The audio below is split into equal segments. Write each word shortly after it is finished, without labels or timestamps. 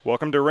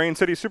Welcome to Rain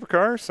City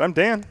Supercars. I'm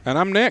Dan. And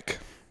I'm Nick.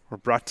 We're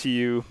brought to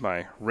you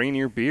by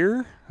Rainier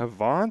Beer,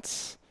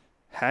 Avance,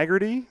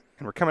 Haggerty,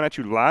 and we're coming at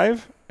you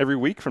live every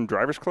week from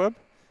Drivers Club.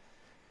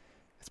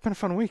 It's been a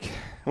fun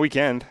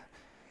weekend.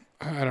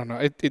 I don't know.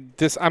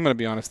 I'm going to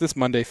be honest. This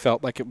Monday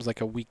felt like it was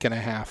like a week and a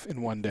half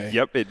in one day.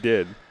 Yep, it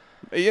did.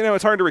 You know,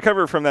 it's hard to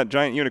recover from that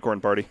giant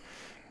unicorn party.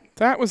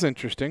 That was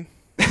interesting.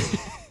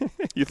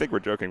 You think we're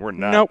joking. We're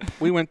not. Nope.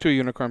 We went to a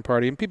unicorn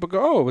party, and people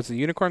go, oh, was it a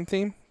unicorn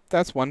theme?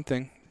 That's one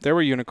thing. There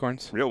were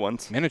unicorns. Real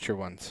ones. Miniature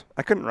ones.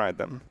 I couldn't ride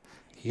them.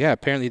 Yeah,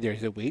 apparently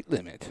there's a weight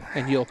limit,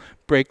 and you'll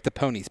break the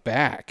pony's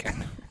back.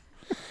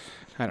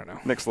 I don't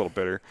know. Nick's a little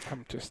bitter.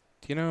 I'm just,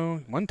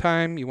 one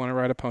time you want to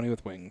ride a pony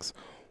with wings.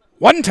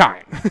 One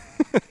time!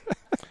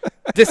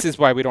 This is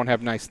why we don't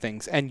have nice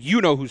things, and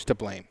you know who's to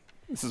blame.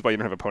 This is why you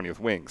don't have a pony with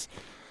wings.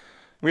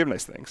 We have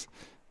nice things.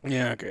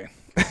 Yeah, okay.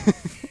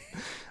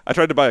 I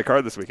tried to buy a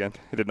car this weekend.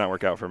 It did not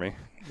work out for me.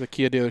 The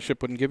Kia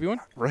dealership wouldn't give you one?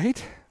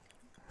 Right?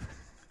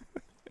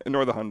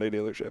 Nor the Hyundai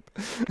dealership.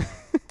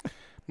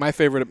 My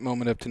favorite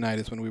moment of tonight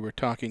is when we were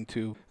talking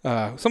to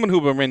someone who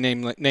will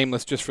remain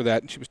nameless just for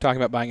that. And she was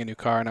talking about buying a new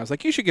car. And I was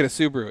like, you should get a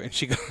Subaru. And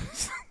she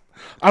goes,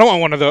 I don't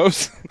want one of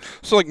those.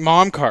 So like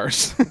mom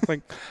cars. Like,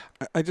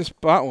 I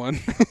just bought one.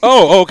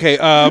 Oh, okay.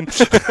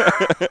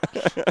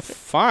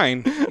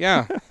 Fine.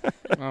 Yeah.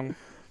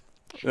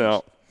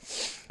 No.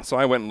 So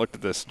I went and looked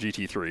at this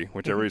GT3,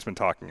 which everybody's been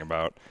talking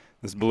about,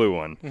 this blue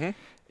one. Mm-hmm.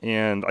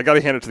 And I got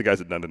to hand it to the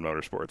guys at Dundon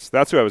Motorsports.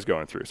 That's who I was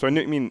going through. So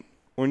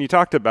when you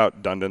talked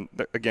about Dundon,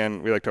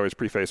 again, we like to always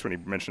preface when you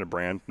mention a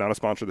brand, not a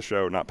sponsor of the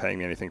show, not paying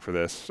me anything for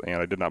this,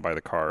 and I did not buy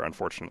the car,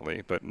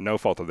 unfortunately, but no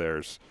fault of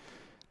theirs.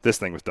 This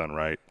thing was done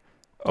right.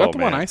 Is that the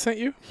one I sent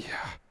you? Yeah.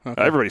 Okay.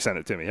 Everybody sent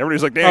it to me.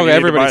 Everybody's like, damn,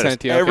 everybody sent it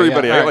to you.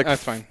 Everybody. Okay, yeah. Right,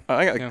 that's fine.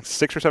 I got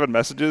 6 or 7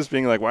 messages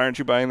being like, why aren't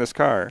you buying this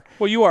car?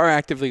 Well, you are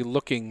actively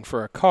looking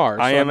for a car.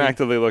 I am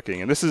actively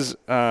looking, and this is,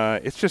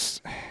 it's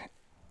just...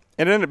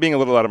 It ended up being a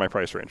little out of my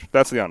price range.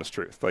 That's the honest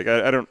truth. Like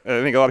I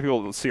think a lot of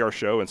people see our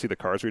show and see the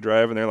cars we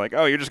drive, and they're like,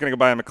 "Oh, you're just gonna go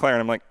buy a McLaren."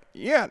 I'm like,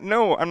 "Yeah,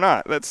 no, I'm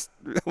not. That's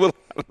a little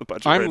out of the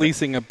budget." I'm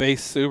leasing a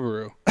base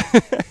Subaru.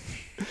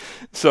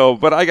 So,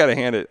 but I gotta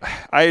hand it.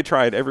 I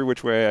tried every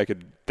which way I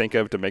could think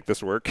of to make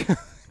this work.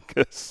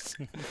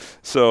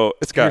 So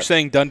it's got. You're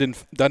saying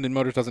Dundon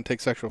Motors doesn't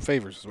take sexual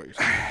favors, is what you're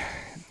saying?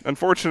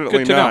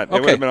 Unfortunately not. Okay.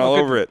 It would have been all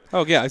over it.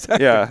 Oh, yeah,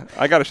 exactly. Yeah,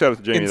 I got to shout out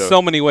to Jamie, In though. so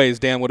many ways,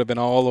 Dan would have been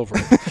all over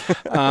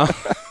it.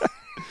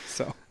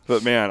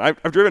 But, man,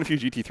 I've driven a few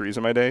GT3s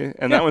in my day,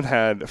 and that one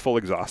had a full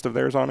exhaust of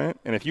theirs on it.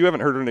 And if you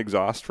haven't heard an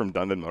exhaust from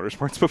Dundon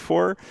Motorsports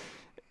before,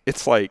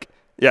 it's like,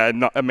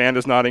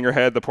 Amanda's nodding her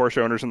head. The Porsche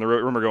owners in the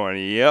room are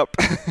going, yep.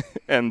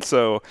 And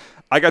so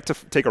I got to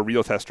take a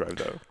real test drive,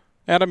 though.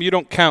 Adam, you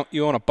don't count.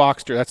 You own a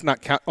Boxster. That's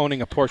not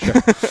owning a Porsche.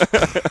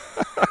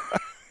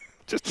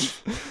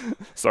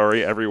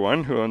 Sorry,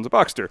 everyone who owns a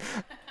Boxster.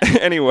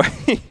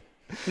 Anyway.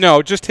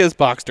 No, just his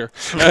Boxster.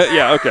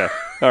 Yeah, okay.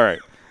 All right.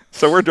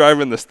 So we're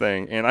driving this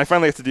thing, and I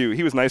finally have to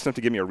he was nice enough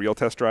to give me a real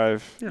test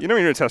drive. Yeah. You know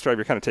when you're in a test drive,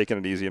 you're kind of taking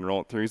it easy and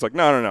rolling through. He's like,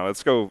 no,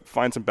 let's go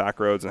find some back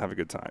roads and have a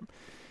good time.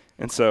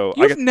 And so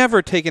You've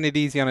never taken it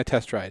easy on a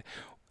test ride.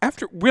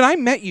 When I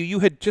met you, you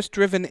had just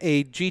driven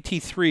a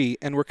GT3,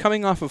 and we're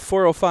coming off of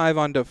 405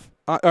 onto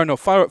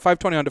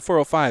 520 onto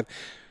 405.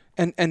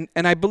 And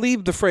I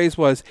believe the phrase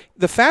was,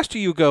 the faster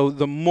you go,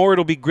 the more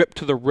it'll be gripped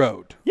to the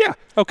road. Yeah.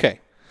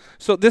 Okay.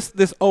 So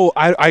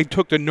I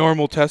took the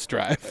normal test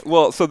drive.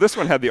 Well, so this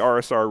one had the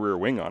RSR rear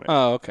wing on it.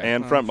 Oh, okay.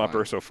 And front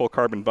bumper, so full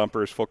carbon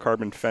bumpers, full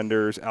carbon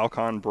fenders,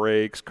 Alcon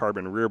brakes,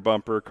 carbon rear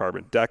bumper,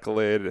 carbon deck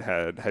lid. It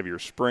had heavier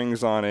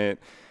springs on it.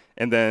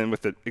 And then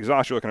with the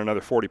exhaust, you're looking at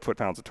another 40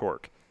 foot-pounds of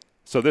torque.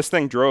 So this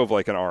thing drove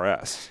like an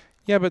RS.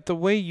 Yeah, but the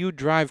way you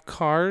drive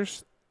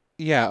cars...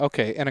 Yeah,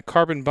 okay, and a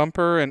carbon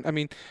bumper, and I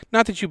mean,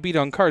 not that you beat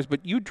on cars,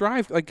 but you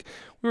drive, like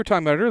we were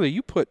talking about earlier,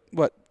 you put,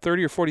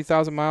 30 or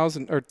 40,000 miles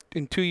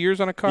in 2 years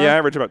on a car? Yeah, I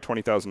average about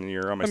 20,000 a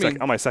year on my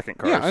second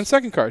cars. Yeah, on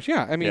second cars,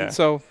 yeah. I mean,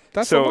 so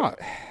that's a lot.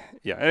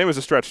 Yeah, and it was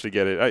a stretch to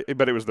get it,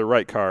 but it was the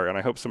right car, and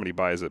I hope somebody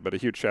buys it. But a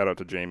huge shout-out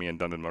to Jamie and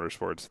Dundon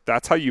Motorsports.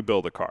 That's how you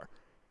build a car.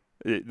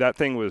 That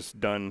thing was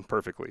done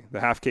perfectly.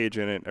 The half cage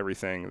in it,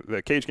 everything.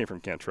 The cage came from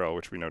Cantrell,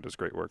 which we know does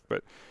great work.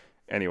 But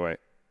anyway...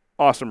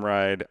 Awesome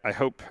ride. I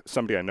hope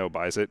somebody I know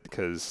buys it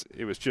because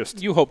it was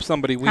just... You hope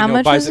somebody we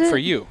know buys it for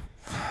you.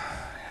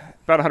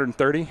 About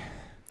 $130.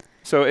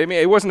 So, I mean,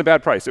 it wasn't a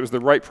bad price. It was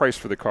the right price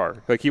for the car.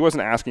 Like, he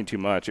wasn't asking too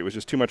much. It was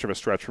just too much of a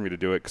stretch for me to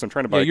do it because I'm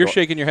trying to buy... Yeah, you're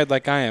shaking your head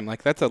like I am.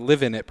 Like, that's a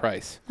live-in-it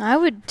price. I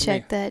would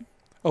check that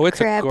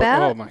crap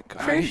out. Oh, my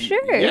God. For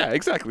sure. Yeah,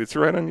 exactly. It's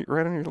right on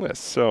your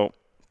list. So,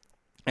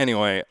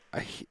 anyway...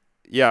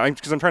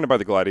 because I'm trying to buy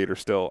the Gladiator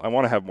still. I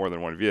want to have more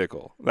than one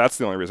vehicle. That's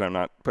the only reason I'm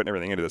not putting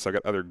everything into this. I've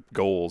got other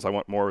goals. I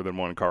want more than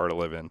one car to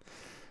live in.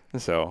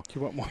 So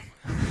you want more?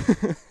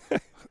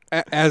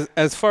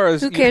 as far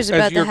as who cares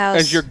about the house?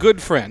 As your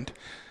good friend,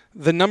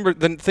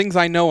 the things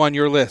I know on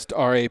your list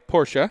are a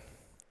Porsche,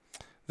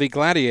 the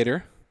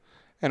Gladiator,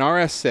 an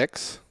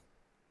RS6.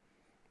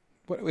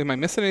 What, am I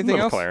missing anything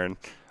else? McLaren.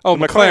 Oh,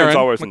 McLaren's McLaren.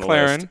 always on the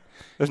list.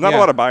 There's not a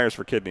lot of buyers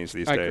for kidneys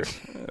these days.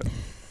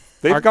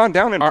 They've gone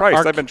down in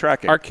price. I've been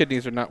tracking. Our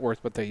kidneys are not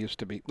worth what they used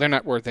to be. They're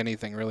not worth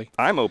anything, really.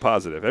 I'm O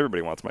positive.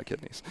 Everybody wants my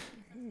kidneys.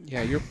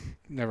 Yeah, you're.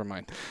 Never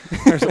mind.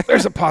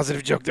 There's a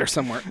positive joke there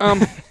somewhere.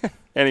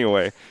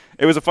 Anyway,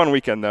 it was a fun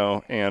weekend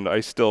though, and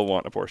I still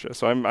want a Porsche.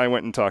 So I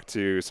went and talked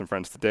to some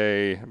friends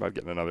today about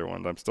getting another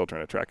one. I'm still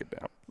trying to track it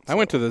down. So. I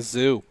went to the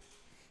zoo.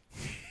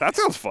 That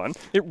sounds fun.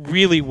 It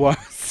really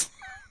was.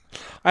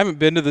 I haven't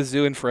been to the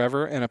zoo in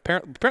forever, and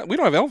apparently we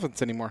don't have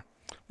elephants anymore.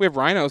 We have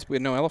rhinos, but we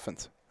have no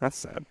elephants. That's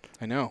sad.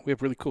 I know. We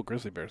have really cool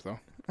grizzly bears, though.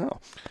 Oh.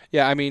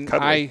 Yeah, I mean,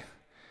 Cuddly.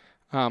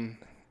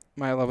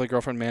 my lovely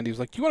girlfriend Mandy was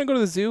like, "Do you want to go to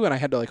the zoo?" And I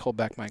had to hold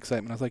back my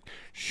excitement. I was like,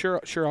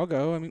 "Sure, I'll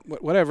go. I mean,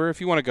 whatever.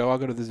 If you want to go, I'll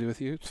go to the zoo with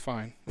you. It's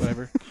fine.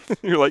 Whatever."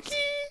 You're like,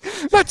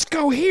 "Let's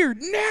go here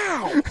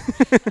now."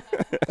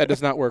 That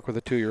does not work with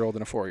a 2-year-old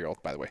and a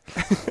 4-year-old, by the way.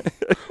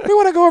 We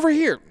want to go over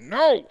here.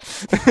 No.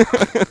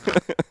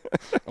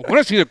 I want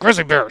to see the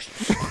grizzly bears.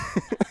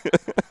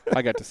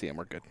 I got to see him.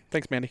 We're good.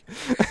 Thanks, Mandy.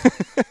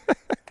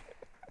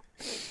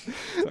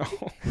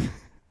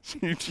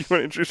 Do you want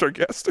to introduce our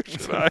guest, or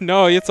should I?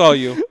 No, it's all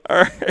you.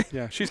 All right.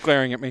 Yeah, she's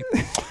glaring at me.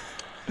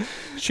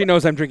 She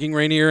knows I'm drinking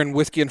Rainier and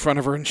whiskey in front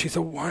of her, and she's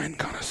a wine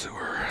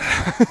connoisseur.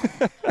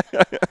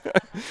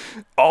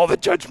 All the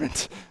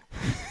judgment.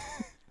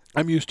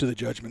 I'm used to the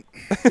judgment.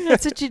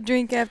 That's what you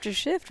drink after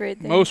shift right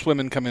there. Most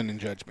women come in and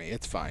judge me.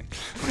 It's fine.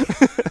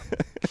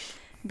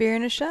 Beer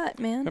and a shot,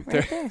 man. Up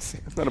Right there. there.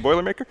 It's not a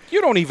Boilermaker?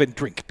 You don't even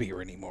drink beer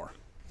anymore.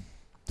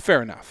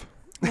 Fair enough.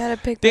 Gotta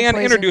pick my Dan,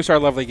 poison. introduce our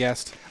lovely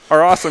guest.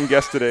 Our awesome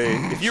guest today,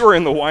 if you are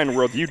in the wine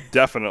world, you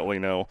definitely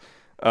know,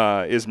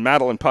 is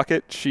Madeline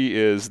Puckette. She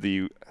is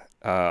the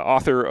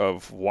author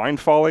of Wine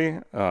Folly.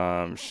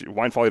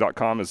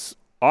 Winefolly.com is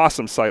an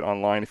awesome site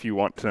online if you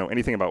want to know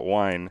anything about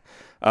wine.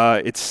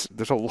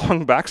 There's a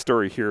long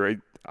backstory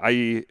here.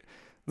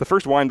 The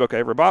first wine book I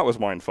ever bought was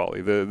Wine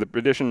Folly, the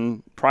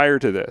edition prior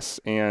to this.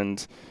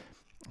 And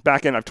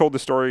back in, I've told the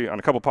story on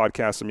a couple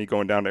podcasts of me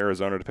going down to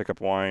Arizona to pick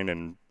up wine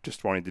and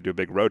just wanting to do a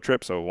big road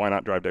trip. So why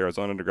not drive to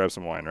Arizona to grab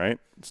some wine, right?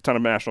 It's a ton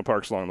of national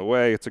parks along the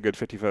way. It's a good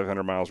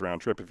 5,500 miles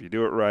round trip if you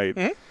do it right.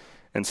 Mm-hmm.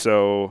 And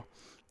so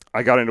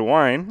I got into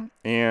wine,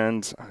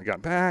 and I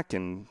got back,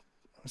 and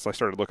so I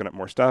started looking at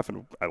more stuff,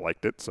 and I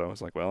liked it. So I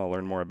was like, well, I'll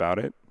learn more about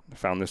it. I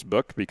found this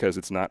book because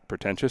it's not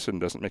pretentious and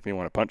doesn't make me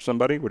want to punch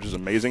somebody, which is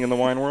amazing in the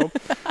wine world.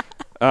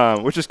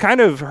 Which is kind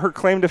of her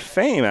claim to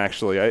fame,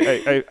 actually.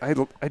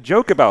 I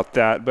joke about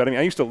that, but I mean,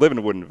 I used to live in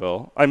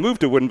Woodinville. I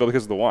moved to Woodinville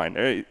because of the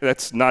wine.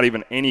 That's not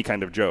even any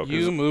kind of joke.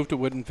 You moved to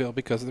Woodinville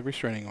because of the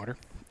restraining order.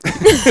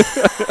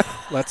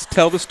 Let's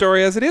tell the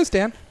story as it is,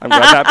 Dan. I'm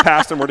glad that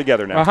passed and we're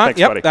together now.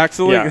 Thanks, buddy.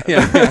 Absolutely.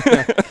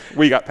 Yeah.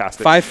 We got past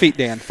it. 5 feet,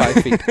 Dan. 5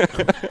 feet.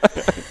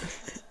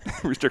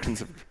 Restrictions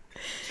have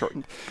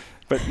shortened.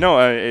 But no,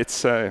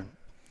 it's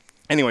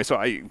anyway.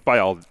 So by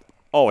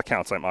all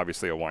accounts, I'm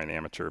obviously a wine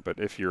amateur. But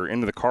if you're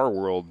into the car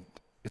world,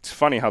 it's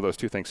funny how those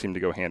two things seem to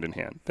go hand in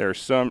hand. There are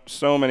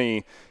so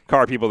many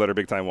car people that are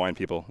big time wine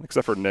people,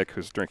 except for Nick,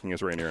 who's drinking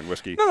his Rainier and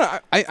whiskey. No,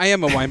 I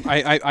am a wine.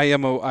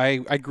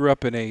 I grew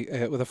up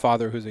with a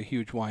father who's a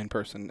huge wine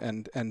person,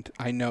 and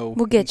I know.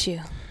 We'll get you.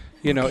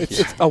 You know,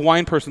 it's a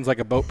wine person's like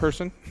a boat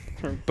person.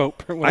 I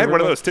had one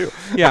of those too.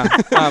 Yeah,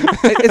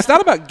 it's not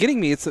about getting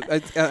me. It's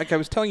like I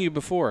was telling you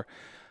before.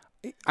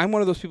 I'm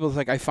one of those people that's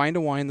like, I find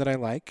a wine that I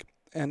like,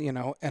 and you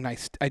know, and I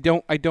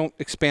don't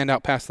expand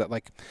out past that.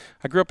 Like,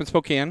 I grew up in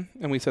Spokane,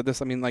 and we said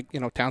this. I mean, like, you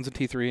know, Townsend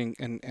T3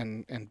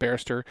 and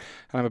Barrister,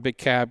 and I'm a big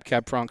Cab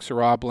Franc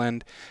Syrah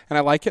blend, and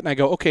I like it, and I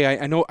go, okay,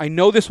 I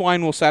know this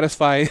wine will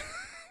satisfy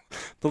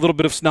the little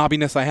bit of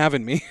snobbiness I have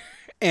in me.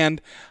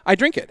 And I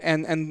drink it,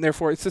 and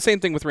therefore it's the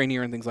same thing with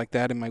Rainier and things like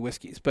that in my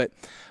whiskeys. But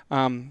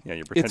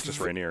your pretentious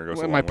Rainier goes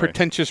a long my way.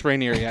 Pretentious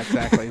Rainier, yeah,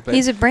 exactly. But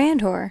he's a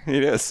brand whore.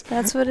 It is.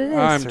 That's what it is.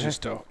 I'm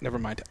just never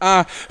mind.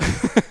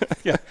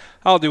 Yeah,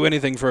 I'll do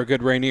anything for a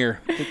good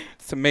Rainier.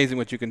 It's amazing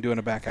what you can do in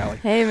a back alley.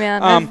 Hey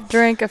man, I've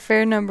drank a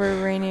fair number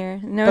of Rainier.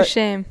 No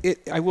shame.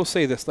 I will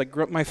say this: like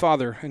my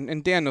father,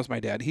 and Dan knows my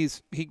dad. He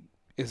is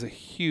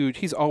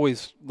he's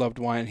always loved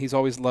wine. He's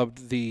always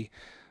loved the.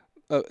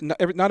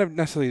 Not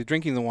necessarily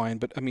drinking the wine,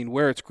 but I mean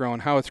where it's grown,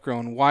 how it's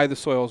grown, why the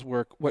soils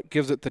work, what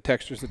gives it the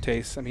textures, the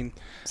taste. I mean,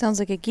 sounds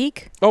like a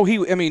geek. Oh, he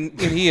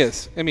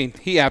is. I mean,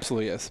 he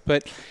absolutely is.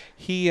 But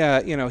he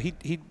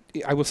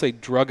I will say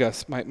drug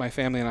us, my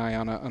family and I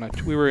on a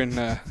we were in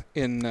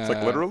it's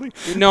like literally?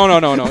 No.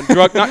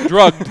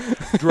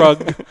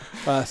 Drugged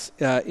us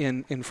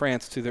in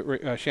France to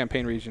the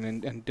Champagne region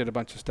and did a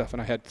bunch of stuff,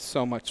 and I had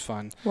so much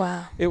fun.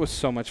 Wow. It was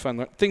so much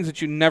fun. Things that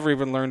you never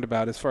even learned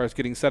about as far as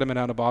getting sediment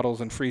out of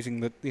bottles and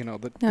freezing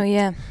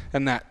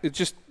and that. It's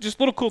just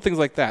little cool things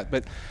like that.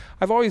 But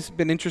I've always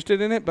been interested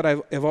in it, but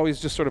I've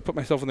always just sort of put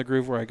myself in the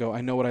groove where I go,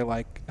 I know what I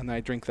like, and I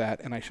drink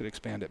that, and I should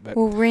expand it. But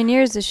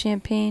Rainier is the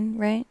champagne,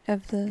 right?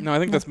 No, I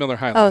think that's Miller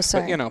High Life. Oh,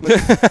 sorry.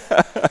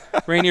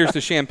 But, Rainier's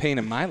the champagne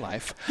of my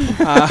life.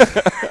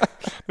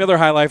 Miller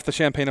High Life, the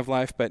champagne of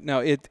life. But no,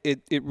 it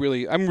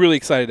really, I'm really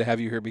excited to have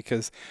you here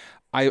because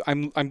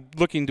I'm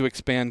looking to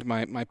expand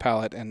my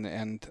palate,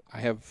 and I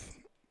have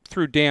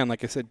through Dan.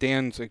 Like I said,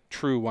 Dan's a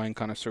true wine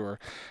connoisseur.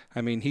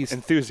 I mean, he's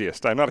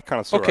enthusiast. I'm not a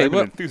connoisseur. Okay, I'm an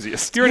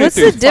enthusiast. You're an What's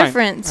enthusiast. the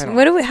difference?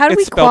 Fine. How do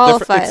we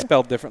qualify It's it?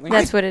 spelled differently.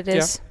 That's what it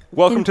is.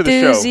 Welcome to the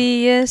show.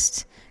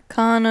 Enthusiast,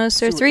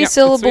 connoisseur, So, three yeah,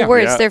 syllable it's-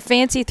 words. yeah. They're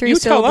fancy You tell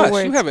three-syllable us.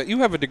 words. You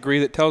have a degree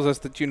that tells us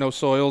that you know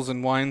soils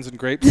and wines and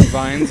grapes and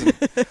vines. And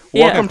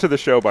Welcome to the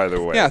show, by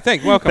the way. yeah,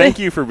 welcome. Thank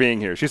you for being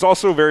here. She's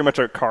also very much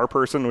a car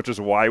person, which is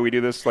why we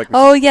do this. Like,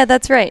 Oh, yeah,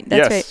 that's right.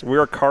 That's yes, right.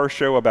 we're a car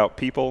show about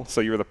people,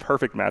 so you're the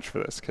perfect match for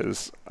this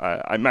because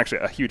I'm actually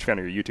a huge fan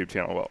of your YouTube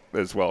channel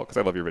as well because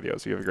I love your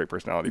videos. You have a great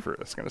personality for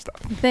this kind of stuff.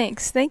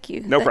 Thanks. Thank you.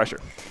 No pressure.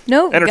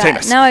 No. Entertain God,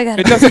 us. now I got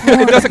It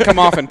doesn't come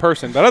off in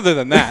person, but other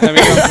than that, I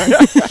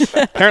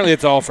mean, apparently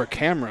it's all for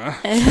camera.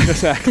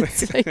 Exactly.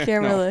 It's my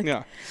camera look.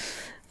 Yeah.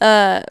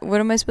 What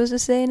am I supposed to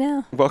say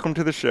now? Welcome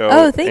to the show.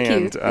 Oh, thank you.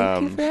 and,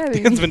 Thank you for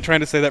having Dan's me. been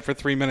trying to say that for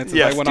 3 minutes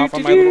Yes. as I went off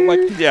on my little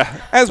like.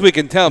 Yeah, As we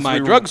can tell, my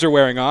we drugs are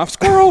wearing off.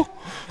 Squirrel.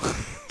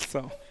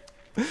 So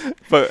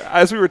but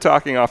as we were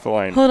talking off the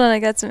line, Hold on, I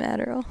got some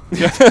Adderall.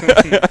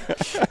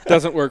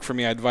 doesn't work for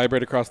me. I'd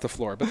vibrate across the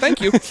floor. But thank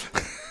you.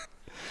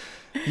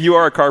 you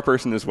are a car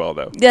person as well,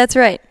 though. That's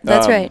right.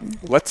 That's right.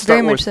 Let's Very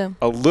start much with so.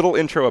 a little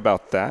intro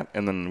about that,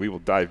 and then we will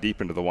dive deep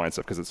into the wine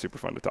stuff because it's super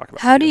fun to talk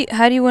about. How do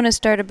you want to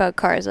start about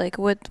cars? Like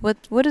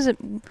what is it?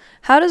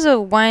 How does a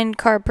wine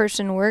car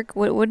person work?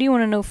 What do you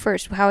want to know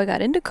first? How I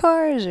got into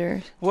cars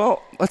or?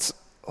 Well, let's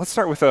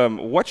start with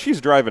what she's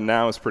driving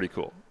now is pretty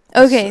cool.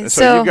 Okay,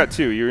 So you've got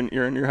two. You're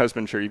in your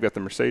husband's shirt. You've got the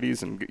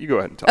Mercedes, and you go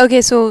ahead and talk.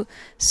 Okay,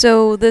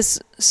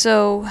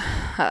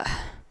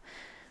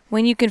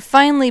 when you can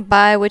finally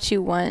buy what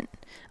you want,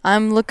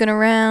 I'm looking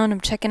around,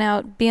 I'm checking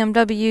out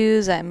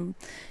BMWs, and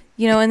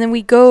then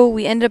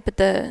we end up at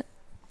the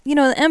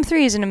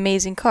M3 is an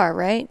amazing car,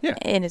 right? Yeah.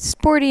 And it's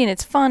sporty and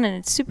it's fun and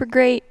it's super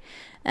great,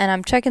 and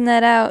I'm checking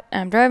that out,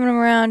 and I'm driving them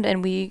around,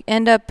 and we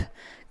end up,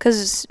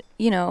 because,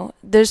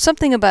 there's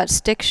something about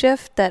stick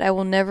shift that I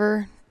will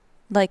never,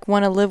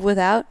 want to live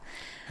without.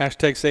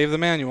 Hashtag save the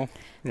manual.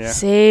 Yeah.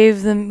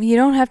 Save them. You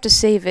don't have to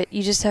save it.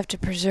 You just have to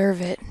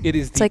preserve it. It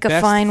is It's the like a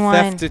best fine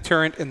wine. theft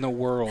deterrent in the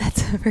world.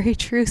 That's a very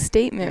true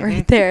statement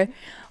right there.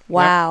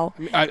 Wow.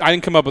 Yep. I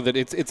didn't come up with it.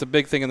 It's a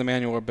big thing in the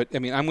manual, but I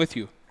mean, I'm with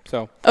you.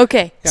 So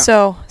Okay, Yeah.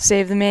 so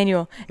save the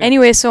manual. Yeah.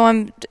 Anyway,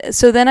 so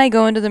then I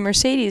go into the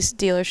Mercedes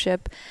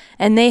dealership,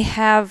 and they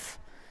have.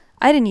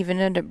 I didn't even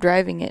end up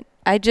driving it.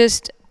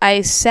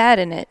 I sat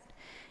in it,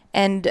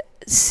 and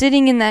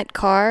sitting in that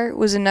car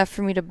was enough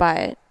for me to buy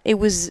it.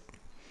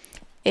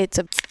 It's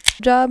a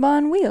job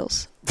on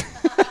wheels.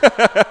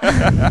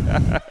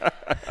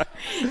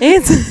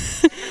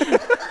 It's.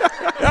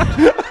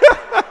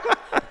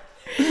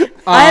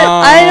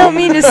 I don't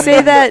mean to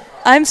say that.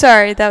 I'm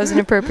sorry, that was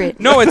inappropriate.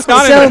 no, it's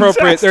not So-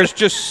 inappropriate. There's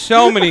just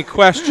so many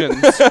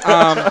questions.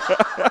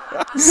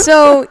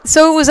 So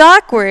it was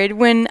awkward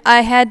when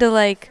I had to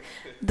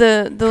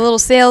the little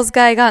sales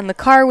guy got in the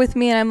car with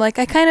me, and I'm like,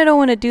 I kind of don't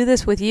want to do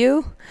this with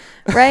you,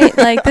 right?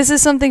 This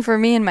is something for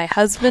me and my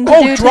husband to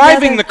do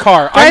driving together. the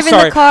car. I'm Driving the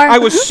sorry. car. I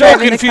was so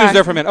Driving the confused car.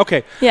 there for a minute.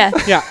 Okay. Yeah.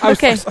 Yeah.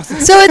 Okay.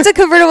 So it's a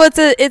convertible.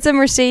 It's a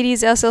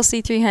Mercedes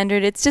SLC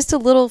 300. It's just a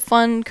little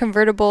fun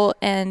convertible,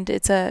 and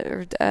it's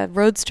a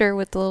roadster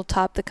with the little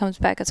top that comes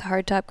back. It's a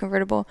hardtop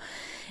convertible.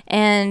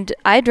 And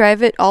I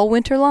drive it all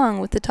winter long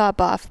with the top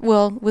off.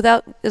 Well,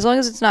 as long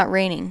as it's not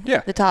raining,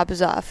 Yeah. the top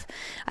is off.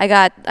 I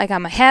got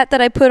my hat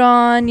that I put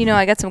on.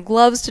 I got some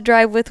gloves to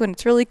drive with when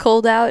it's really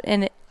cold out,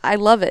 and I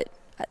love it.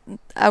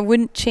 I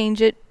wouldn't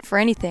change it for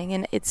anything,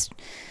 and it's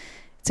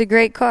a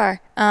great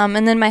car.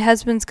 And then my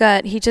husband's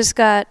just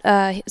got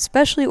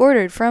specially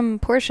ordered from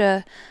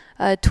Porsche,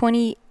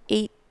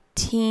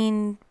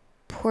 2018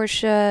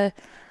 Porsche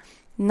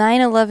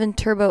 911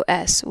 Turbo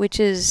S, which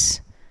is.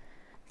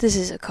 This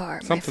is a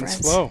car, Something my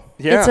friends. slow.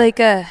 Yeah.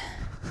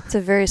 It's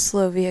a very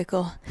slow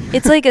vehicle.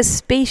 It's like a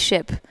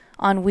spaceship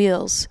on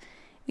wheels.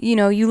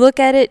 You look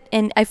at it,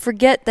 and I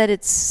forget that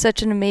it's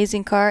such an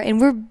amazing car.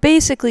 And we're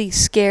basically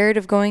scared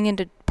of going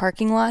into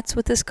parking lots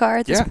with this car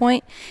at this Yeah.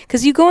 point.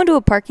 Because you go into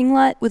a parking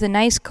lot with a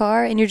nice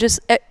car, and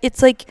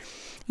it's like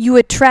you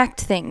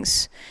attract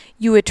things.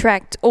 You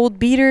attract old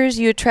beaters.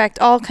 You attract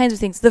all kinds of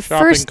things. The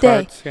Shopping first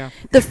day. carts, yeah.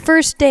 The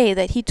first day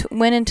that he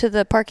went into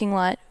the parking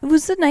lot, it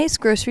was a nice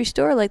grocery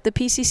store, like the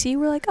PCC.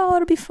 We're like, oh,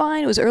 it'll be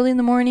fine. It was early in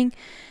the morning.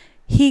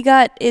 He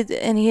got it,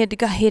 and he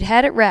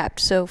had it wrapped.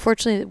 So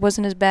fortunately, it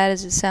wasn't as bad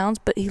as it sounds.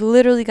 But he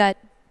literally got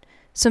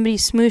somebody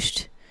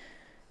smooshed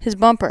his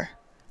bumper.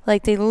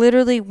 Like they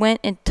literally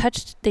went and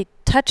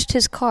touched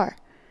his car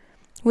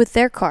with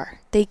their car.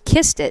 They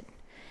kissed it,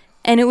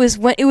 and it was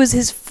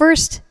his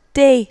first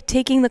day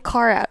taking the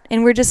car out,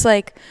 and we're just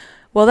like,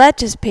 well, that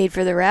just paid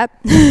for the wrap.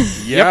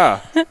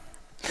 Yeah.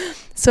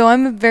 So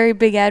I'm a very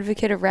big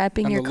advocate of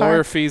wrapping And your the car.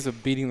 lawyer fees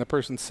of beating the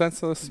person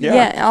senseless.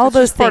 Yeah, all it's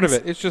those just things. part of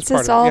it. It's just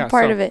part of it. all Yeah,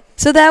 part so- of it.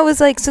 So that was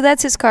so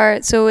that's his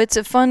car. So it's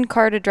a fun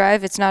car to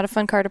drive. It's not a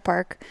fun car to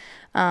park,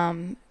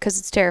 because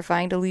it's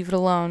terrifying to leave it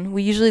alone.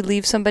 We usually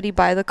leave somebody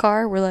by the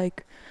car. We're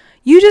like,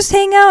 you just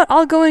hang out.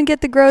 I'll go and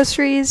get the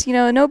groceries.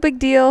 No big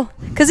deal.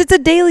 Because it's a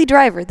daily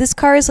driver. This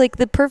car is like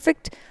the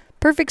perfect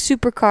perfect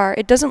supercar.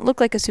 It doesn't look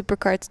like a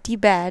supercar. It's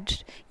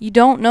debadged. You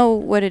don't know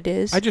what it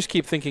is. I just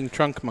keep thinking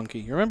Trunk Monkey.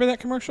 You remember that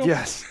commercial?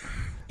 Yes.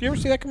 Do you ever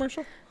see that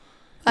commercial?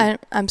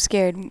 I'm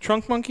scared.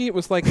 Trunk Monkey. It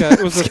was like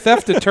it was a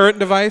theft deterrent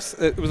device.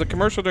 It was a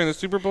commercial during the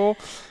Super Bowl.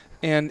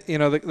 And,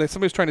 somebody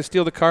was trying to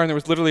steal the car, and there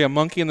was literally a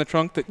monkey in the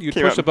trunk that you'd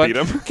push a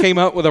button, came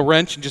out with a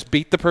wrench and just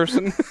beat the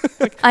person.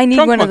 I need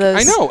one of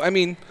those. I know. I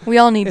mean, we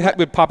all need one. It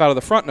would pop out of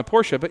the front in a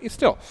Porsche, but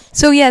still.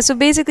 So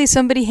basically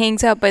somebody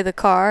hangs out by the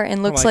car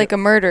and looks like a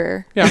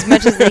murderer as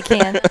much as they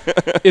can.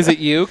 Is it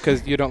you?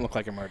 Because you don't look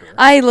like a murderer.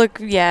 I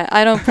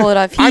don't pull it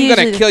off. I'm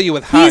going to kill you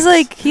with hugs.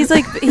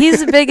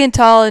 He's big and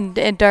tall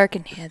and dark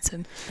and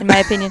handsome, in my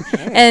opinion.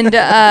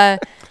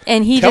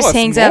 And he just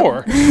hangs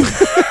out.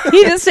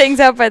 He just hangs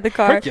out by the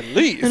car.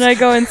 Hercules. And I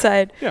go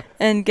inside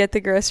and get the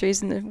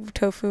groceries and the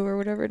tofu or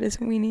whatever it is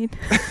we need.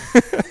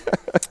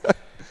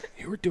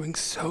 You were doing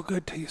so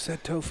good till you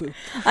said tofu.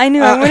 I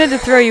knew. I wanted to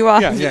throw you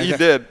off. You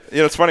did.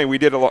 It's funny. We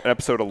did an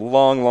episode a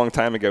long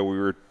time ago. We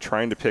were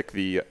trying to pick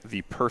the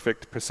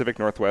perfect Pacific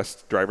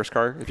Northwest driver's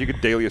car. If you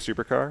could daily a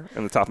supercar,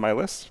 in the top of my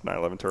list,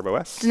 911 Turbo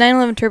S. The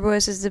 911 Turbo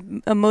S is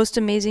the most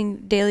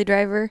amazing daily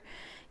driver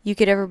you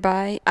could ever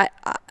buy. I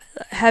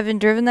having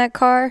driven that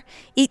car,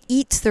 it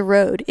eats the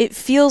road. It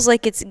feels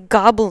like it's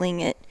gobbling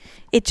it.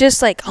 It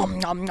just like nom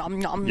nom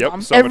nom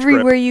nom so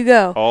everywhere you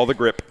go. All the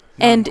grip.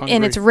 And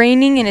it's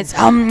raining and it's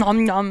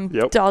nom nom.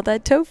 Yep. All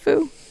that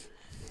tofu.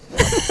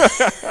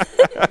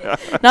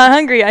 Not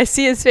hungry. I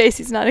see his face.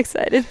 He's not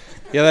excited.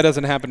 Yeah, that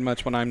doesn't happen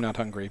much when I'm not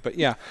hungry. But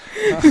yeah.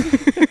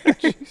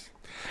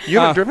 You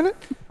haven't driven it?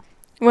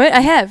 What?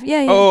 I have.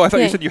 Yeah. Oh, I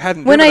thought you said you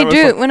hadn't. When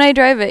I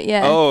drive it,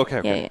 yeah. Oh,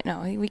 okay. Yeah.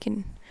 No, we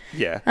can.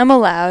 Yeah. I'm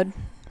allowed.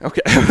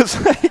 Okay. I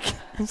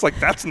was like,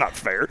 that's not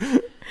fair.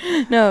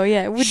 No,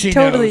 yeah. She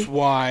totally knows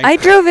why. I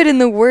drove it in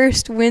the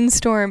worst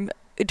windstorm.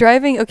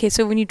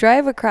 So when you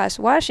drive across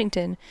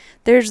Washington,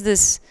 there's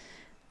this,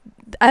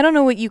 I don't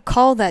know what you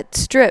call that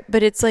strip,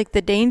 but it's like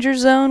the danger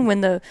zone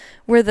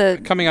where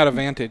the coming out of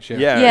Vantage.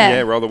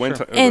 Yeah, where all the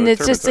wind and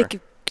it's just like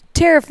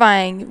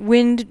terrifying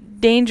wind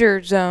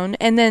danger zone,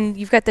 and then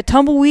you've got the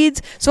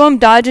tumbleweeds, so I'm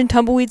dodging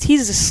tumbleweeds.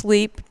 He's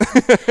asleep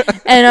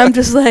and I'm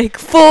just like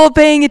full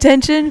paying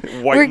attention.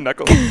 White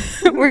knuckle.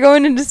 We're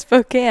going into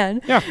Spokane,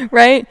 yeah,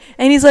 right?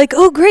 And he's like,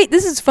 oh great,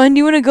 this is fun, do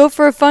you want to go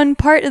for a fun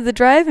part of the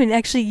drive and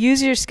actually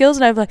use your skills?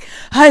 And I'm like,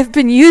 I've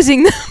been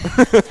using them.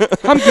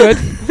 I'm good.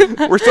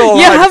 We're still alive.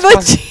 Yeah,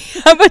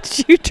 how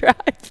about you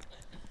drive?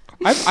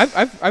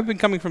 I've been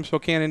coming from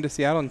Spokane into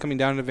Seattle and coming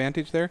down to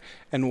Vantage there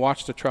and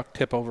watched a truck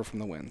tip over from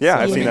the wind. Yeah,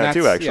 I've seen that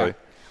too, actually. Yeah.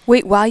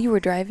 Wait, while you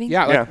were driving?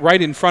 Yeah,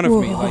 right in front of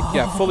me.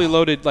 Fully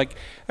loaded.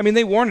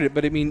 They warned it,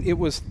 but it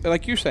was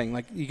like you're saying,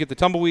 like you get the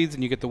tumbleweeds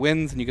and you get the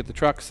winds and you get the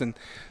trucks. And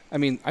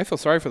I feel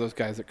sorry for those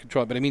guys that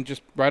control it, but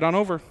just right on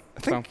over. I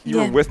think you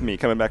were with me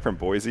coming back from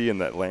Boise in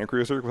that Land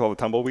Cruiser with all the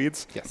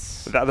tumbleweeds.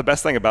 Yes. The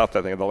best thing about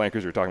that thing, the Land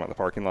Cruiser you're talking about in the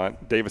parking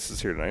lot, Davis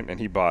is here tonight, and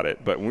he bought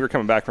it. But when we were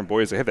coming back from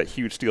Boise, they had that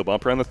huge steel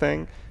bumper on the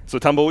thing. So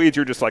tumbleweeds,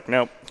 you're just like,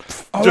 nope.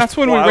 Oh, that's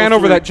when we ran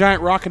over that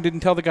giant rock and didn't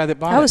tell the guy that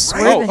bought it. I was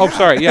swerving. Oh,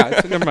 sorry.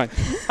 Yeah, never mind.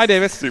 Hi,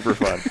 Davis. Super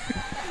fun.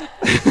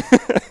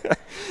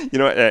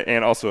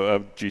 And also a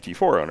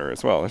GT4 owner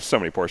as well. There's so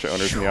many Porsche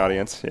owners in the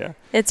audience. Yeah.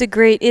 It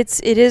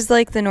is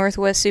like the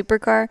Northwest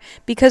supercar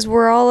because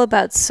we're all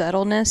about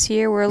subtleness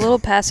here. We're a little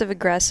passive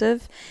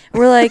aggressive.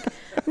 We're like,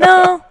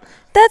 no,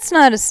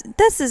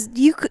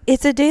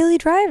 it's a daily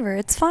driver.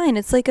 It's fine.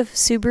 It's like a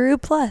Subaru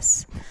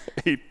Plus.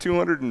 A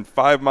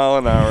 205 mile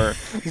an hour,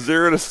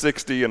 0 to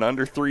 60 in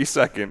under 3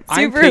 seconds.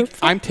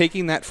 I'm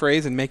taking that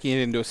phrase and making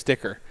it into a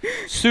sticker.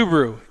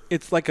 Subaru.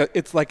 It's like a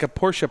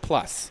Porsche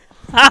Plus.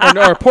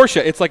 or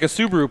Porsche, it's like a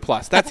Subaru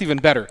Plus. That's even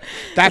better.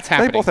 That's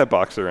happening. They both have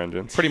boxer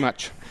engines. Pretty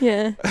much.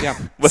 Yeah. Yeah.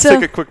 Let's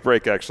take a quick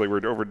break, actually.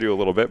 We're overdue a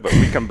little bit, but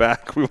when we come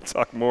back, we will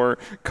talk more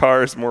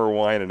cars, more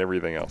wine, and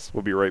everything else.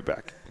 We'll be right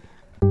back.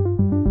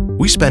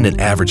 We spend an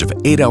average of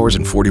 8 hours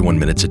and 41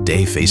 minutes a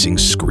day facing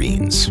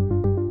screens.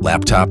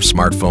 Laptops,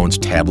 smartphones,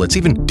 tablets,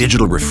 even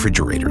digital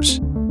refrigerators.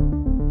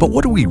 But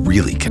what are we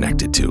really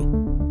connected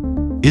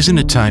to? Isn't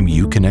it time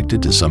you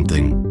connected to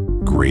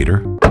something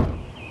greater?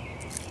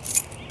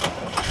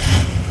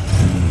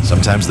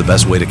 Sometimes the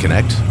best way to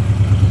connect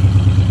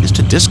is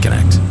to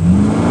disconnect.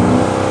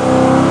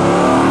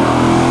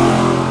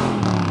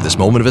 This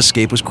moment of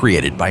escape was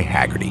created by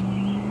Haggerty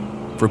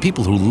for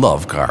people who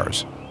love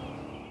cars.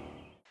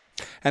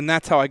 And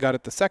that's how I got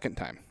it the second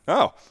time.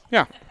 Oh.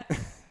 Yeah.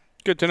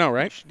 Good to know,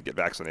 right? Should get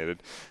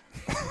vaccinated.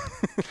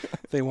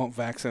 They won't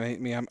vaccinate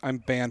me. I'm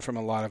banned from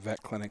a lot of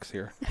vet clinics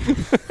here.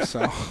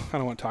 So I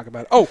don't want to talk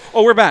about it. Oh,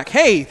 we're back.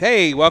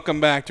 Hey, welcome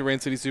back to Rain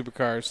City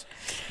Supercars.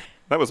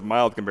 That was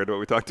mild compared to what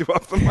we talked to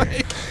off the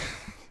mic.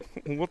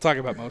 We'll talk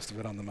about most of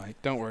it on the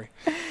mic. Don't worry.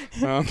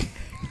 Oh,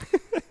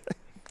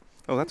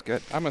 that's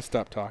good. I'm going to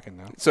stop talking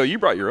now. So you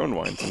brought your own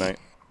wine tonight.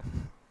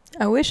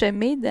 I wish I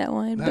made that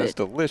wine. That is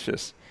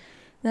delicious.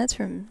 That's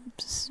from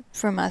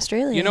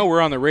Australia. You know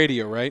we're on the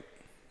radio, right?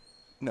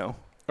 No.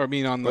 Or I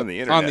mean on the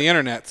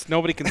internet.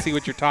 Nobody can see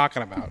what you're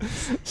talking about.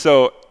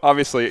 So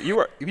obviously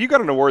you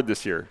got an award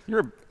this year.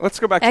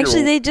 Let's go back to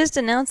Actually, they just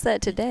announced that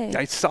today.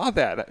 I saw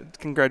that.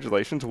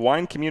 Congratulations,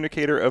 Wine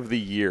Communicator of the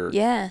Year.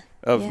 Yeah.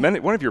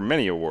 One of your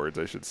many awards,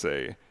 I should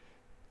say.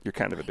 You're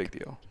kind of a big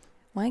deal.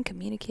 Wine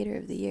Communicator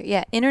of the Year.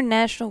 Yeah,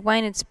 International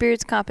Wine and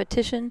Spirits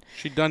Competition.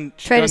 She done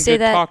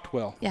talked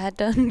well. Yeah,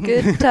 done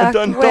good talked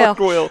well. Talked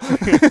well.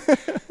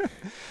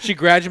 She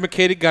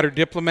graduated, got her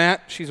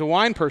diplomat. She's a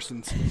wine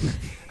person.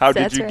 How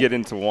did you get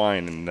into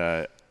wine,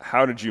 and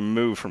how did you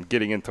move from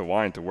getting into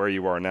wine to where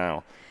you are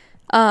now?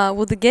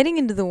 Well, the getting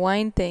into the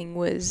wine thing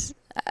was,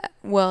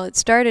 it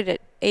started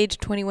at age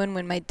 21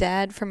 when my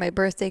dad, for my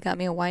birthday, got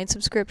me a wine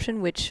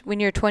subscription, which when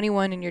you're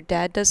 21 and your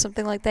dad does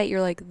something like that,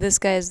 you're like, this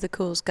guy is the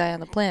coolest guy on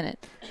the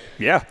planet.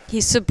 Yeah.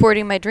 He's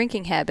supporting my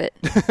drinking habit.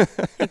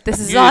 Like, this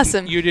is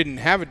awesome. You didn't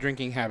have a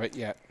drinking habit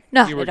yet.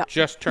 No, you were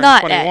just turned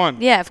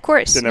 21. Yeah, of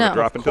course. Didn't have a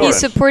drop in He's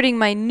supporting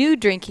my new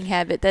drinking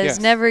habit that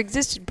has never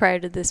existed prior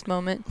to this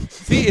moment.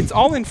 See, it's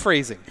all in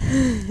phrasing.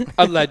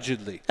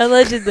 Allegedly.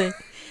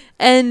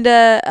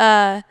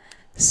 And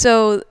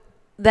so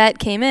that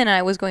came in.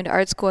 I was going to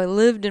art school. I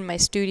lived in my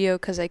studio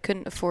because I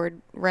couldn't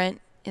afford rent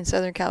in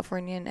Southern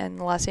California and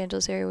the Los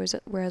Angeles area was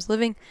where I was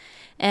living.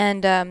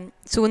 And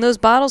so when those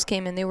bottles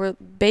came in, they were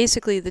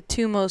basically the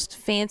two most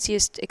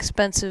fanciest,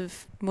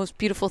 expensive, most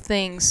beautiful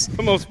things.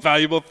 The most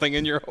valuable thing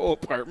in your whole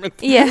apartment.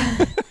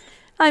 Yeah.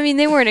 I mean,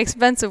 they weren't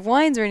expensive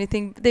wines or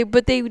anything,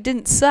 but they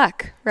didn't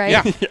suck, right?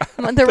 Yeah.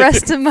 The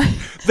rest of my...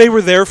 They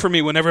were there for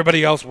me when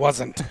everybody else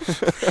wasn't.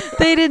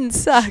 They didn't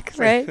suck,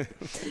 right?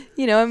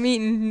 I'm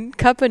eating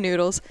cup of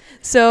noodles.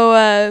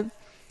 So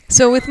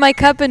with my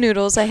cup of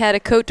noodles, I had a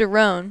Côte de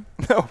Rhône.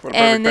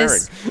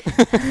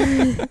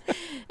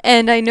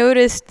 And I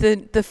noticed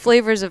the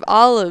flavors of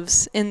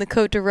olives in the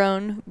Côte de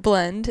Rhône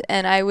blend,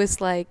 and I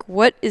was like,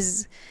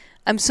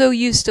 I'm so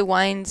used to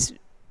wines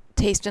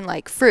tasting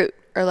like fruit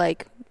or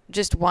like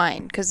just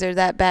wine because they're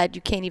that bad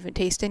you can't even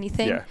taste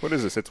anything. Yeah, what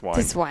is this? It's wine.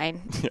 It's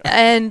wine. Yeah.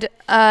 And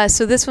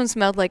so this one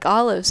smelled like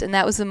olives, and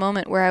that was the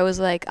moment where I was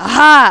like,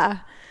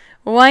 aha!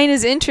 Wine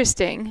is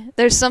interesting.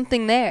 There's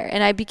something there.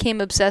 And I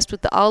became obsessed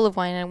with the olive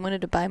wine, and I wanted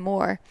to buy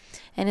more.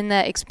 And in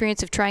that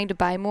experience of trying to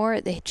buy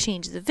more, they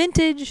changed the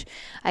vintage.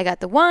 I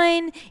got the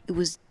wine.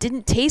 It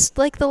didn't taste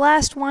like the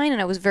last wine,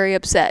 and I was very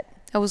upset.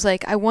 I was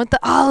like, I want the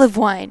olive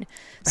wine.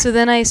 So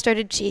then I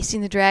started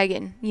chasing the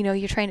dragon.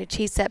 You're trying to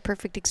chase that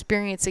perfect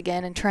experience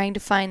again and trying to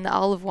find the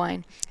olive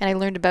wine. And I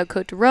learned about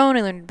Côte de Rhône.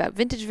 I learned about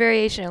vintage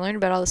variation. I learned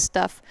about all this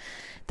stuff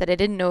that I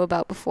didn't know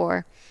about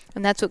before.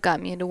 And that's what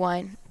got me into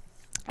wine.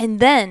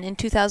 And then in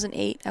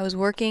 2008, I was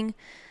working.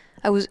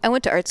 I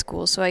went to art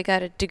school, so I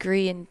got a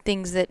degree in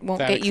things that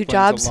won't get you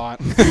jobs.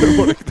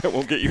 That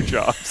won't get you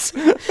jobs.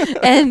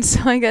 And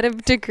so I got a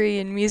degree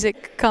in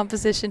music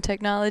composition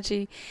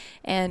technology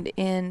and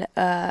in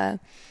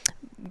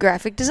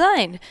graphic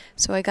design.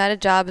 So I got a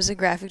job as a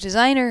graphic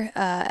designer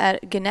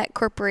at Gannett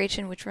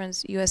Corporation, which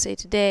runs USA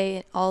Today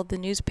and all the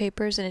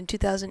newspapers. And in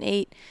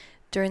 2008,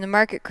 during the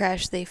market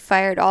crash, they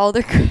fired all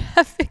their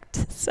graphic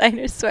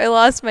designers, so I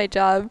lost my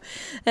job.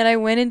 And I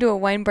went into a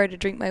wine bar to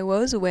drink my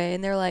woes away,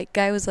 and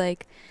guy was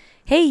like,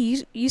 hey,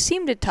 you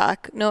seem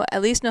to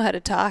at least know how to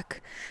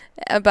talk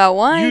about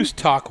wine. Use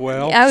talk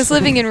well. I was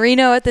living in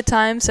Reno at the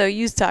time, so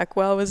use talk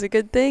well was a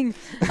good thing.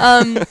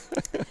 And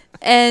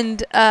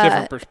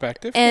different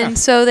perspective. And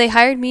so they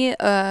hired me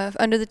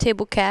under the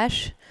table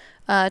cash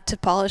to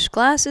polish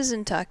glasses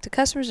and talk to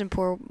customers and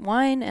pour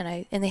wine,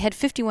 and they had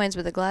 50 wines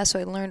by the glass, so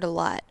I learned a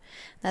lot.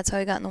 That's how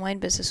I got in the wine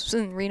business. It was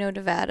in Reno,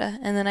 Nevada,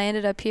 and then I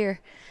ended up here.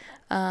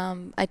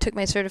 I took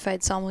my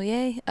certified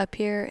sommelier up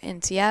here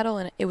in Seattle,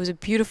 and it was a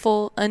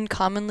beautiful,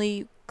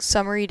 uncommonly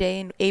summery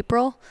day in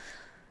April.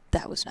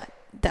 That was a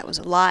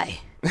lie.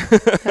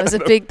 That was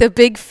the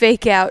big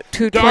fake out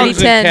to 2010.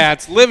 Dogs and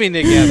cats living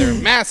together,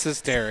 mass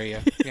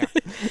hysteria. Yeah.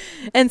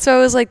 And so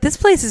I was like, this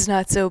place is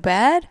not so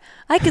bad.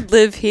 I could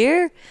live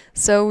here.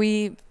 So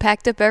we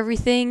packed up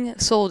everything,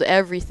 sold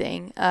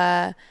everything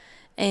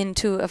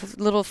into a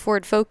little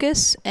Ford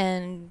Focus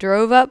and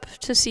drove up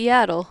to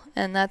Seattle.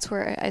 And that's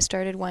where I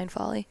started Wine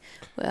Folly,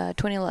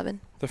 2011.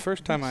 The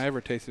first time I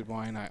ever tasted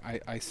wine,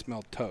 I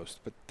smelled toast,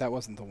 but that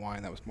wasn't the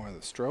wine. That was more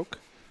the stroke.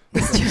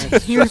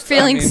 You were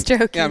feeling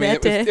strokey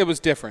that day. It was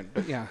different,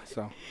 but yeah.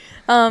 So.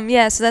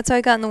 So that's how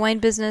I got in the wine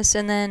business,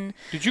 and then.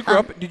 Did you grow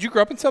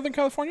up in Southern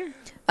California?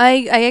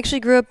 I actually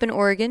grew up in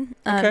Oregon.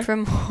 Okay.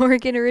 From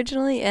Oregon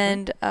originally,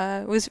 and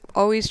was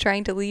always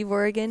trying to leave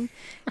Oregon.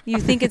 You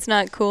think it's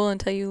not cool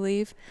until you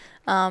leave,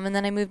 and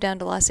then I moved down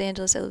to Los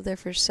Angeles. I lived there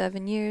for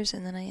 7 years,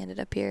 and then I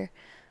ended up here,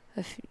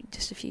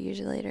 just a few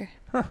years later.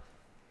 Huh.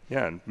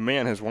 Yeah, and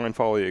man, has Wine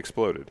Folly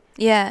exploded.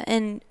 Yeah,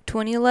 in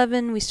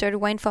 2011, we started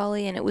Wine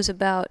Folly, and it was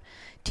about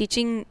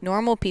teaching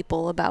normal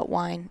people about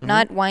wine,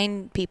 not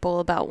wine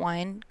people about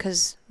wine,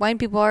 because wine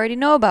people already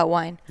know about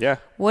wine. Yeah.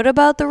 What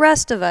about the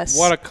rest of us?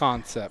 What a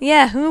concept.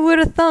 Yeah, who would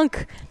have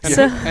thunk?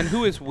 And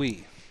who is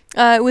we?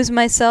 It was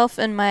myself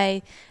and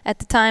at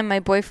the time, my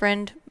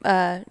boyfriend,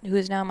 who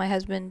is now my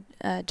husband,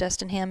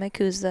 Justin Hammock,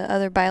 who's the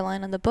other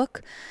byline on the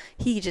book.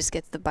 He just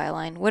gets the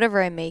byline.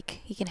 Whatever I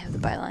make, he can have the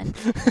byline.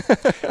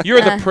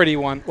 You're the pretty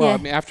one. Well, yeah. I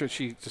mean, after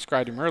she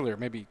described him earlier,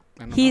 maybe.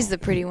 He's the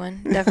pretty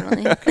one,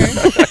 definitely.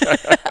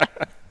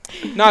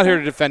 Not here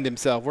to defend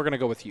himself. We're going to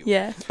go with you.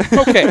 Yeah.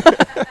 Okay.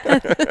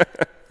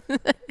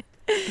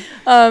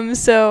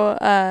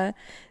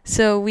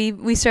 So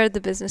we started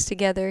the business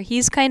together.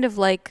 He's kind of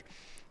like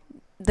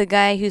the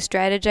guy who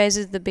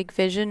strategizes the big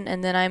vision,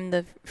 and then I'm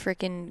the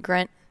freaking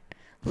grunt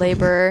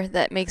laborer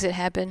that makes it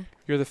happen.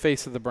 You're the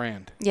face of the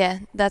brand. Yeah,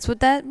 that's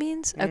what that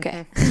means?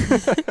 Okay.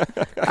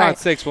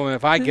 God's sakes, woman,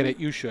 if I get it,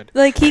 you should.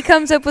 Like, he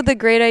comes up with a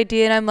great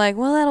idea, and I'm like,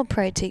 well, that'll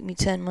probably take me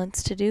 10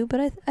 months to do,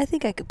 but I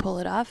think I could pull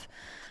it off.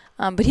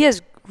 But he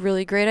has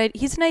really great ideas.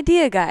 He's an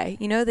idea guy.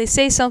 You know, they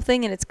say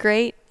something, and it's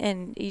great,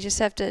 and you just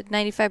have to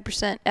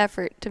 95%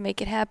 effort to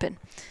make it happen.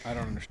 I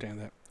don't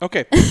understand that.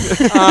 Okay.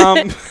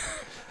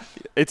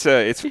 It's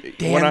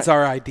Dan's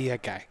our idea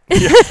guy.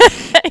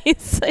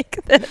 It's like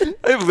that.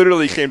 I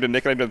literally came to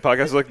Nick and I did the podcast.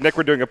 I was like, Nick,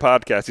 we're doing a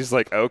podcast. He's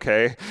like,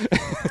 okay.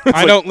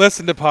 I don't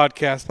listen to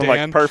podcasts, Dan.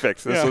 I'm like,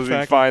 perfect. This will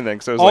be fine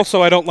then. So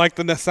also, I don't like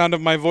the sound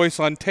of my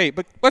voice on tape,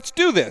 but let's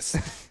do this.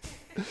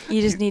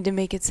 You just need to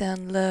make it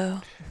sound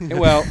low.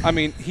 Well, I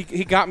mean,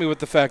 he got me with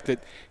the fact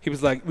that he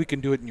was like, we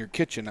can do it in your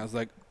kitchen. I was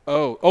like,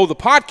 oh, the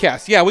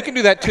podcast. Yeah, we can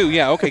do that too.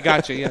 Yeah, okay,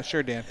 gotcha. Yeah,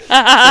 sure, Dan. Sure,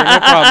 no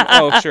problem.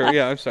 Oh, sure.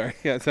 Yeah, I'm sorry.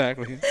 Yeah,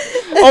 exactly.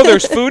 Oh,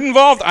 there's food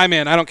involved? I'm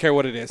in. I don't care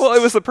what it is. Well,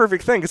 it was the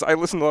perfect thing because I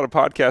listened to a lot of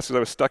podcasts because I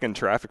was stuck in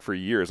traffic for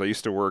years. I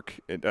used to work,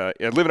 I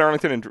live in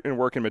Arlington and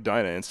work in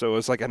Medina, and so it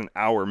was like at an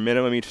hour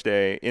minimum each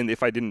day. And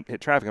if I didn't hit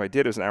traffic, if I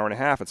did, it was an hour and a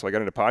half. And so I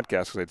got into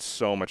podcasts because I had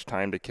so much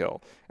time to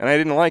kill. And I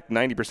didn't like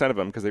 90% of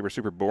them because they were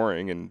super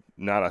boring and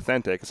not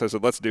authentic. So I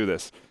said, let's do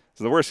this.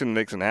 So the worst thing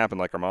that can happen,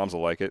 like our moms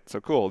will like it. So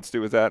cool, let's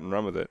do with that and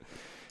run with it.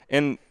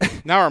 And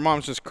now our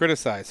moms just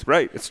criticize.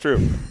 Right, it's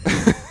true.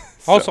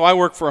 Also, I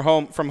work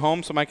from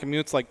home, so my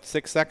commute's like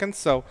 6 seconds.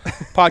 So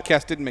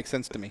podcast didn't make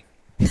sense to me.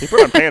 You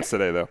put on pants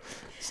today, though.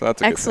 So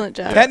that's a excellent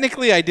good job.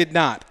 Technically, I did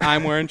not.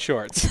 I'm wearing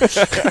shorts.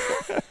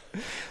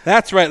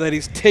 That's right,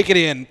 ladies. Take it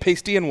in,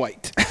 pasty and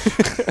white.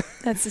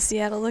 That's the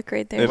Seattle look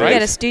right there. It We is.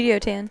 got a studio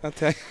tan. I'll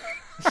tell you.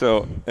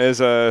 So, as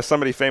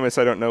somebody famous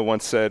I don't know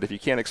once said, if you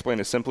can't explain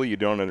it simply, you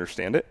don't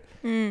understand it.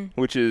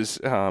 Which is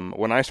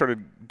when I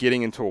started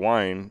getting into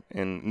wine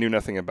and knew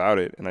nothing about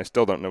it, and I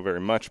still don't know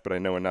very much, but I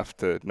know enough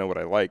to know what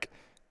I like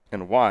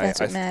and why. That's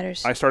what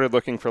matters. I started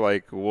looking for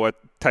like what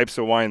types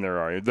of wine there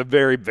are. The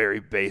very, very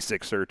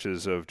basic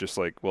searches of just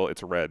like, well,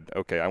 it's red.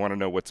 Okay, I want to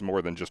know what's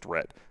more than just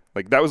red.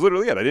 Like that was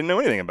literally it. I didn't know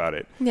anything about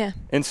it. Yeah.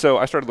 And so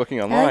I started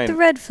looking online. I like the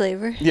red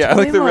flavor. Yeah, Tell I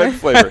like me the red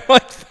more. flavor.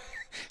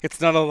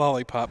 It's not a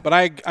lollipop, but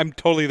I'm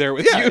totally there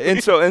with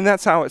you. and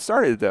that's how it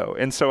started though.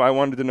 And so I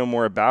wanted to know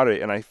more about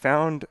it, and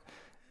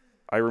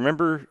I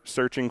remember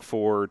searching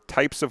for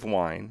types of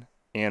wine,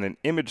 and an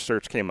image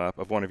search came up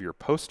of one of your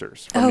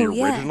posters from the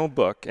original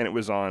book, and it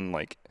was on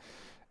like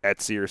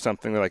Etsy or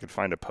something that I could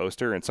find a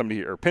poster, and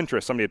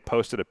Pinterest, somebody had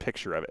posted a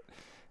picture of it.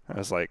 I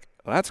was like,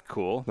 well, that's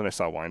cool. Then I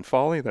saw Wine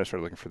Folly. Then I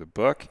started looking for the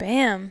book.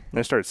 Bam. And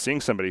I started seeing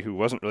somebody who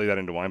wasn't really that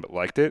into wine but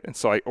liked it. And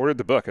so I ordered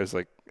the book. I was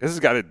like, this has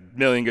got 1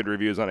 million good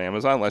reviews on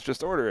Amazon. Let's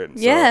just order it. And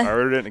so I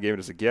ordered it and I gave it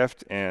as a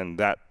gift. And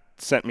that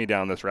sent me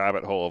down this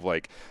rabbit hole of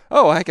like,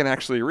 oh, I can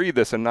actually read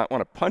this and not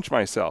want to punch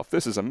myself.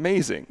 This is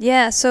amazing.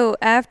 Yeah, so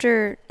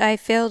after I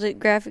failed at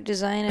graphic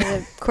design at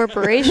a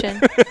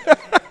corporation.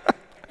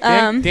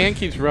 Dan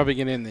keeps rubbing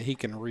it in that he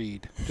can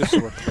read, just so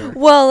we're clear.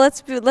 Well,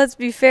 let's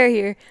be fair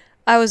here.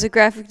 I was a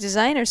graphic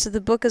designer, so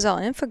the book is all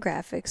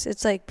infographics.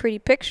 It's like pretty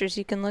pictures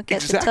you can look at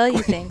to tell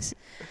you things.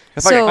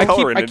 So I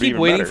keep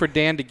waiting for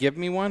Dan to give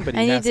me one, but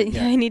he hasn't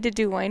yet. I need to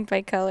do Wine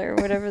by Color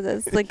or whatever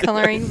those like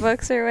coloring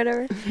books or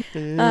whatever.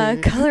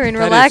 Color and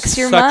relax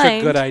your mind. Such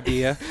a good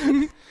idea.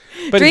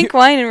 But drink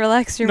wine and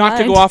relax your mind. Not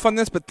to go off on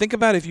this, but think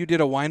about if you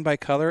did a Wine by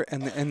Color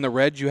and the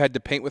red you had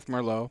to paint with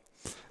Merlot.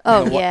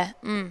 Oh yeah.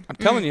 I'm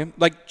telling you,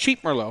 like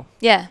cheap Merlot.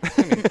 Yeah.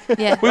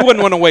 Yeah. We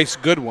wouldn't want to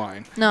waste good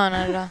wine. No,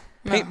 not at all.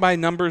 Paint by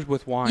numbers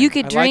with wine. You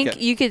could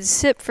drink. You could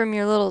sip from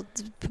your little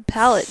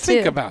palate too.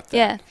 Think about that.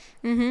 Yeah.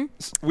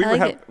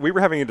 Mm-hmm. We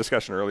were having a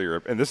discussion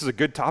earlier, and this is a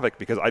good topic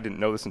because I didn't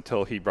know this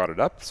until he brought it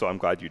up. So I'm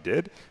glad you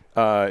did.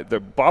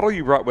 The bottle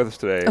you brought with us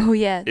today. Oh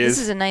yeah, this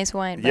is a nice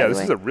wine. Yeah,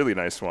 this is a really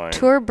nice wine.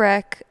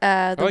 Tourbrek,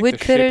 the like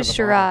Woodcutter's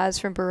Shiraz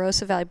from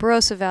Barossa Valley.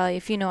 Barossa Valley,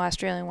 if you know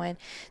Australian wine,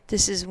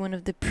 this is one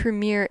of the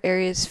premier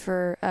areas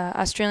for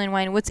Australian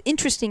wine. What's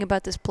interesting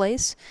about this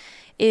place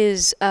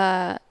is,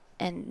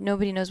 and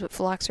nobody knows what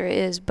phylloxera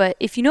is, but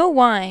if you know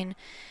wine,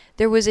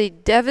 there was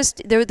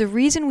the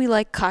reason we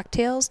like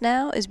cocktails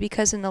now is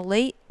because in the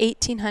late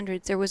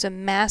 1800s there was a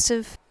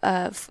massive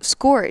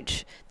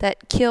scourge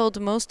that killed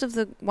most of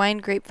the wine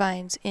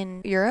grapevines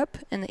in Europe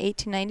in the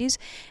 1890s,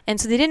 and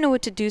so they didn't know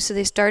what to do, so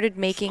they started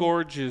making...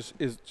 Scourge is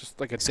just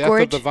like a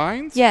death of the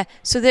vines? Yeah,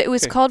 so it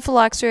was called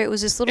phylloxera. It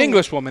was this little...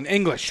 English woman,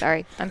 English.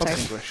 Sorry, I'm sorry.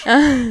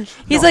 English.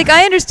 He's like,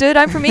 I understood,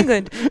 I'm from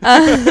England.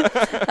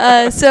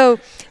 So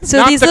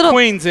Not these the little...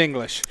 Queen's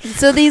English.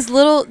 So these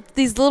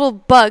little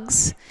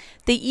bugs,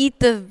 they eat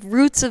the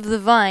roots of the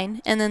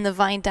vine, and then the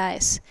vine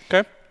dies.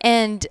 Okay.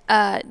 And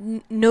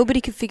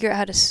nobody could figure out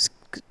how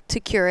to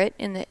cure it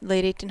in the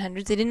late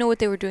 1800s. They didn't know what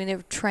they were doing. They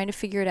were trying to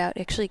figure it out.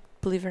 Actually,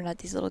 believe it or not,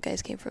 these little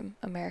guys came from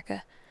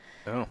America.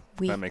 Oh,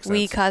 that makes sense.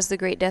 We caused the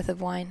great death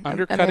of wine.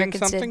 Undercutting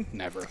Americans something? did.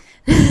 Never.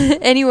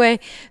 Anyway,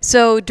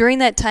 so during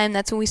that time,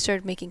 that's when we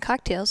started making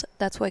cocktails.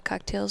 That's why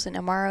cocktails and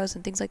amaros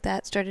and things like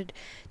that started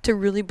to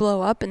really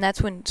blow up, and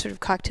that's when sort of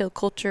cocktail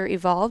culture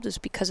evolved, is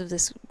because of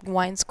this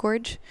wine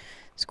scourge.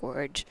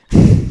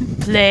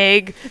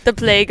 Plague. The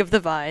plague of the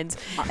vines.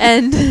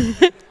 And...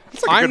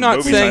 I'm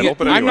not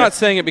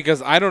saying it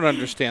because I don't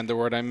understand the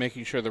word. I'm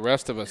making sure the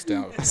rest of us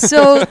don't.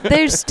 So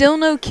there's still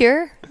no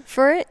cure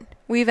for it.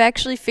 We've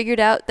actually figured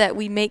out that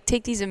we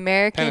take these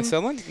American...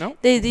 Penicillin? No.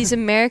 These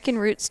American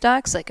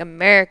rootstocks, like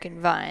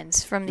American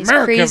vines, from these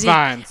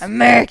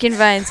American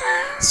vines.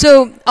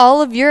 So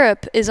all of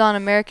Europe is on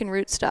American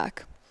rootstock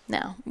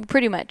now,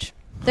 pretty much.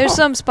 There's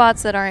some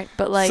spots that aren't,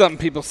 but like... Some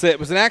people say it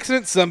was an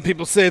accident. Some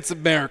people say it's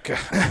America.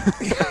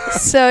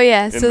 So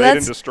yeah, so Invade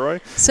and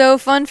destroy. So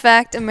fun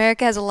fact,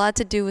 America has a lot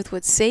to do with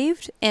what's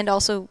saved and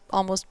also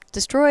almost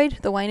destroyed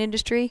the wine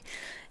industry.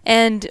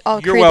 And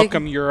you're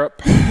welcome,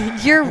 Europe.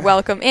 You're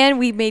welcome. And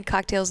we made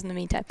cocktails in the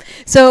meantime.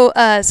 So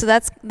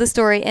that's the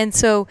story. And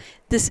so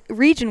this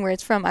region where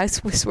it's from, I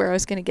swear I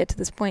was going to get to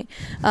this point,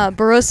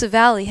 Barossa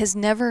Valley has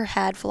never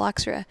had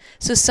phylloxera.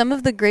 So some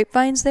of the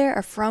grapevines there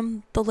are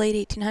from the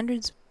late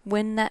 1800s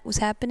when that was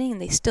happening,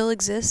 and they still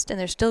exist, and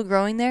they're still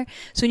growing there.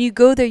 So when you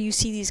go there, you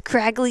see these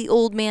craggly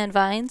old man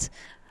vines.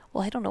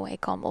 Well, I don't know why I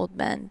call them old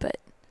men, but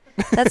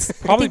that's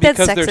probably I think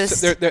because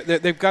that's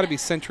sexist. they've got to be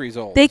centuries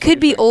old. They could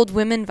be old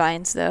women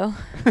vines, though.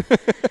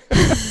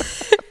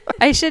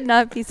 I should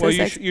not be so well,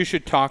 sexist. you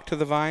should talk to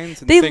the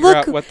vines and they figure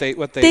out what they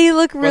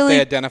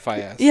identify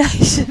as. Yeah,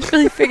 you should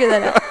really figure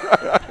that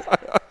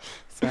out.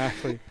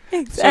 Exactly.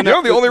 So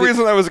the only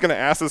reason I was going to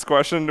ask this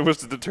question was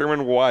to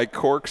determine why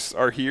corks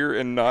are here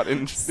and not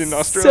in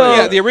Australia. So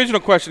yeah, the original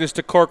question is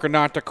to cork or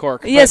not to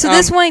cork. Yeah, so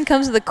this wine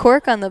comes with a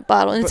cork on the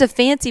bottle, and it's a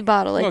fancy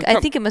bottle. Like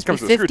I think it must be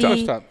 50.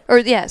 Or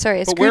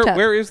a screw top.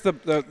 Where is the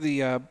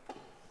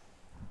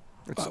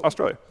It's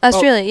Australia.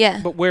 Australia, yeah.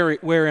 But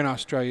where in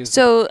Australia?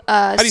 So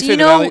you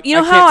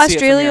know how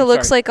Australia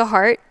looks like a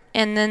heart,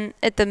 and then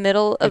at the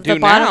middle of the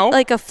bottom,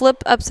 like a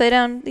flip upside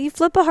down. You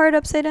flip a heart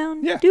upside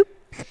down. Yeah. Doop.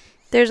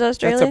 There's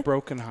Australia. That's a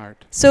broken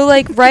heart. So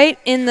like right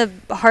in the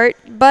heart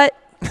butt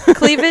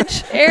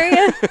cleavage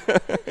area.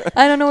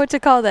 I don't know what to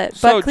call that.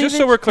 So just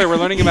so we're clear, we're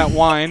learning about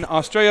wine.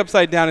 Australia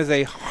upside down is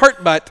a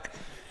heart butt.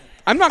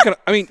 I'm not gonna.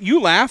 I mean, you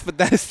laugh, but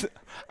that is.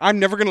 I'm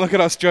never gonna look at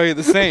Australia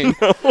the same.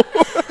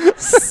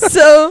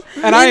 So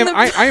and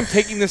I am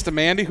taking this to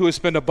Mandy, who has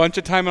spent a bunch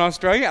of time in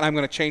Australia, and I'm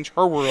going to change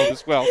her world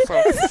as well.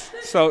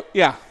 So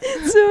yeah.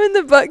 So in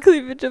the butt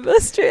cleavage of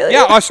Australia.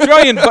 Yeah,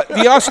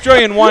 the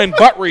Australian wine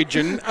butt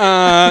region.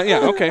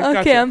 Yeah. Okay.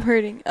 Gotcha. I'm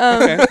hurting.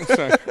 Okay.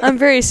 Sorry. I'm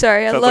very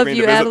sorry. I love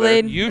you,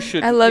 Adelaide. You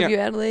should. I love you,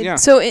 Adelaide. Yeah.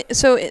 So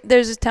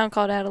there's a town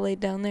called Adelaide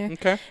down there.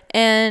 Okay.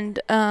 And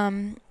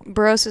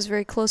Barossa is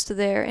very close to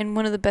there, and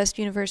one of the best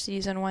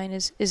universities on wine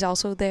is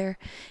also there,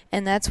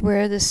 and that's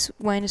where this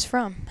wine is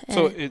from. And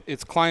so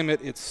it's climate,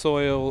 it's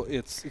soil,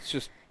 it's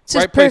just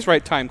right place,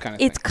 right time kind of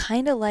thing. It's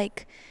kind of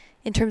like,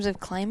 in terms of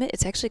climate,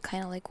 it's actually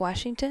kind of like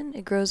Washington.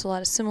 It grows a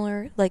lot of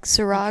similar, like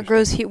Syrah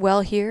grows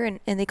well here, and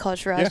they call it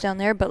Shiraz down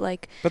there, but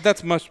like. But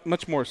that's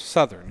much more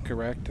southern,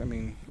 correct? I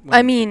mean.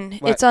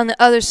 It's on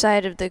the other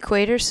side of the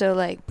equator, so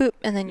like boop,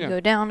 and then you go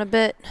down a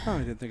bit. Oh, I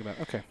didn't think about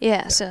it. Okay.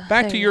 Yeah. So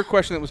back to your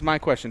question. That was my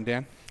question,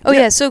 Dan. Oh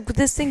yeah. So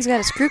this thing's got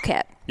a screw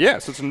cap. Yeah,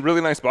 so it's a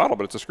really nice bottle,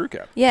 but it's a screw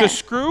cap. Yeah. To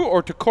screw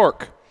or to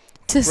cork?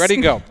 Ready,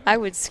 go. I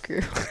would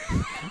screw.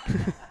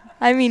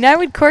 I mean, I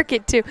would cork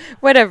it too.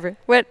 Whatever.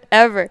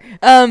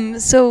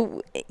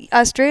 So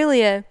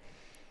Australia,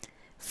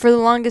 for the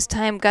longest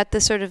time, got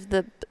the sort of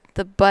the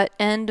butt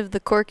end of the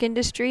cork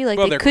industry. Like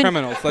they're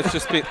criminals. Let's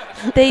just be.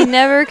 They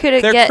never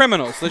could get. They're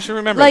criminals. Let's just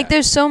remember. Like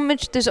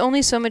that. there's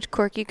only so much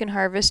cork you can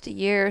harvest a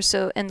year.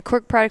 So and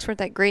cork products weren't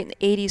that great in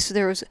the 80s. So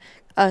there was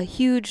a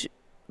huge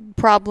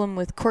problem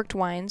with corked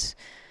wines.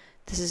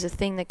 This is a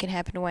thing that can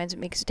happen to wines. It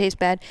makes it taste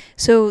bad.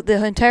 So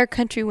the entire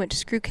country went to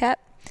screw cap.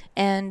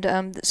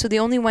 And so the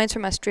only wines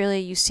from Australia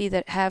you see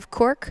that have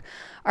cork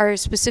are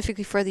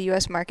specifically for the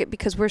U.S. market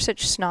because we're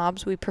such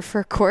snobs. We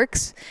prefer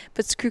corks,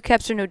 but screw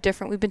caps are no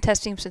different. We've been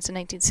testing them since the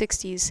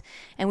 1960s,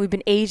 and we've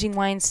been aging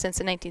wines since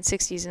the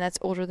 1960s, and that's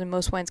older than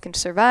most wines can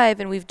survive.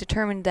 And we've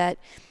determined that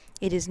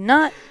it is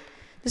not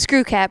The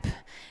screw cap.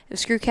 The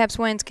screw caps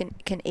wines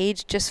can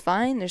age just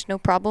fine. There's no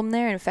problem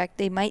there. In fact,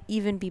 they might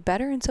even be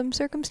better in some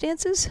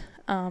circumstances.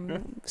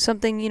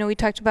 Something, we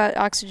talked about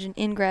oxygen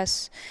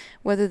ingress,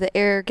 whether the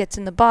air gets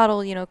in the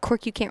bottle.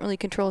 Cork you can't really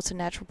control. It's a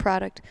natural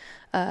product.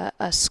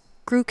 A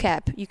screw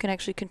cap, you can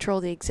actually control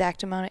the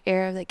exact amount of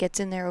air that gets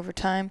in there over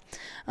time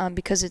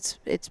because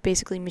it's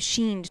basically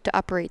machined to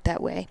operate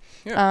that way.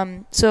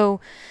 Yeah.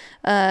 So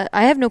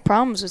I have no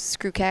problems with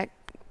screw cap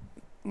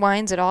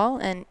wines at all,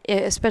 and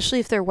especially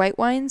if they're white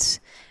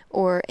wines.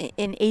 Or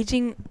in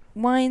aging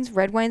wines,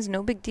 red wines,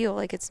 no big deal.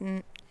 Like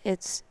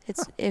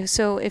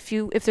so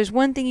if there's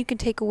one thing you can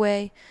take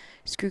away,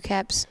 screw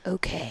caps,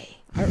 okay.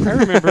 I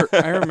remember,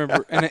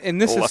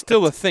 and this is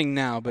still a thing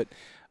now. But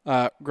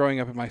growing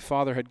up, my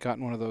father had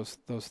gotten one of those.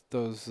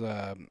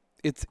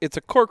 It's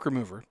a cork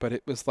remover, but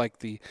it was like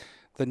the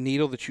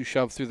needle that you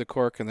shove through the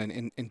cork and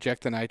then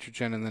inject the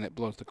nitrogen, and then it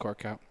blows the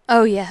cork out.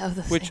 Oh yeah,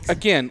 which things.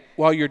 Again,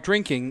 while you're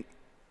drinking.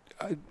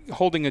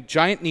 Holding a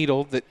giant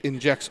needle that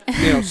injects,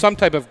 some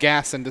type of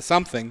gas into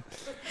something.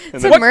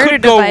 It's a murder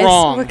device.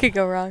 What could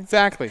go wrong?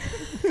 Exactly.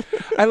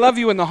 I love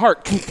you in the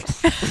heart.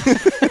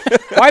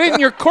 Why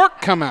didn't your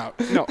cork come out?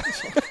 No.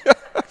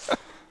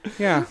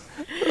 Yeah.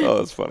 Oh,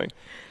 that's funny.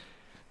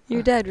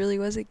 Your dad really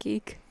was a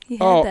geek. He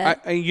had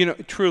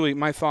that. Truly,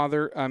 my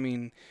father.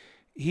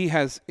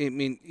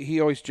 He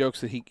always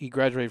jokes that he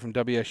graduated from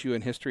WSU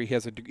in history.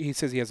 He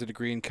says he has a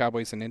degree in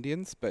Cowboys and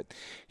Indians, but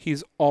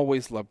he's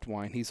always loved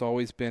wine. He's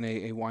always been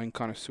a wine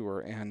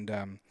connoisseur,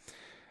 and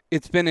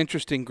it's been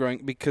interesting growing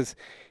because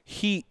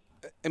he's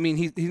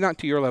not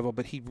to your level,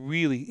 but he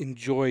really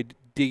enjoyed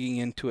digging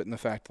into it, and the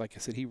fact, like I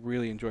said, he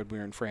really enjoyed when we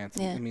were in France.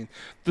 Yeah.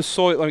 The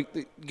soil,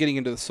 getting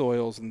into the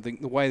soils and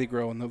the way they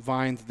grow and the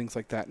vines and things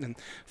like that, and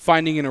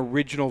finding an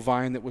original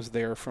vine that was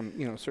there from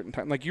a certain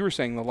time. Like you were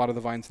saying, a lot of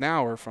the vines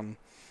now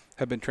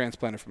have been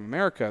transplanted from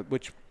America,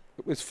 which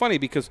is funny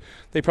because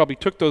they probably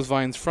took those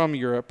vines from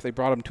Europe, they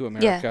brought them to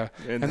America,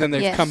 and then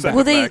they've come back.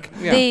 Well, they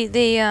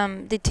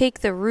take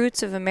the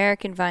roots of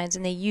American vines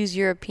and they use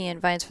European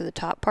vines for the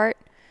top part.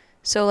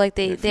 So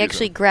they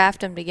actually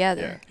graft them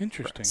together. Yeah.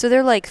 Interesting. So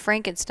they're like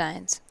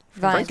Frankenstein's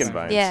vines.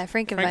 Frankenvines. Yeah,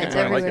 Frankenvines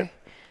everywhere. Like it.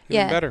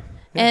 Yeah. Better.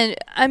 Yeah.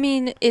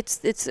 And it's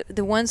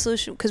the one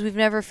solution because we've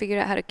never figured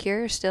out how to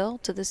cure still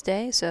to this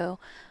day. So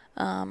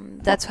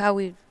that's how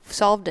we've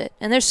solved it.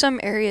 And there's some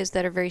areas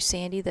that are very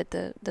sandy that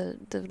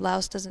the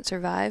louse doesn't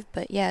survive.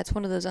 But yeah, it's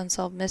one of those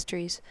unsolved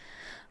mysteries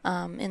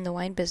in the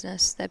wine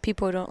business that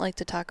people don't like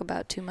to talk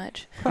about too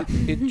much.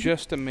 It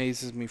just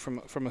amazes me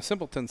from a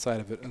simpleton side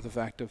of it, of the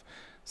fact of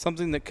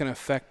something that can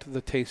affect the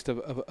taste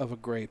of a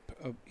grape,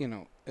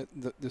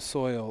 the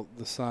soil,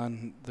 the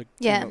sun,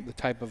 the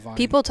type of vine.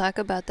 People talk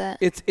about that.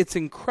 It's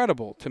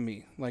incredible to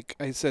me. Like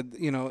I said,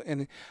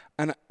 and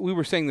we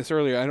were saying this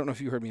earlier. I don't know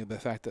if you heard me, the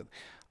fact that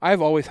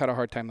I've always had a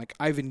hard time. Like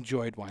I've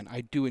enjoyed wine.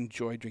 I do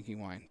enjoy drinking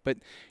wine. But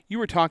you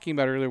were talking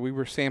about earlier. We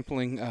were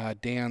sampling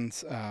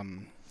Dan's.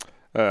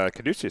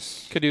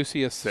 Caduceus.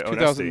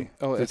 2013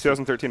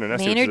 Onesti.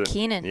 Maynard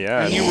Keenan.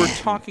 Yeah. And you were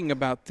talking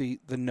about the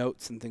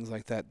notes and things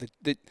like that.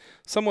 That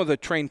someone with a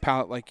trained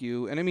palate like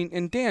you,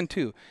 and Dan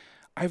too.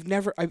 I've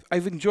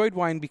enjoyed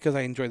wine because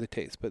I enjoy the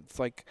taste, but it's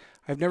like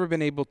I've never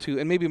been able to,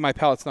 and maybe my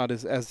palate's not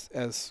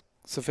as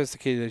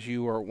sophisticated as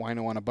you or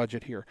wino on a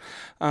budget here,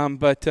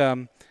 but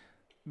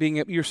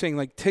you're saying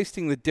like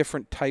tasting the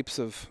different types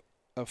of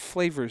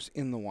flavors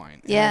in the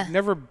wine. Yeah. I've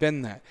never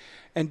been that.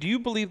 And do you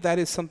believe that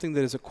is something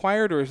that is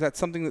acquired, or is that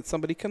something that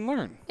somebody can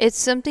learn? It's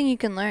something you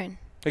can learn.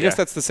 I guess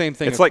that's the same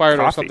thing, it's acquired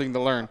like or something to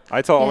learn.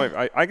 I tell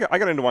I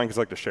got into wine because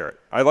I like to share it.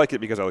 I like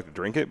it because I like to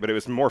drink it, but it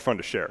was more fun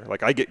to share.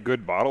 Like I get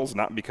good bottles,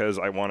 not because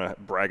I want to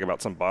brag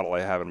about some bottle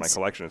I have in my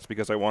collection. It's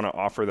because I want to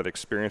offer that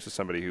experience to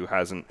somebody who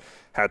hasn't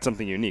had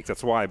something unique.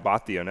 That's why I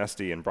bought the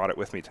Onesti and brought it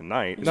with me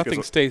tonight.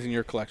 Nothing stays in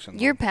your collection.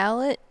 Your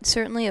palate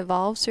certainly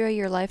evolves throughout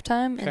your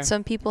lifetime, and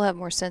some people have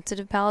more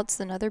sensitive palates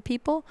than other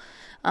people.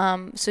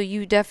 So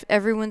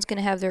everyone's going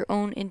to have their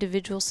own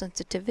individual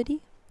sensitivity.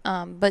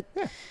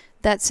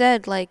 That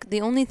said, like the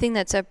only thing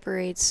that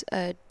separates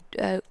a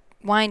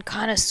wine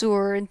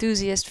connoisseur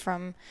enthusiast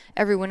from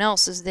everyone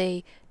else is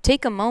they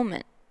take a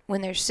moment when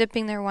they're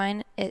sipping their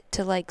wine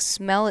to like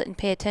smell it and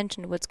pay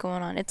attention to what's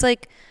going on. It's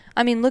like,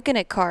 looking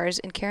at cars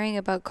and caring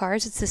about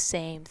cars, it's the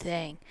same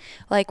thing.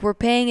 Like we're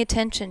paying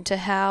attention to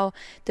how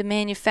the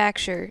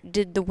manufacturer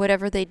did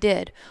whatever they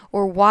did,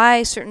 or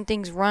why certain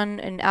things run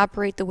and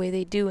operate the way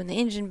they do in the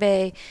engine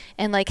bay,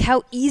 and like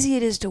how easy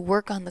it is to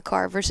work on the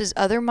car versus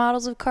other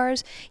models of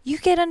cars. You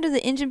get under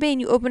the engine bay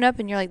and you open up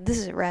and you're like, this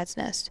is a rat's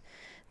nest.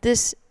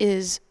 This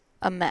is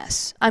a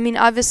mess.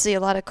 Obviously a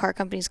lot of car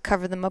companies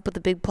cover them up with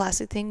a big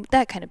plastic thing.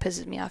 That kind of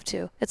pisses me off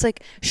too. It's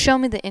like, show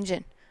me the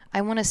engine. I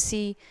want to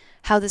see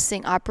how this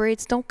thing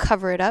operates. Don't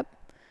cover it up.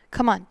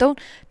 Come on, don't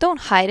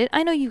hide it.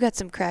 I know you got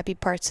some crappy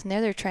parts in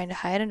there. They're trying to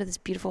hide under this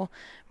beautiful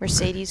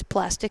Mercedes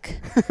plastic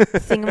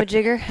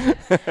thingamajigger.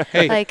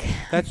 Hey,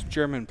 that's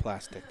German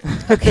plastic.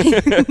 Okay,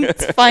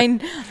 it's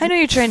fine. I know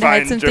you're trying to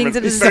hide some things.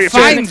 That is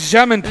fine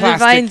German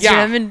plastic. Fine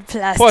German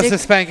plastic. What's the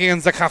spanking in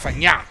the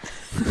coffin? Yeah.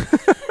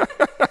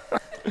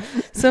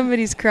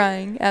 Somebody's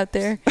crying out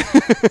there.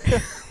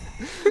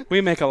 We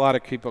make a lot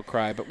of people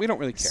cry, but we don't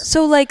really care.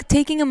 So, like,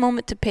 taking a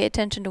moment to pay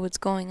attention to what's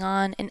going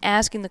on and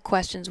asking the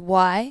questions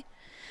why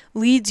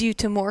leads you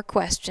to more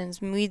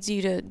questions, leads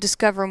you to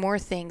discover more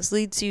things,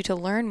 leads you to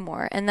learn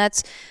more. And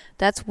that's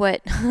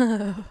what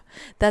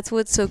that's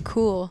what's so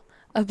cool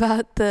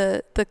about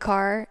the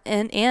car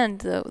and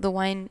the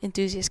wine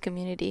enthusiast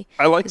community.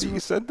 I like that you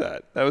said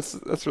that.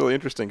 That's really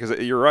interesting because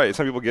you're right.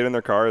 Some people get in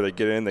their car, they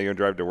get in, they go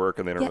drive to work,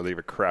 and they don't really give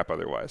a crap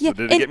otherwise. Yeah. So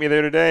did it get me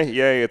there today?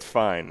 Yay, it's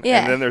fine.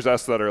 Yeah. And then there's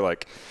us that are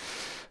like,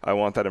 I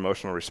want that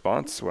emotional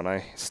response when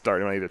I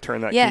either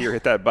turn that key or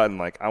hit that button.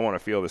 Like, I want to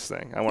feel this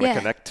thing. I want to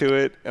connect to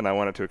it, and I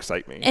want it to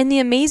excite me. And the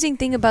amazing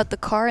thing about the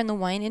car and the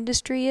wine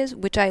industry is,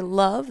 which I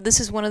love,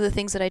 this is one of the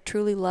things that I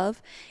truly love,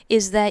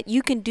 is that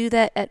you can do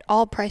that at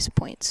all price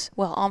points.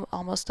 Well,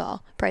 almost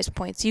all price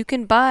points. You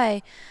can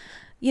buy,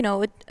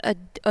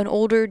 an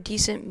older,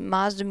 decent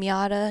Mazda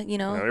Miata,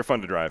 Yeah, they're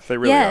fun to drive. They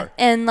really are.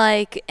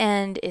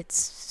 And it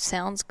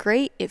sounds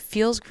great. It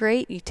feels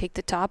great. You take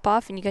the top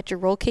off and you got your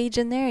roll cage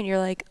in there and you're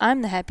like,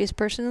 I'm the happiest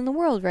person in the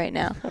world right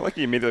now. I like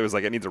you immediately was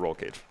like, it needs a roll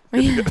cage.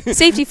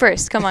 Safety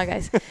first. Come on,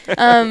 guys.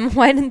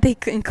 Why didn't they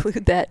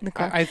include that in the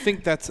car? I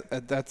think that's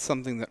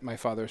something that my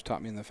father has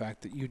taught me, in the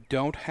fact that you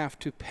don't have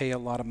to pay a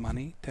lot of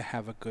money to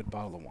have a good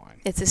bottle of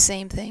wine. It's the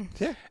same thing.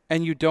 Yeah.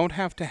 And you don't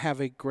have to have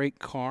a great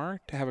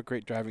car to have a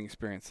great driving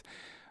experience.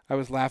 I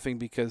was laughing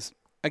because,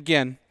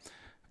 again,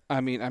 I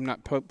mean, I'm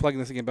not plugging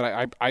this again,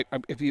 but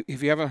if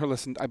you haven't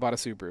listened, I bought a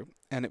Subaru.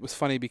 And it was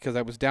funny because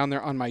I was down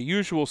there on my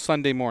usual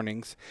Sunday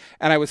mornings,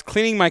 and I was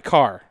cleaning my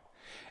car.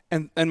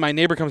 And my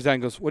neighbor comes down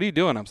and goes, "What are you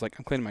doing?" I was like,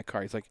 "I'm cleaning my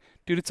car." He's like,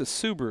 "Dude, it's a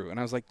Subaru." And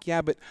I was like,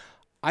 "Yeah, but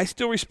I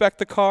still respect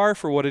the car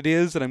for what it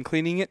is, and I'm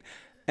cleaning it."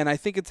 And I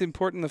think it's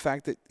important, the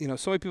fact that,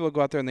 so many people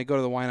go out there and they go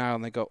to the wine aisle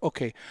and they go,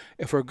 okay,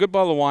 if for a good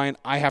bottle of wine,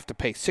 I have to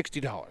pay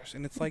 $60.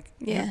 And it's like,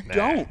 you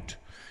don't.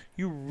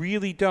 You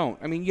really don't.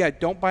 I mean,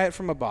 don't buy it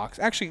from a box.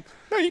 Actually,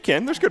 no, you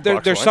can. There's good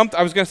box wine.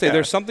 I was going to say,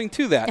 there's something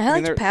to that. I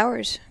like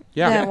Powers.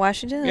 Yeah.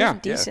 Washington. Yeah.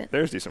 Decent. Yeah,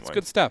 there's decent It's wine.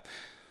 good stuff.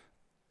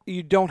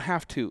 You don't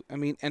have to. I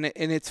mean, and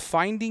it's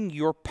finding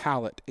your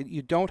palate.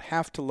 You don't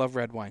have to love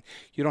red wine.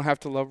 You don't have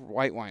to love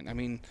white wine. I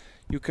mean,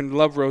 you can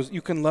love rose.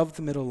 You can love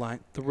the middle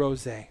line, the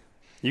rosé.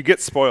 You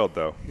get spoiled,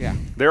 though. Yeah.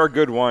 There are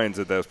good wines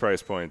at those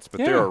price points, but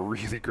there are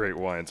really great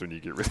wines when you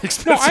get really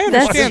expensive. No, I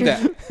understand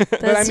that.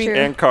 But I mean, true.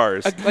 And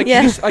cars.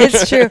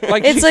 It's true.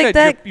 Like it's like said,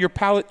 that. Your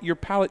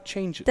palate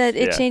changes. That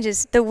it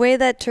changes. The way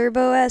that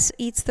Turbo S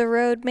eats the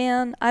road,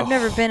 man. I've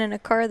never been in a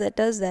car that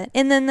does that.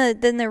 And then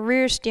the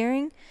rear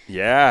steering.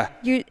 Yeah.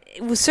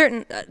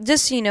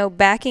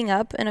 Backing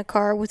up in a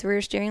car with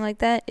rear steering like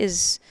that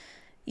is.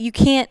 You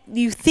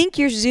think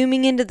you're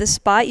zooming into the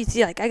spot. You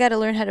see, like, I got to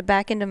learn how to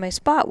back into my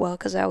spot well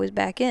because I always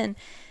back in.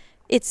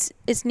 It's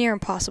near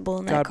impossible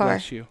in that car. God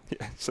bless you.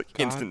 Yeah, it's like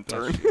instant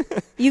turn.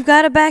 You've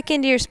got to back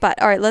into your spot.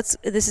 All right,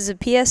 this is a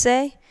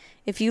PSA.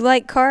 If you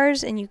like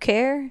cars and you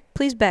care,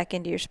 please back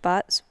into your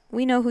spots.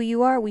 We know who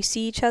you are. We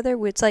see each other.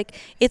 It's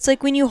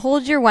like when you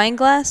hold your wine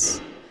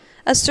glass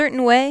a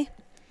certain way.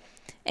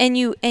 And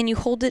you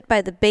hold it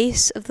by the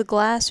base of the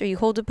glass, or you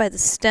hold it by the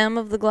stem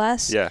of the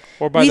glass. Yeah.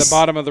 Or by the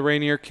bottom of the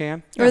Rainier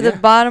can. Or the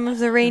bottom of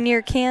the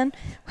Rainier can.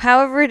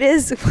 However it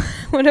is,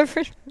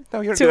 whatever.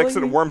 No, you don't do that because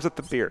it warms up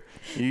the beer.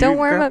 Don't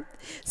warm up.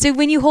 So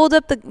when you hold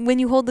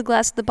the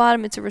glass at the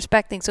bottom, it's a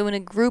respect thing. So in a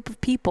group of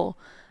people,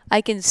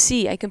 I can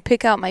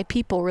pick out my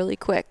people really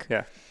quick.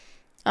 Yeah.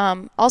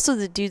 Also,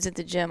 the dudes at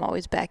the gym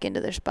always back into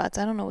their spots.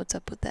 I don't know what's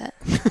up with that.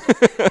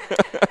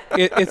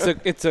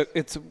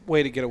 It's a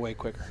way to get away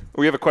quicker.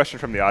 We have a question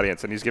from the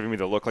audience, and he's giving me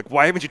the look like,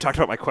 why haven't you talked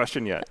about my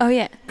question yet? Oh,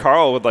 yeah.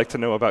 Carl would like to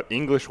know about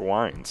English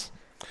wines.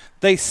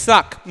 They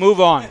suck. Move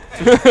on.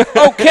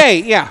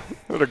 Okay, yeah.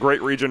 What a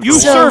great region. You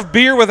serve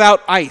beer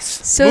without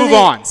ice. Move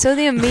on. So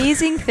the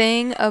amazing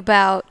thing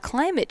about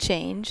climate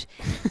change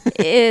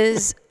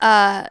is,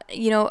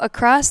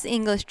 across the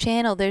English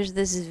Channel, there's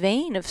this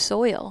vein of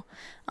soil.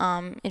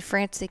 In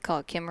France, they call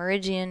it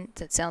Camarigian.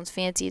 That sounds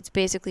fancy. It's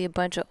basically a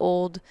bunch of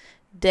old,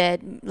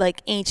 dead,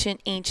 like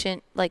ancient,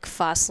 like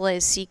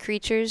fossilized sea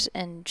creatures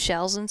and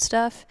shells and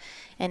stuff.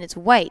 And it's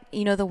white.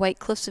 You know the White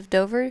Cliffs of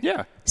Dover?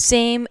 Yeah.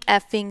 Same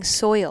effing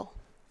soil.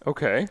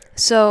 Okay.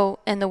 So,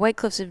 and the White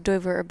Cliffs of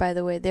Dover are, by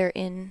the way, they're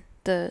in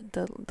the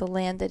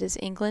land that is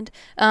England.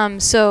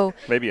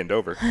 Maybe in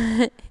Dover.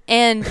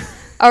 And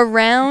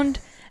around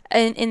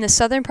in the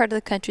southern part of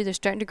the country,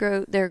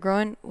 they're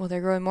growing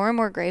more and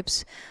more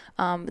grapes.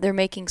 They're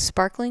making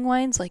sparkling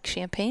wines like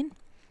champagne.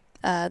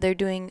 They're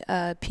doing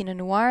Pinot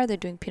Noir. They're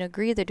doing Pinot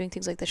Gris. They're doing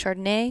things like the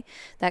Chardonnay,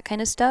 that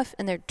kind of stuff.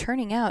 And they're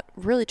turning out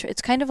really.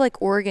 It's kind of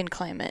like Oregon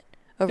climate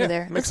over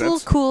there. Makes it's sense. a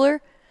little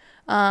cooler,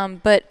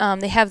 but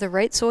they have the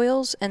right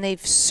soils, and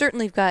they've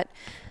certainly got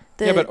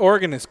the. Yeah, but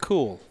Oregon is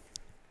cool.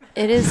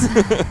 It is.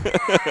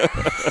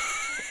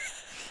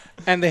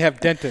 And they have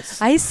dentists.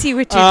 I see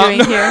what you're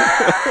doing here.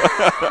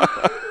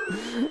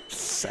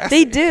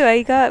 They do.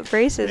 I got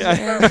braces.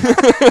 Yeah.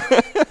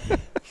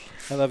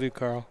 I love you,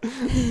 Carl.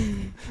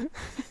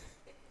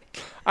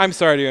 I'm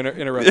sorry to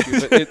interrupt you,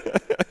 but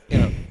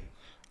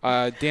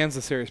Dan's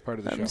the serious part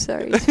of the show. I'm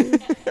sorry. Too.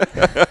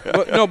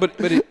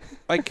 but it,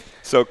 like.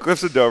 So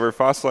Cliffs of Dover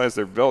fossilized.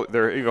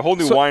 They're a whole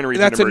new wine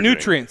region. That's a emerging.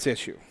 nutrients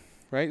issue,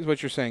 right? Is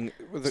what you're saying.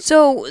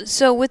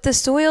 So with the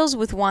soils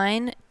with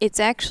wine, it's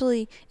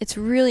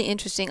really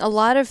interesting. A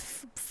lot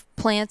of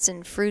plants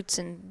and fruits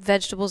and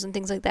vegetables and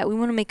things like that, we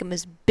want to make them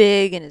as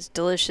big and as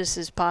delicious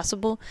as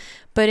possible.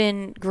 But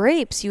in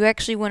grapes, you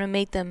actually want to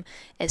make them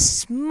as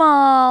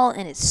small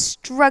and as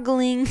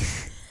struggling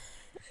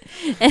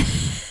and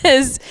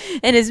as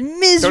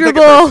miserable. Don't take it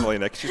personally,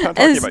 Nick. She's not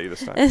talking about you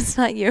this time. It's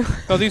not you.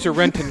 Oh, these are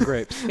Renton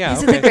grapes. Yeah,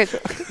 These are the grapes.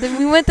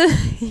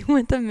 You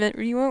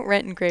want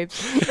Renton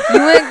grapes. You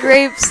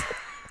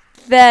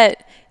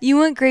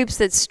want grapes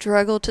that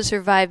struggle to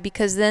survive,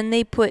 because then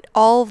they put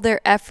all of their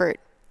effort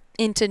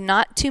into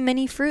not too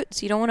many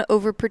fruits. You don't want to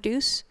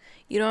overproduce.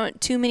 You don't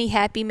want too many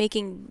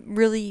making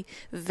really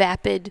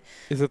vapid.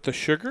 Is it the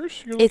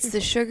sugars? It's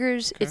the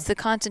sugars. Okay. It's the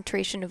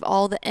concentration of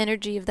all the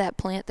energy of that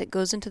plant that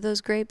goes into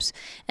those grapes,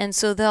 and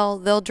so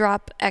they'll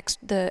drop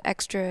the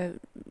extra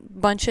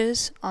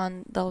bunches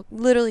on. They'll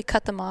literally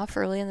cut them off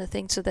early in the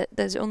thing, so that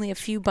there's only a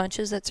few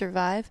bunches that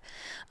survive.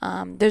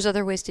 There's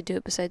other ways to do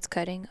it besides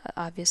cutting,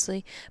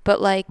 obviously, but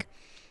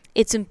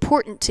it's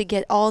important to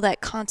get all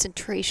that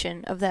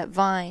concentration of that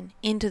vine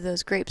into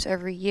those grapes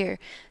every year.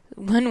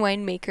 One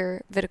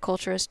winemaker,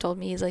 viticulturist, told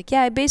me, he's like,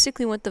 yeah, I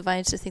basically want the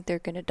vines to think they're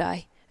going to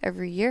die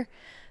every year.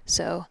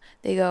 So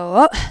they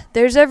go, oh,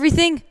 there's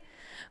everything.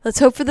 Let's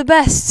hope for the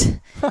best.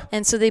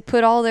 And so they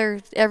put all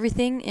their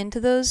everything into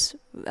those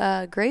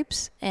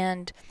grapes,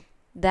 and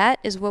that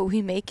is what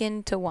we make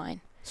into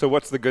wine. So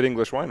what's the good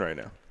English wine right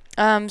now?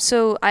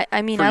 So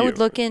I mean, I would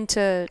look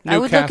into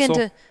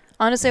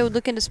honestly, I would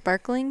look into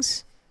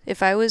sparklings.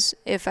 If I was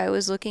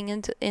looking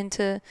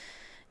into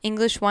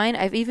English wine,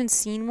 I've even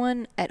seen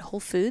one at Whole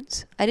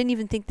Foods. I didn't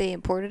even think they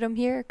imported them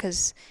here,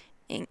 because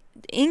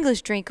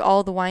English drink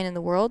all the wine in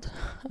the world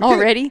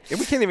already.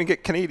 We can't even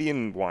get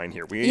Canadian wine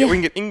here. We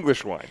can get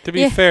English wine. To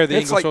be fair, the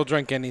English will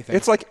drink anything.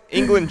 It's like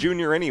England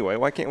Junior anyway.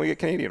 Why can't we get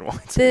Canadian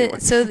wines?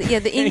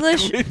 The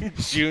English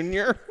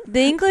Junior.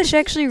 The English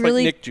actually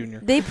really Nick Jr.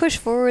 They push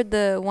forward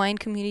the wine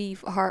community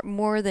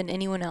more than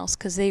anyone else,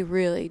 because they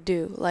really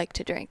do like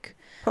to drink.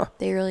 Huh.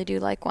 They really do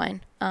like wine.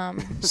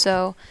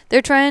 So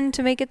they're trying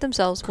to make it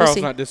themselves. Carl's we'll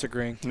see. Not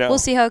disagreeing. No. We'll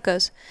see how it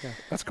goes. Yeah,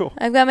 that's cool.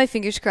 I've got my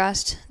fingers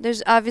crossed.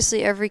 There's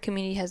obviously every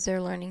community has their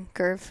learning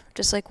curve,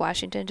 just like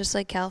Washington, just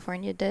like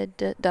California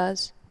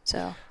does.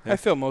 So I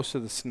feel most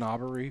of the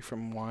snobbery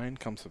from wine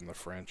comes from the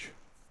French.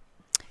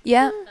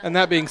 Yeah. And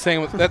that being said,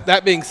 with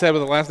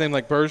a last name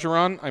like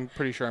Bergeron, I'm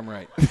pretty sure I'm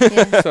right.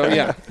 Yeah. So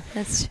yeah.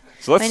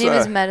 My name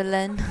is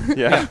Madeline.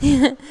 Yeah.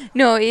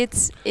 No,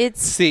 it's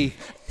C.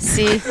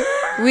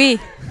 Oui.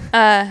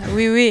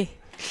 Oui.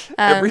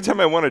 Every time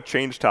I want to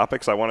change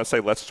topics, I want to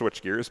say let's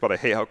switch gears, but I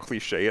hate how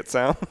cliche it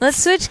sounds.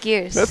 Let's switch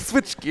gears.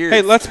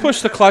 Hey, let's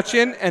push the clutch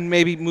in and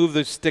maybe move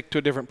the stick to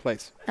a different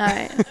place. All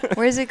right.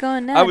 Where's it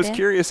going now, I was Dan?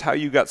 curious how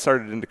you got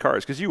started into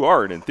cars, because you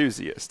are an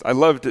enthusiast. I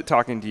loved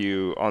talking to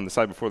you on the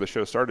side before the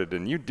show started,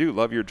 and you do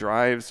love your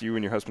drives. You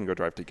and your husband go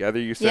drive together,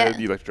 you said.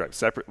 You like to drive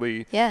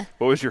separately. Yeah.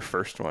 What was your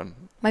first one?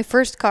 My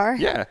first car?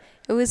 Yeah.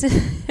 It was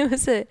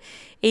a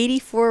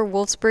 84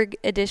 Wolfsburg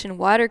edition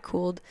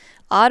water-cooled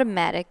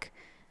automatic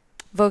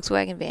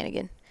Volkswagen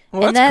Vanagon.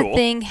 Well, and that cool.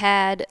 thing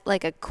had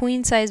like a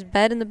queen-size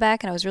bed in the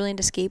back, and I was really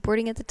into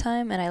skateboarding at the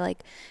time, and I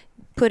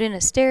put in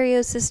a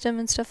stereo system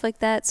and stuff like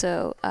that,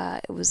 so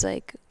it was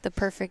like the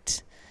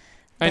perfect...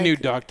 I knew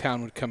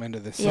Dogtown would come into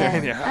this.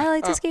 Yeah. I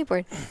like to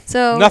skateboard.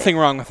 So nothing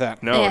wrong with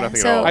that. No, nothing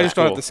at all. I just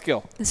don't have the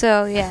skill.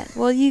 So yeah,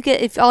 well,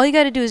 if all you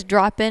got to do is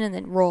drop in and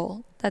then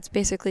roll. That's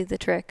basically the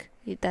trick.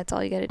 That's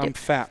all you got to do. I'm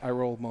fat. I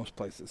roll most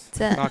places.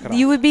 Knock it off.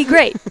 You would be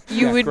great.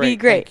 You would be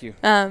great. Thank you.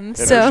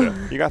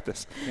 You got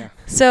this. Yeah.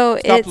 So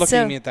stop looking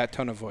at me at that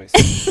tone of voice.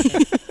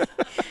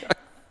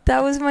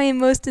 That was my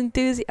most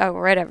enthusiastic. Oh,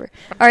 whatever.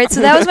 All right,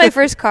 so that was my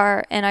first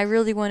car, and I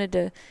really wanted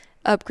to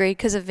upgrade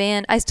because of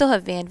van. I still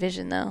have van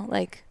vision though,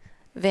 like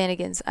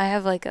Vanagons. I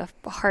have like a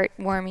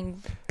heartwarming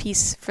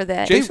piece for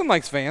that. Jason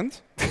likes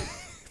vans.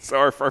 So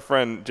our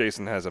friend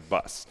Jason has a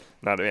bus,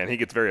 not a van. He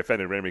gets very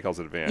offended when anybody calls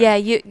it a van. Yeah,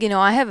 you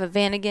know, I have a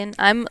Vanagon.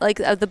 I'm like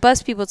the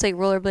bus people. It's like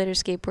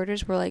rollerbladers,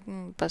 skateboarders. We're like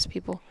bus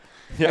people.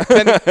 Yeah,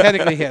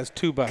 technically he has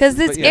two buses. Because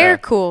it's air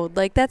cooled.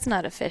 Like that's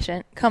not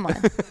efficient. Come on.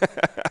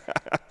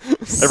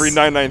 Every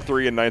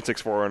 993 and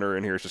 964 owner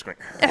in here is just going.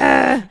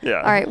 Yeah.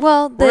 All right.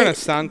 Well, we're gonna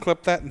sound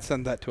clip that and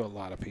send that to a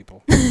lot of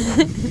people.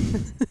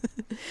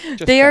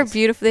 They are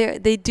beautiful.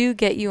 They do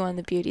get you on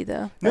the beauty,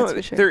 though. That's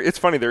for sure. It's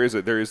funny. There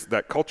is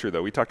that culture,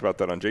 though. We talked about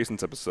that on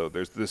Jason's episode.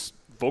 There's this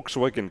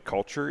Volkswagen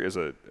culture.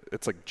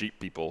 It's like Jeep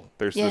people.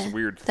 There's this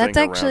weird thing That's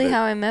actually around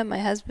how I met my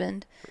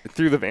husband.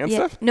 Through the van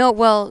stuff? No,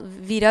 well,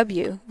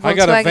 VW. I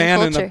got a van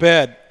culture. in the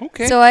bed.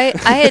 Okay. So I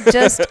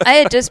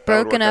had just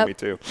broken up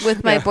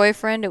with my Yeah.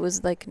 boyfriend. It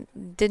was like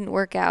didn't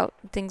work out.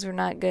 Things were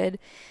not good.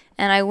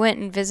 And I went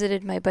and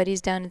visited my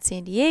buddies down in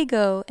San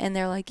Diego, and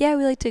they're like, yeah,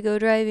 we like to go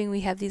driving. We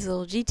have these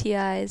little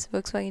GTIs,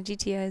 Volkswagen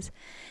GTIs.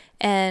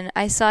 and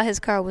I saw his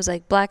car was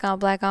like black on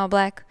black on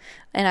black,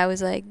 and I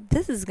was like,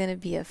 this is going to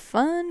be a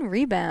fun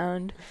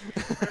rebound.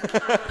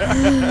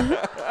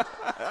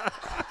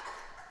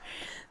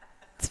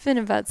 It's been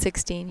about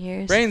 16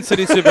 years. Rain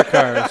City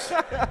Supercars.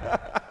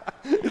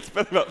 It's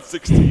been about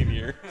 16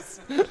 years.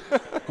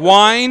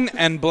 Wine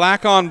and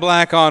black on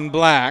black on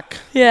black.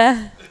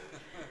 Yeah.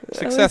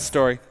 Success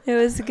story. It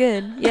was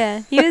good.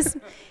 Yeah.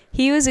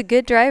 He was a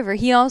good driver.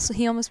 He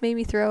almost made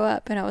me throw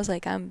up, and I was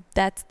like,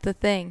 that's the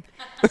thing.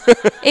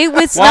 It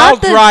was While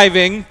not the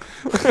driving.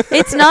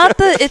 It's not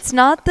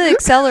the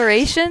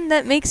acceleration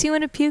that makes you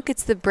want to puke,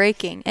 it's the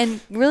braking. And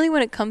really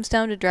when it comes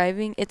down to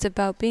driving, it's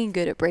about being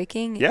good at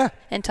braking. Yeah.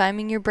 And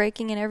timing your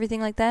braking and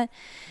everything like that.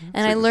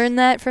 And I learned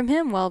that from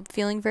him while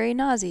feeling very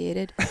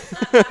nauseated.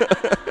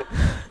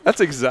 That's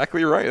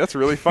exactly right. That's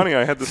really funny.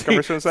 I had this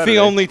conversation on Saturday. The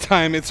only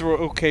time it's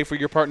okay for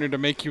your partner to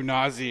make you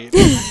nauseated.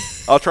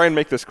 I'll try and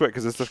make this quick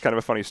because this is kind of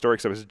a funny story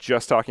because I was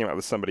just talking about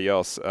with somebody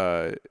else.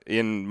 I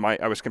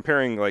was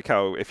comparing like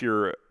how if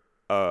you're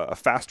a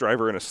fast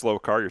driver in a slow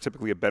car, you're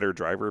typically a better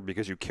driver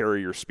because you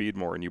carry your speed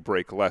more and you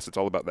brake less. It's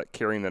all about that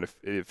carrying that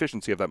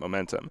efficiency of that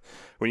momentum.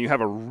 When you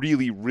have a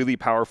really, really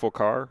powerful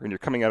car and you're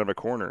coming out of a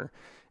corner,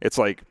 it's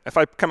like if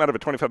I come out of a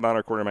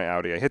 25-mile-an-hour corner in my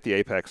Audi, I hit the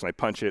apex and I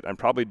punch it, I'm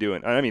probably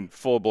doing,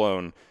 full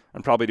blown,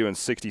 I'm probably doing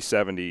 60,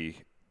 70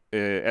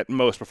 at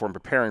most before I'm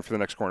preparing for the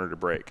next corner to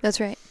brake. That's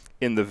right.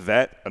 In the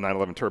Vet, a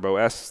 911 Turbo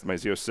S, my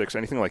Z06,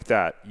 anything like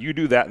that, you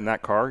do that in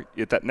that car,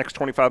 at that next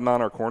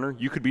 25-mile-an-hour corner,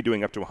 you could be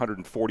doing up to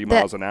 140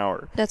 miles an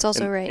hour. That's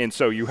also right. And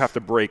so you have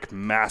to brake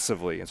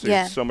massively. And so you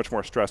Yeah. have so much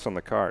more stress on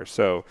the car.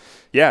 So,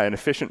 yeah, and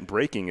efficient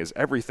braking is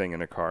everything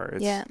in a car.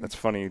 That's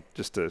funny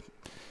just to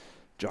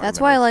jog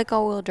That's why I like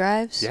all-wheel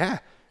drives. Yeah.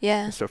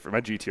 Yeah. So for my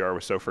GTR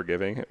was so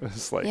forgiving. It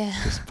was like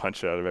just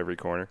punch it out of every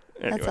corner.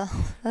 Anyway.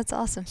 That's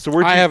awesome. So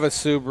I have a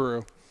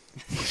Subaru.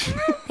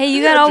 Hey,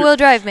 you got all-wheel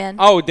drive, man.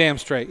 Oh, damn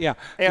straight, yeah.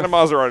 And a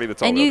Maserati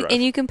that's all-wheel drive.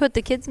 And you can put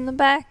the kids in the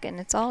back, and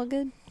it's all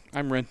good.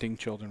 I'm renting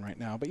children right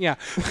now, but yeah.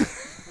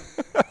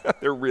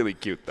 They're really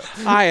cute,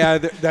 though.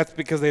 That's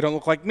because they don't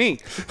look like me.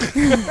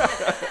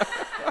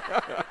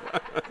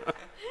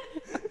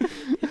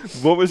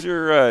 What was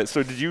your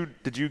so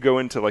did you go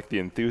into like the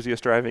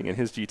enthusiast driving in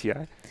his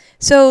GTI?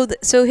 So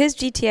his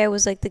GTI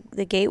was like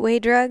the gateway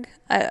drug.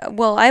 I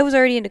was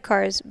already into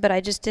cars, but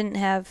I just didn't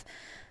have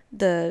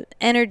the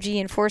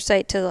energy and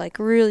foresight to like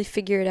really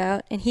figure it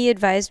out. And he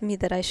advised me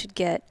that I should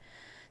get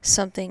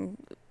something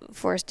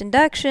forced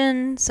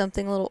induction,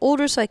 something a little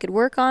older so I could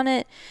work on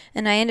it.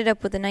 And I ended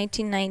up with a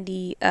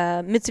 1990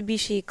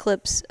 Mitsubishi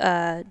Eclipse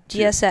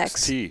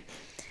GSX. T.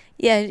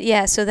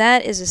 Yeah. So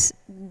that is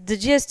the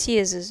GST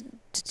is a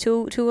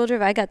two-wheel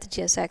drive. I got the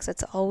GSX.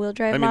 That's an all-wheel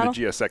drive model. I mean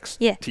the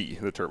GSX T,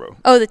 the turbo.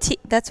 Oh, the T.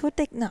 That's what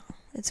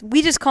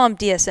we just call them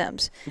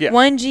DSMs. Yeah.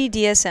 1G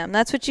DSM.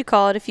 That's what you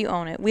call it if you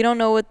own it. We don't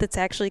know what that's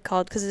actually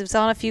called because it's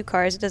on a few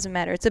cars. It doesn't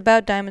matter. It's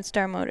about Diamond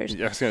Star Motors.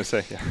 Yeah, I was going to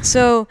say, yeah.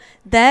 So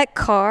that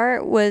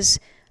car was,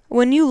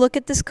 when you look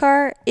at this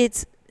car,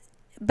 it's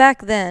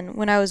back then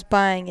when I was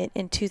buying it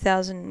in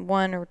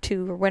 2001 or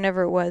 2 or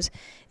whenever it was,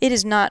 it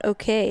is not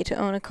okay to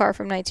own a car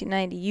from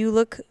 1990. You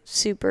look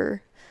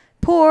super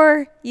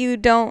poor.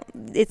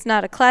 It's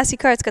not a classy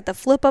car. It's got the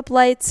flip-up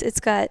lights. It's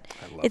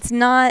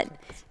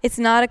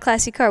not a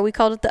classy car. We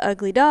called it the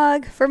ugly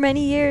dog for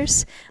many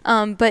years.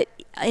 But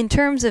in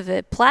terms of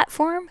a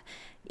platform,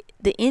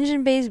 the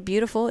engine bay is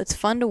beautiful. It's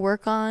fun to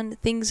work on.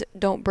 Things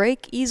don't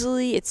break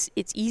easily. It's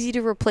easy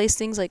to replace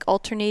things like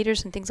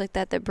alternators and things like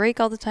that break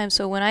all the time.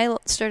 So when I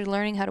started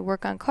learning how to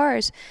work on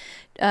cars,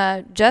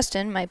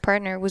 Justin, my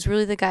partner, was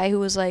really the guy who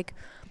was like,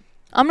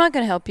 I'm not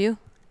going to help you.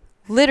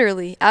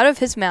 Literally, out of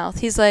his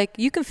mouth, he's like,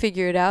 you can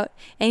figure it out.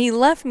 And he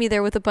left me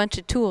there with a bunch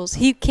of tools.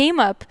 He came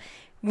up,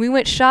 we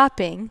went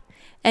shopping,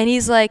 and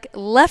he's like,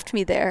 left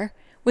me there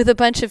with a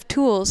bunch of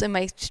tools, and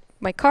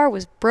my car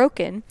was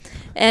broken.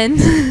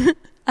 And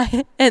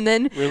and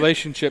then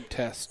relationship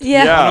test.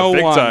 Yeah,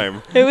 big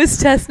time. It was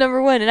test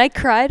number 1, and I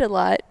cried a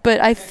lot,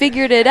 but I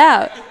figured it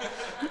out.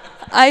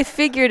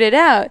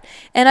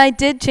 And I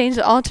did change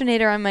the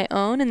alternator on my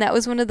own, and that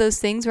was one of those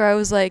things where I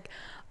was like,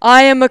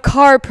 I am a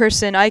car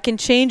person. I can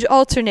change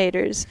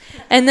alternators.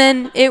 And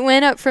then it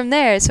went up from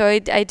there. So I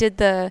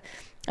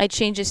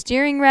changed a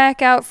steering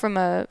rack out from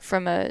a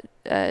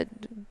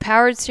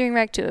powered steering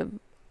rack to a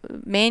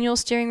manual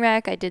steering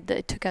rack. I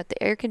took out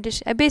the air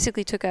conditioning. I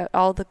basically took out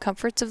all the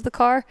comforts of the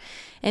car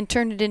and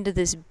turned it into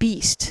this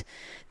beast,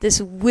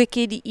 this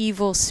wicked,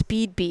 evil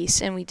speed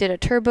beast. And we did a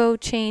turbo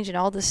change and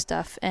all this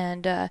stuff.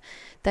 And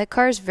that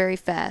car is very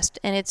fast.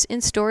 And it's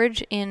in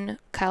storage in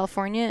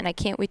California, and I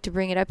can't wait to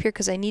bring it up here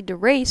because I need to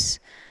race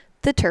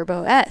the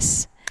Turbo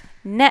S,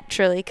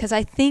 naturally, because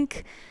I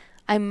think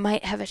I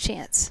might have a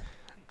chance.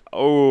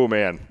 Oh,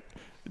 man.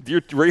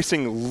 You're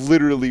racing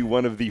literally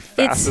one of the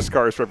fastest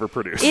cars ever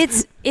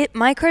produced.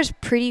 My car's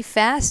pretty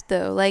fast,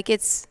 though. Like,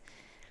 it's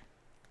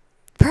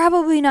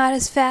probably not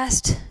as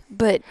fast,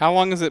 but... How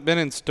long has it been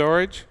in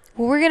storage?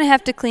 Well, we're going to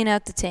have to clean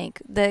out the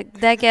tank.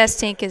 That gas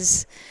tank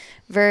is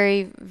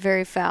very,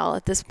 very foul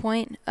at this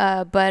point.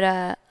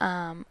 But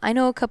I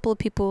know a couple of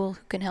people who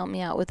can help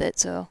me out with it,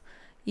 so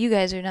You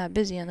guys are not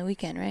busy on the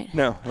weekend, right?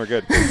 No, we're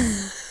good.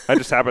 I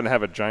just happen to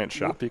have a giant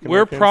shop you can We're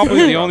work in, probably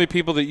so- the only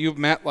people that you've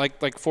met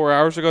like 4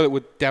 hours ago that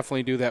would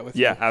definitely do that with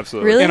you. Yeah,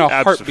 absolutely. Really? In a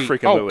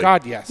Abso-freaking-lutely. heartbeat. Oh,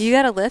 God, yes. You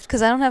got a lift?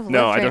 Because I don't have a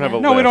No, lift I don't right have now.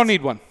 a No, we lift. don't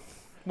need one.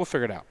 We'll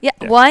figure it out. Yeah,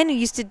 Yeah. Wine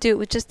used to do it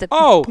with just a...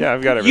 Oh, Yeah,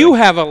 I've got everything. you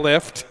have a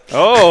lift.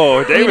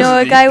 Oh, Dave We know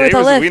was, a guy with Dave a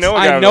was- lift. We know a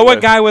guy I with know a a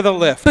lift. guy with a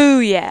lift.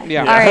 Booyah.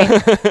 Yeah. All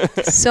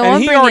right. So And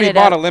I'm he bringing already it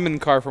bought up. a lemon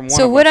car from one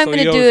So of what us. I'm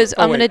he going to do owes- is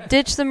I'm wait. going to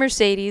ditch the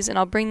Mercedes, and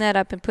I'll bring that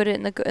up and put it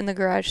in the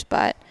garage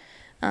spot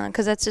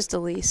because that's just a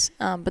lease.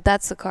 But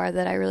that's the car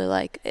that I really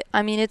like.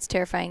 I mean, it's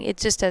terrifying. It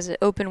just has an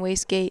open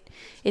wastegate.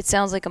 It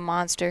sounds like a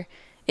monster.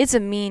 It's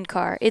a mean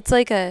car. It's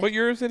like a What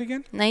year is it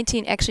again?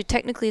 19. Actually,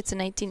 technically, it's a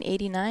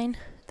 1989.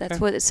 That's Okay.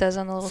 what it says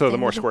on the little So thing. the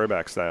more square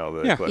back style,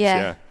 the Yeah. Eclipse,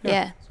 Yeah.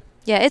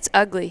 Yeah. It's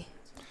ugly.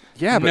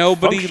 Yeah, but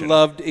Nobody function.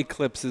 loved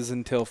Eclipses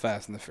until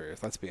Fast and the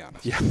Furious. Let's be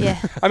honest. Yeah.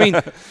 Yeah. I mean,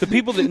 the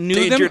people that knew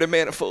Danger them, to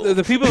manifold.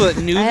 the people that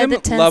knew I had them the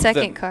 10 loved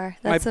second them. car.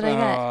 That's what I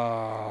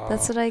got.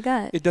 That's what I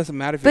got. It doesn't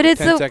matter if But you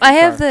it's have a 10 the second I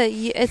have car.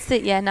 it's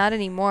the yeah, not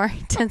anymore.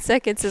 10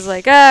 seconds is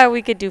like,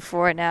 we could do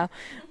 4 now.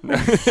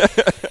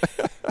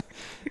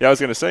 Yeah, I was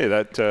going to say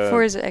that.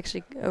 4 is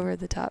actually over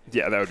the top.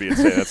 Yeah, that would be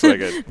insane. That's like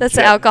a That's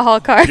jet, an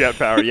alcohol car. jet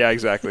power. Yeah,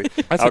 exactly.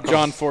 That's Alcohol- a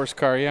John Force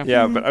car, yeah.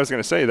 Yeah, but I was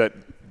going to say that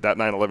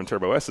 911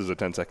 Turbo S is a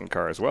 10-second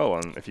car as well,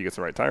 if you get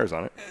the right tires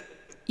on it.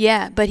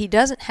 Yeah, but he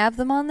doesn't have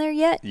them on there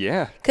yet.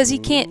 Yeah. Because he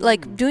can't,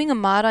 doing a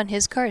mod on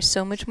his car is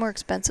so much more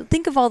expensive.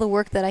 Think of all the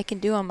work that I can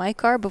do on my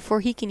car before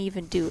he can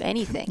even do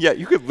anything. Yeah,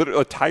 you could literally,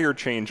 a tire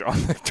change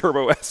on the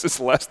Turbo S is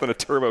less than a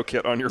turbo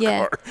kit on your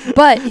Yeah. car.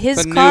 But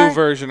his The car. new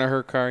version of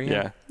her car, yeah.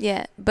 Yeah.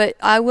 Yeah, but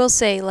I will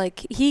say,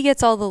 he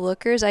gets all the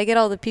lookers. I get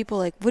all the people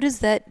like, what is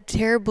that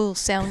terrible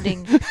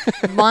sounding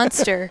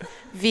monster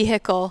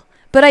vehicle?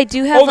 But I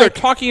do have Oh, they're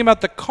talking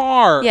about the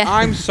car. Yeah.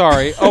 I'm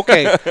sorry.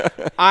 Okay.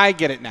 I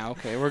get it now.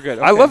 Okay, we're good.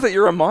 Okay. I love that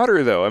you're a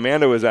modder, though.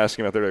 Amanda was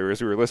asking about that earlier.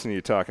 As we were listening to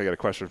you talk, I got a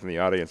question from the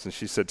audience, and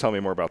she said, tell me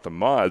more about the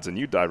mods, and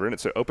you dived in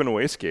it. So open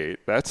wastegate,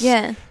 that's...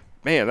 Yeah.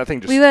 Man, that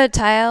thing just... We've got a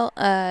tile,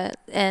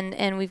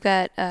 and we've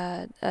got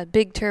a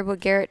big turbo,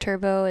 Garrett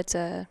turbo. It's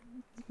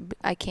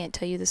I can't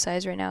tell you the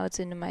size right now.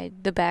 It's in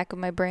the back of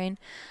my brain.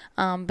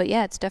 But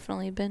yeah, it's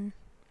definitely been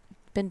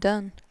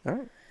done. All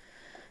right.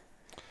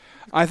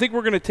 I think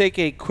we're going to take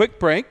a quick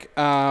break,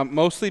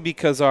 mostly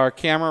because our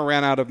camera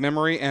ran out of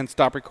memory and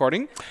stopped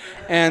recording.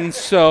 And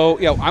so,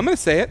 I'm going to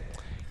say it.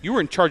 You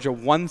were in charge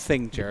of one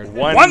thing, Jared.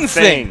 One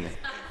thing.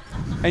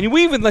 And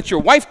we even let your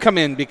wife come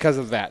in because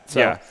of that. So,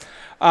 Yeah.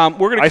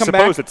 we're going to I come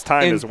suppose back it's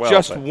timed in as well,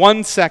 just but-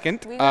 1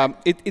 second.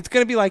 It's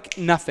going to be like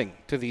nothing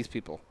to these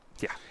people.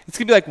 Yeah. It's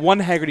going to be like one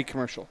Haggerty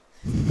commercial.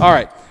 All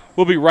right.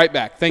 We'll be right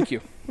back. Thank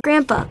you.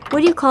 Grandpa,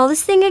 what do you call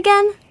this thing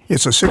again?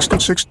 It's a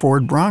 66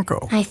 Ford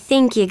Bronco. I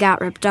think you got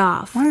ripped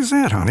off. Why is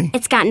that, honey?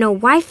 It's got no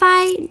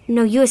Wi-Fi,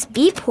 no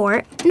USB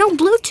port, no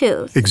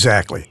Bluetooth.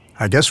 Exactly.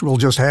 I guess we'll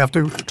just have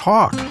to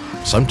talk.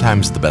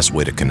 Sometimes the best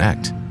way to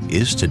connect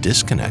is to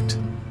disconnect.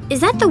 Is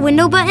that the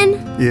window button?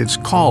 It's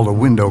called a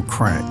window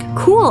crank.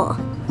 Cool.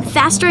 The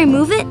faster I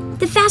move it,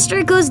 the faster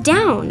it goes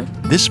down.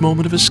 This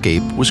moment of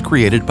escape was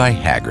created by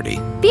Haggerty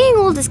Being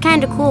old is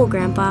kinda cool,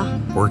 Grandpa.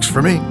 Works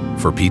for me.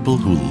 for people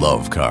who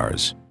love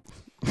cars.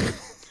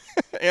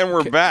 And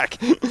we're back.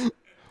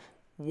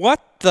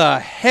 What the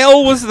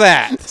hell was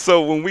that?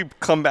 So when we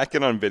come back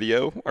in on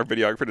video, our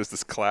videographer does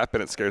this clap,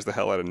 and it scares the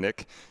hell out of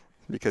Nick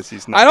because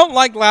he's not. I don't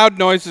like loud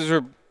noises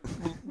or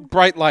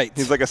bright lights.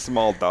 He's like a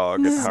small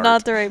dog This at is heart.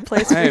 not the right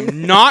place for I you.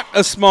 am not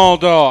a small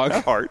dog.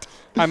 At heart.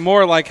 I'm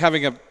more like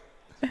having a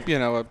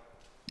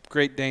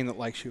Great Dane that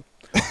likes you.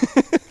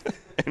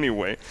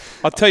 Anyway,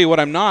 I'll tell you what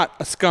I'm not,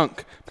 a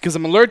skunk, because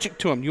I'm allergic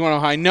to them. You want to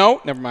know how I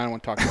know? Never mind, I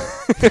won't talk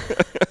about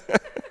it.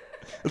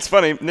 it's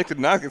funny. Nick did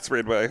not get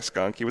sprayed by a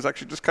skunk. He was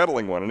actually just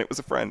cuddling one, and it was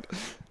a friend.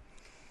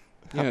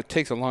 It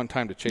takes a long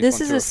time to chase This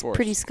one through a is a forest.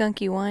 pretty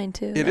skunky wine,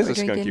 too. It that is we're a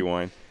skunky drinking.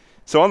 wine.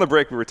 So on the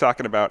break, we were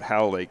talking about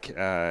how,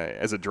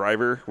 as a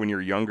driver, when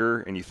you're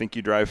younger and you think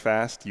you drive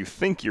fast, you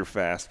think you're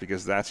fast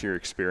because that's your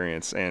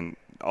experience. And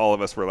all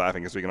of us were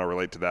laughing because we can all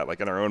relate to that. Like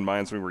in our own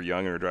minds, when we were young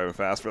and we were driving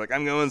fast, we're like,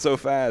 I'm going so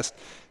fast.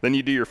 Then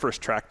you do your first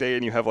track day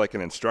and you have like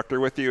an instructor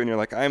with you and you're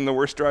like, I'm the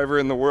worst driver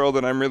in the world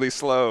and I'm really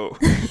slow.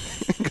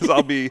 Because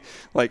I'll be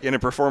like in a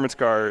performance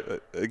car,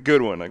 a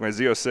good one, like my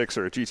Z06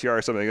 or a GTR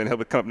or something, and he'll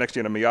come up next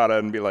to you in a Miata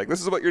and be like, this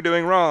is what you're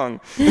doing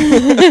wrong.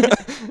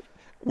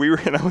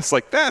 And I was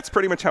like, that's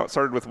pretty much how it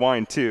started with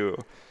wine too.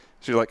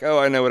 She's like, oh,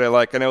 I know what I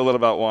like. I know a little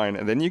about wine.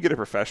 And then you get a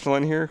professional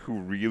in here who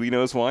really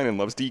knows wine and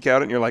loves to eke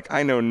out it. And you're like,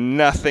 I know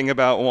nothing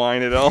about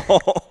wine at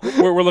all.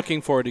 We're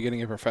looking forward to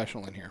getting a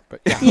professional in here.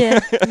 But yeah.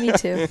 Yeah, me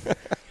too.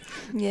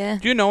 Yeah.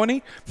 Do you know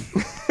any?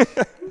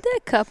 A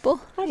couple.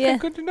 Okay, Yeah.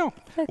 good to know.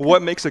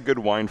 What makes a good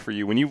wine for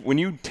you? When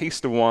you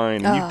taste a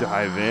wine and you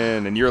dive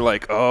in and you're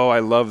like, oh, I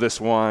love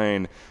this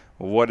wine.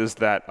 What is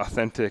that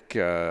authentic,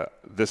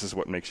 this is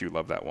what makes you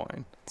love that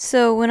wine?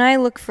 So when I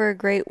look for a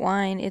great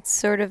wine, it's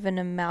sort of an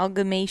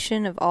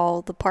amalgamation of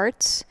all the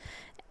parts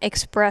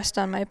expressed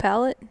on my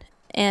palate,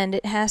 and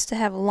it has to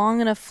have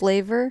long enough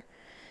flavor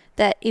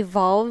that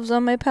evolves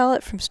on my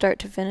palate from start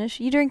to finish.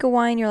 You drink a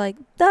wine, you're like,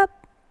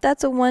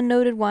 that's a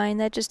one-noted wine.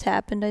 That just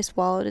happened. I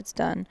swallowed. It's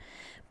done.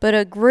 But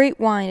a great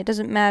wine, it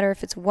doesn't matter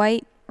if it's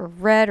white or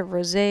red or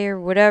rosé or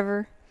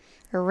whatever,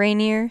 or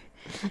Rainier.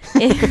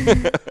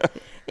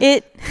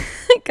 It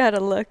gotta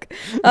look.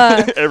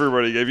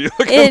 Everybody gave you a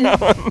look on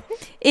that one.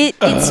 It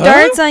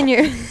starts on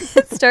your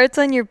it starts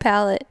on your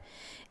palate,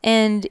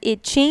 and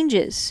it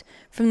changes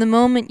from the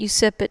moment you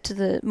sip it to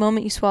the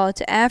moment you swallow it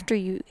to after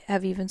you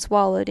have even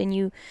swallowed, and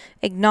you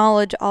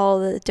acknowledge all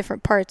the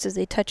different parts as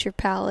they touch your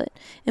palate.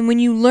 And when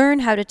you learn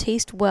how to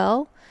taste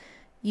well,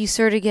 you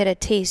sort of get a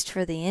taste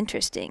for the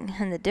interesting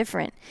and the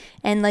different.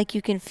 And like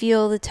you can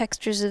feel the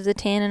textures of the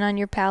tannin on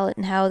your palate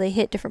and how they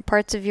hit different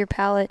parts of your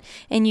palate,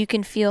 and you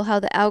can feel how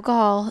the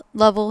alcohol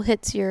level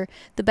hits the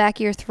back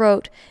of your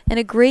throat. And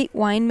a great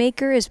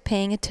winemaker is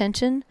paying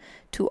attention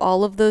to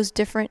all of those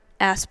different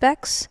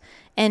aspects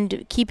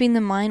and keeping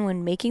them in mind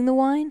when making the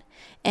wine.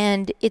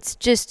 And it's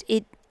just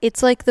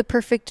it's like the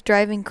perfect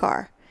driving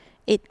car.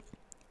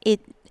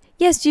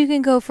 Yes, you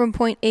can go from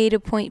point A to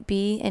point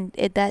B, and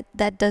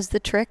that does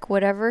the trick,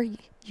 whatever. You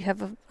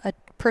have a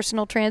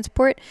personal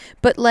transport.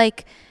 But,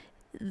 like,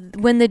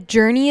 when the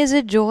journey is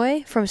a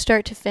joy from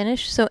start to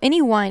finish, so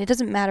any wine, it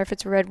doesn't matter if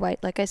it's red,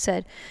 white, like I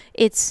said,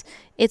 it's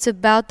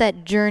about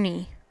that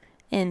journey.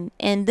 And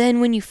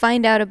then when you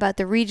find out about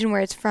the region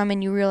where it's from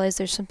and you realize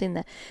there's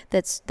something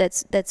that's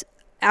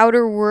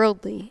outer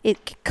worldly,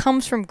 it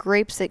comes from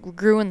grapes that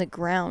grew in the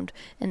ground,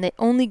 and they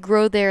only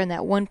grow there in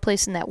that one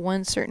place in that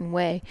one certain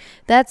way.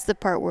 That's the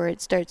part where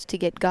it starts to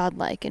get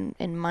godlike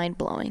and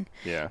mind-blowing.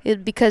 Yeah.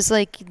 Because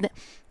like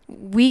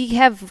we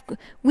have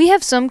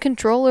some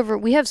control over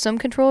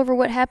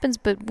what happens,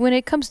 but when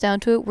it comes down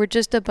to it, we're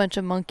just a bunch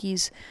of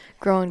monkeys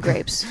growing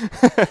grapes.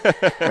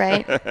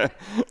 Right? Yeah.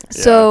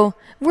 So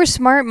we're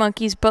smart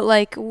monkeys, but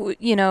like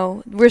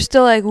we're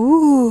still like,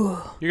 ooh.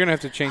 You're gonna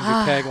have to change your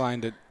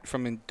tagline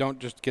from "Don't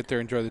just get there,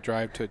 enjoy the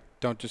drive" to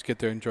 "Don't just get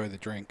there, enjoy the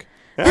drink."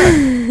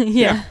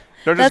 Yeah.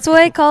 That's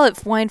why I call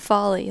it wine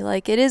folly.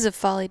 Like, it is a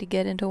folly to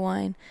get into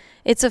wine.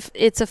 It's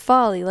a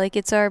folly. Like,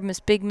 it's our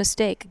big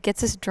mistake. It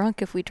gets us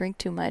drunk if we drink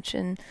too much,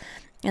 and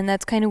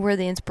that's kind of where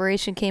the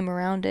inspiration came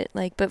around it.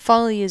 Like, but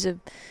folly is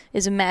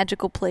a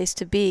magical place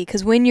to be,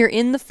 because when you're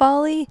in the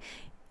folly,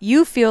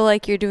 you feel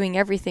like you're doing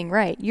everything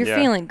right. You're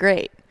feeling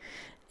great.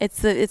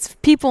 It's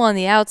people on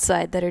the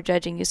outside that are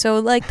judging you. So,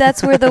 like,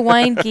 that's where the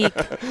wine geek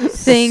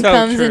thing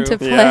comes into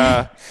play.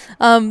 Yeah.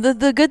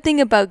 The good thing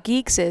about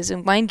geeks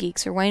and wine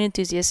geeks or wine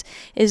enthusiasts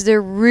is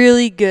they're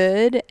really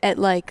good at,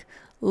 like,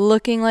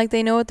 looking like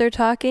they know what they're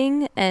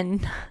talking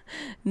and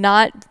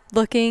not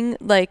looking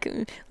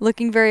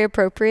very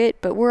appropriate.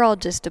 But we're all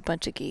just a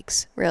bunch of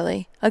geeks,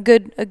 really. A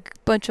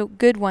bunch of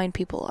good wine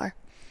people are.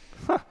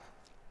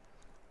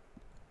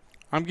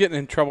 I'm getting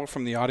in trouble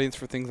from the audience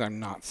for things I'm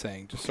not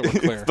saying, just so we're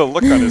clear. It's the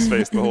look on his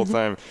face the whole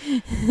time.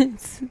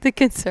 It's the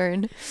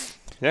concern.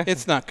 Yeah.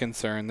 It's not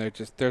concern.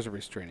 There's a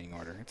restraining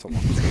order. It's a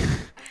long story.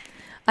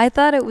 I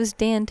thought it was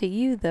Dan to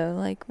you, though.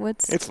 Like,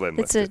 It's Lynn.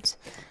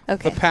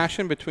 Okay. The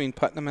passion between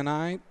Putnam and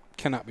I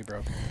cannot be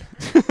broken.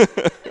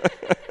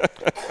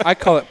 I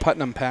call it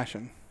Putnam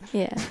passion.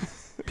 Yeah.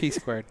 P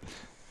squared.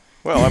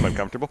 Well, I'm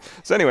uncomfortable.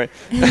 So anyway.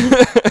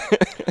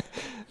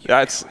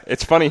 Yeah,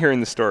 it's funny hearing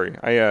the story.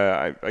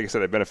 I like I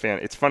said, I've been a fan.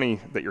 It's funny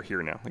that you're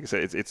here now. Like I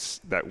said,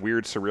 it's that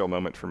weird, surreal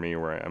moment for me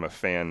where I'm a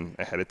fan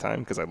ahead of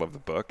time because I love the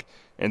book.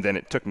 And then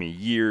it took me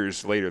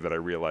years later that I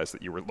realized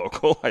that you were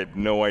local. I had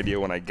no idea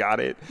when I got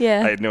it.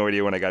 Yeah. I had no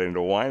idea when I got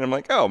into wine. I'm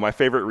like, oh, my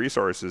favorite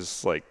resource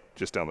is like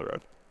just down the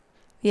road.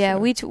 Yeah,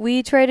 so.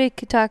 we try to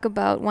talk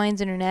about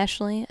wines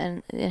internationally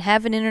and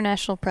have an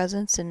international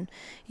presence. And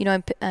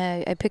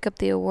I pick up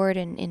the award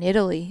in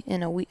Italy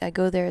in a week. I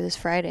go there this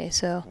Friday.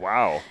 So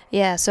wow.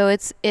 Yeah, so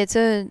it's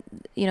a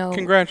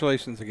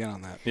Congratulations again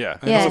on that. Yeah.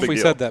 I don't know if we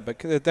said that, but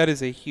that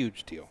is a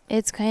huge deal.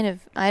 It's kind of,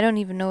 I don't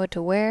even know what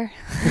to wear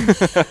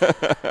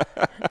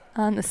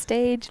on the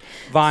stage.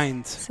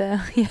 Vines. So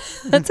yeah,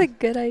 that's a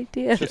good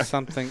idea. Just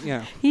something,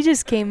 He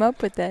just came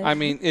up with that. I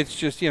mean, it's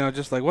just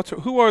just like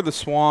who are the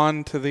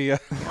swan to the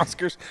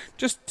Oscars?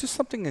 Just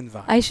something in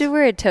vines. I should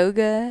wear a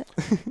toga.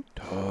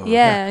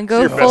 Yeah, and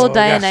go full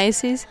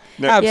Dionysus.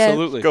 No,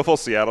 absolutely. Yeah. Go full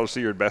Seattle,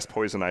 see your best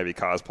Poison Ivy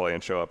cosplay,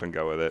 and show up and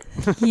go with it.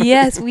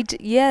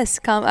 Yes,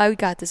 I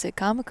got this at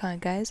Comic-Con,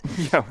 guys.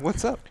 Yeah,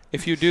 what's up?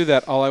 If you do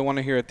that, all I want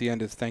to hear at the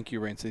end is "Thank you,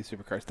 Rain City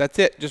Supercars." That's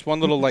it. Just one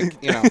little right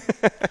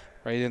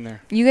in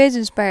there. You guys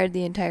inspired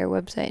the entire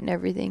website and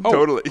everything. Oh,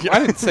 totally. Yeah. I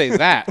didn't say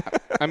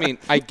that. I mean,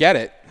 I get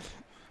it.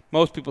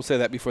 Most people say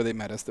that before they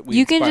met us. That we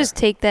You inspire. can just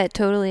take that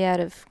totally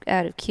out of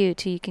cue,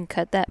 too. You can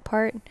cut that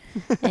part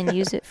and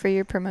use it for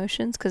your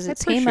promotions because it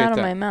came out of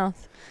my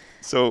mouth.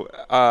 So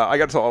I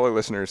got to tell all our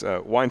listeners,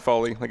 Wine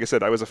Folly, like I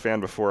said, I was a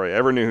fan before I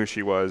ever knew who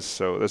she was.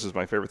 So this is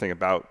my favorite thing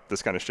about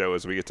this kind of show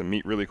is we get to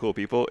meet really cool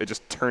people. It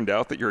just turned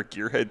out that you're a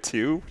gearhead,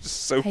 too, which is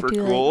super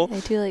cool.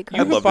 I do like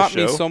You have bought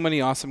me so many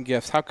awesome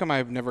gifts. How come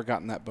I've never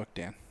gotten that book,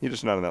 Dan? You're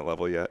just not on that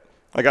level yet.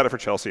 I got it for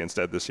Chelsea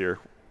instead this year.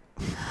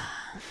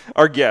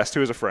 Our guest,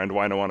 who is a friend,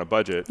 Wino on a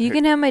Budget. You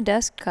can have my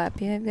desk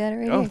copy. I've got it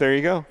right here. Oh, there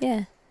you go.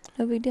 Yeah,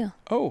 no big deal.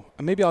 Oh,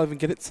 maybe I'll even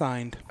get it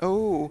signed.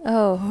 Oh.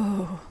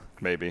 Oh.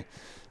 Maybe.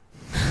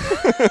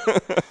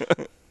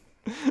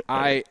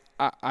 I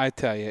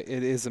tell you,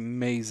 it is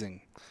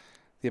amazing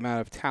the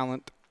amount of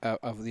talent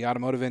of the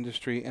automotive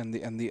industry and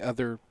the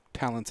other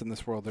talents in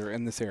this world that are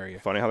in this area.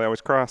 Funny how they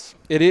always cross.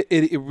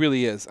 It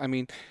really is. I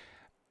mean,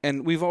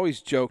 and we've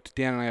always joked,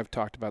 Dan and I have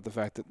talked about the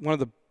fact that one of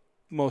the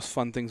most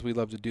fun things we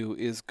love to do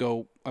is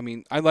go. I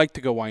mean, I like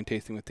to go wine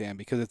tasting with Dan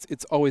because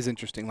it's always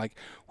interesting. Like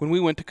when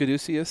we went to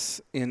Caduceus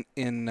in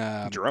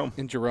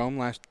Jerome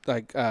last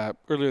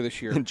earlier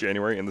this year in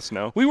January in the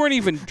snow. We weren't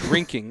even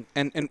drinking,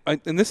 and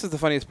this is the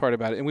funniest part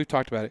about it. And we've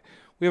talked about it.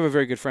 We have a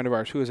very good friend of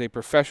ours who is a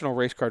professional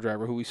race car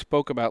driver who we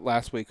spoke about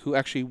last week, who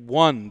actually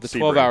won the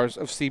 12 hours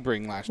of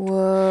Sebring last year.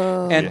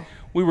 Whoa! And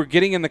we were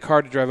getting in the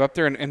car to drive up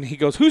there, and he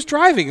goes, "Who's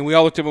driving?" And we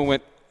all looked at him and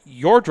went,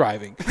 "You're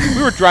driving."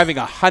 We were driving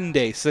a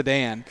Hyundai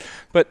sedan.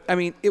 But, I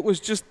mean, it was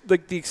just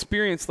like the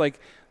experience, like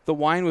the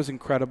wine was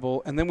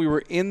incredible. And then we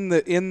were in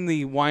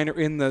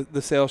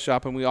the sales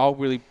shop, and we all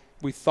really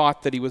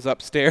thought that he was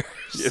upstairs.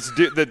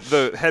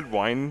 The head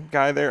wine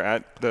guy there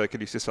at the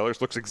Caduceus Cellars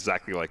looks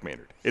exactly like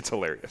Maynard. It's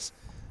hilarious.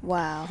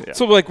 Wow. Yeah.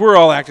 So, like, we're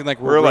all acting like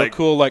we're like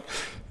cool. Like,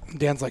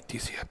 Dan's like, "Do you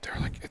see up there?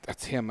 Like,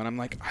 that's him." And I'm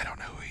like, "I don't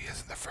know who he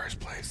is in the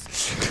first place."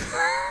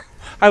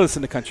 I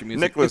listen to country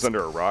music. Nick lives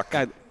under a rock.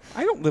 I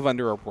don't live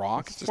under a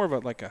rock. It's more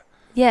of like a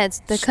Yeah, it's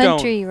the stone.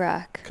 country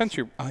rock.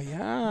 Country. Oh,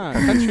 yeah.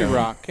 Country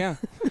rock, yeah.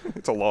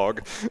 It's a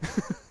log.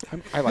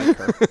 I like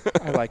her.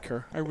 I like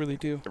her. I really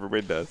do.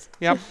 Everybody does.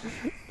 Yep.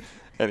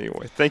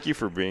 Anyway, thank you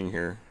for being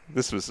here.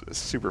 This was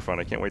super fun.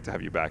 I can't wait to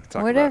have you back to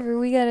talk Whatever.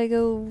 We got to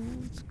go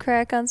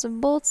crack on some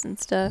bolts and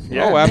stuff.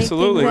 Yeah. Oh,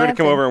 absolutely. We're going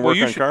to come over and work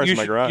on cars in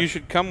my You garage.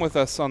 should come with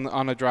us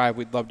on a drive.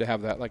 We'd love to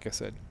have that, like I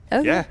said.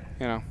 Okay. Yeah.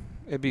 You know,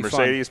 it'd be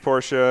Mercedes,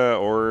 Porsche,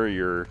 or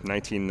your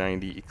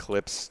 1990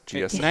 Eclipse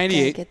GS. Yeah.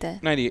 98. Get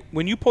that. 98.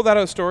 When you pull that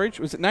out of storage,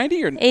 was it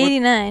 90 or 89?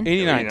 89.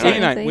 89.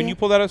 89. When Yeah. you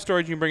pull that out of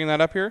storage, you bringing that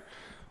up here?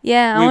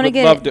 Yeah, I want to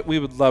get it. We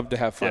would love to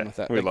have fun Yeah, with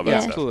that. we'd Like, love yeah,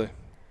 that stuff. absolutely.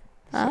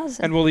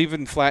 Awesome. And we'll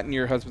even flatten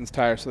your husband's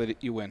tire so that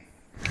you win.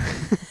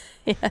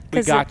 Yeah,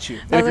 We got you.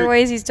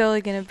 Otherwise, he's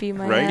totally going to be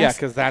my Right? ass. Yeah,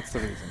 because that's the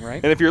reason,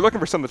 right? And if you're looking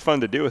for something fun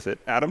to do with it,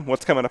 Adam,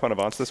 what's coming up on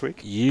Avance this week?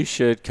 You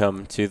should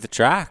come to the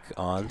track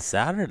on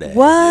Saturday.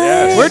 What?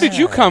 Yes. Where did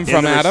you come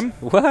from, Adam?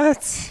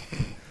 What?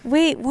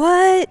 Wait,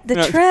 what? The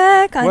No,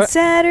 track on what?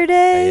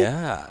 Saturday?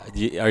 Yeah.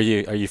 Are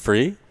you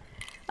free?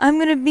 I'm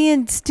going to be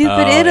in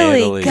stupid Italy.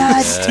 Italy.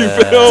 God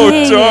Stupid. Oh,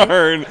 dang it.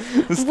 darn.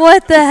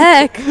 What the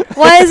heck?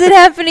 Why is it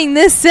happening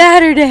this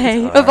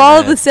Saturday? Of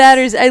all Darn the it.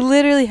 Saturdays, I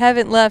literally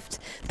haven't left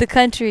the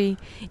country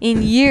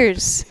in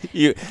years.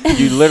 You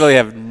literally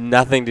have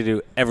nothing to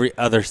do every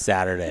other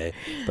Saturday,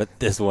 but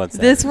this one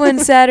Saturday. This one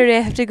Saturday,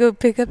 I have to go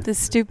pick up this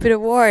stupid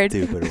award.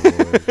 Stupid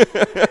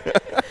award.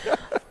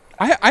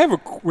 I have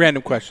a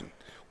random question.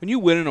 When you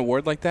win an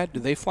award like that, do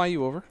they fly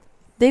you over?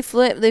 They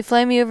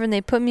fly me over and they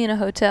put me in a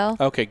hotel.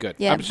 Okay, good.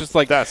 Yeah. I was just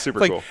like, That's super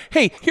like, cool.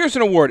 Hey, here's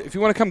an award. If you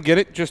want to come get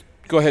it, just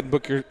go ahead and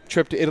book your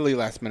trip to Italy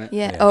last minute.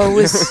 Yeah. Yeah. Oh, it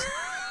was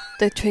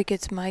the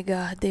tickets. My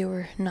God, they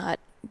were not.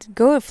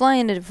 Go fly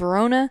into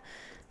Verona.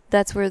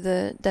 That's where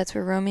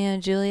Romeo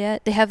and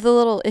Juliet. They have the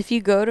little. If you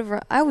go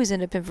to, I always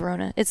end up in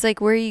Verona. It's like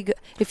where you go.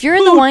 If you're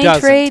in the Who wine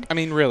doesn't? trade, I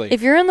mean, really.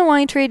 if you're in the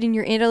wine trade and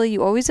you're in Italy,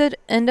 you always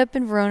end up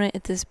in Verona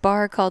at this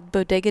bar called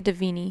Bodega di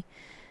Vini,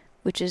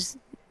 which is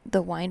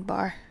the wine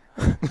bar.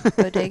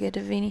 Bodega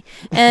di Vini.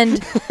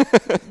 And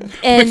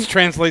Which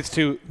translates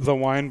to the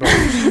wine bar.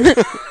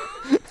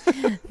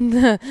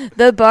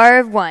 the bar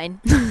of wine.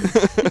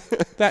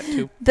 That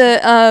too.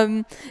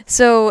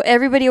 So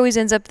everybody always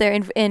ends up there,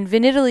 and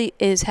Vinitaly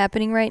is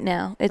happening right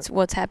now. It's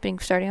what's happening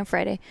starting on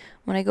Friday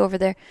when I go over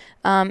there.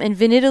 And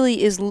Vinitaly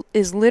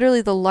is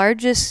literally the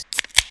largest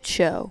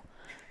show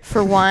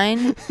for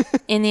wine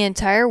in the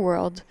entire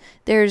world.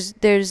 There's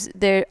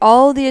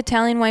all the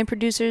Italian wine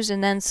producers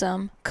and then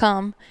some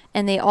come,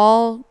 and they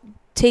all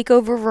take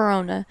over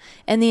Verona,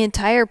 and the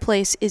entire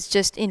place is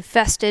just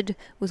infested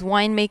with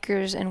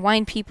winemakers and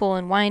wine people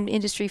and wine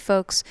industry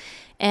folks,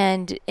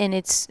 and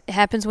it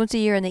happens once a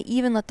year, and they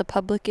even let the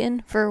public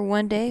in for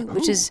one day,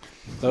 which is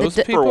Those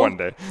the, people. For one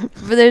day.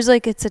 but there's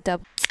it's a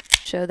double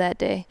show that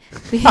day.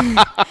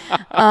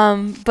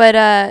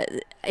 But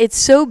it's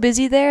so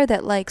busy there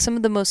that some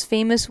of the most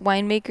famous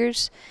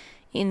winemakers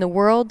in the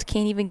world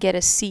can't even get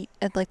a seat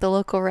at the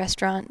local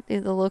restaurant,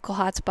 the local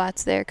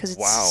hotspots there, because it's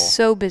Wow.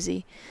 so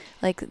busy.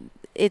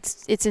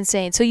 It's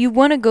insane. So you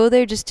want to go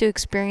there just to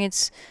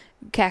experience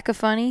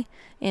cacophony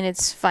in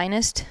its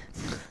finest.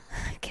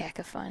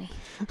 Cacophony.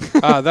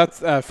 That's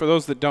for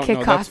those that don't know.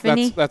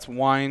 Cacophony? That's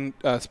wine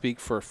speak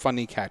for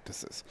funny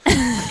cactuses.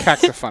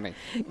 Cacophony.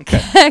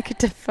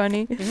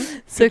 Cacophony.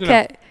 So Good to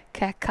know.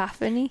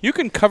 cacophony. You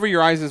can cover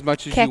your eyes as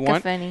much as you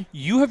want. Cacophony.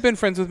 You have been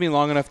friends with me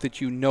long enough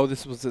that you know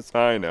this was its.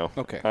 I know.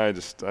 Okay.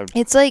 It's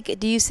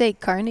do you say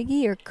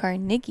Carnegie or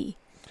Carnegie?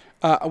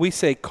 We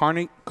say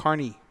Carney.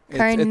 It's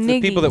the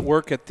Carnegie. people that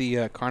work at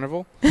the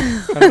carnival. I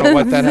don't know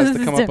what that has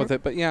to come up with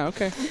it, but yeah,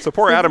 okay. So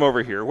poor Adam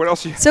over here. What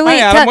else you? So Hi,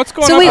 wait, Adam, what's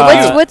going so on wait,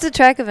 with you? what's the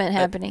track event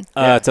happening?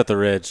 It's at the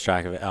Ridge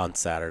track of it on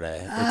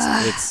Saturday.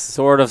 It's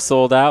sort of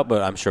sold out,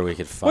 but I'm sure we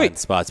could find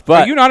spots.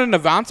 But Are you not an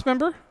Avance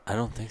member? I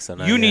don't think so.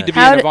 Not You yet. need to be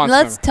an Avance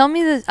Let's member. tell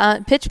me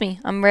the pitch me.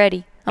 I'm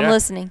ready. I'm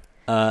listening.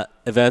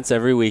 Events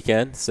every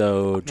weekend.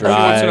 So She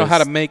wants to know how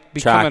to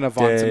become an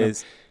Avance member.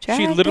 days.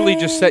 She literally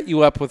just set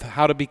you up with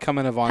how to become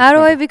an Avance How do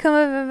member. I become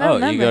a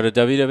member? You go to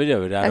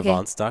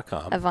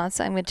www.avance.com. Avance.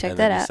 I'm gonna check and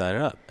that then out. You sign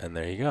it up, and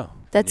there you go.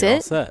 That's You're all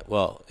it? set.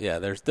 Well, yeah.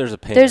 There's a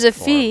payment. There's a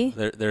form. fee?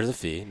 There's a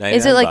fee.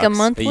 Is it like a $99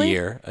 monthly?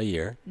 A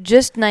year.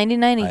 Just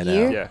 $99 I know.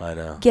 year? Yeah. I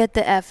know. Get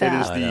the F It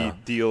out. is the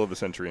deal of the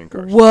century in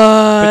cars.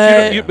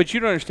 What? But you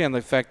don't understand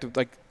the fact of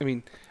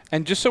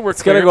and just so we're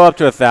It's clear, gonna go up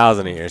to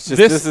 1,000 a year. It's just,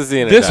 this is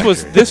the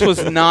introductory. This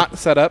was not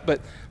set up, but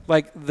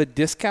like the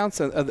discounts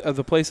of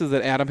the places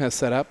that Adam has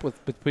set up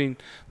between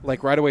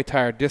like Right Away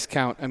Tire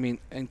discount. I mean,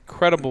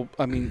 incredible.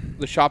 I mean,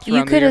 the shops around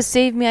You could the have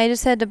saved me. I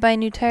just had to buy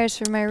new tires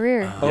for my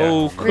rear.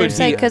 rear Rear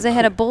side because I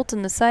had a bolt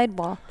in the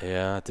sidewall.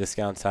 Yeah,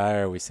 discount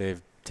tire. We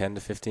save 10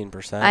 to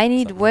 15%. I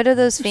need what are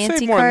those You fancy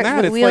save more than cars that.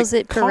 with It's wheels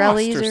like at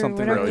Pirellis Cost or or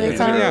something whatever Really they easy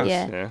call to it? use.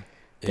 Yeah.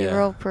 They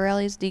roll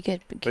Pirellis. Do you get?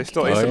 They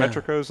still Oh, yeah.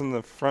 asymmetricals in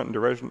the front and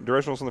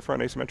directionals in the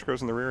front,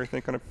 asymmetricals in the rear, I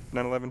think, on a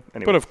 911.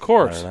 Anyway. But of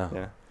course, I don't know.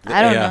 Yeah.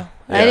 I don't know.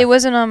 Yeah. It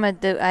wasn't on my. I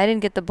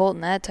didn't get the bolt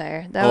in that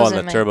tire. That was on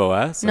in the my Turbo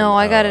S? No,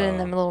 I got it in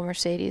the little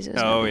Mercedes. It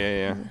was Oh,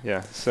 my-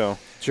 yeah. So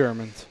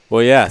Germans.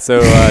 Well, yeah.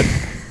 So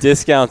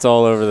discounts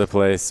all over the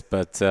place,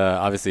 but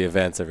obviously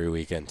events every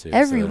weekend too.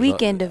 Every So there's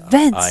weekend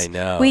events. I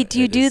know. Wait, do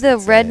you It do is the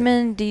insane.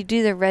 Redmond? Do you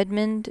do the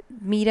Redmond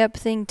meetup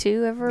thing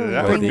too? Ever?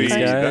 that Bring would be these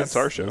guys? that's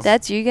our show.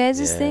 That's you guys'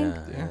 Yeah, thing.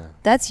 yeah.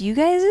 That's you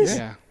guys'.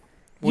 Yeah.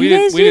 You We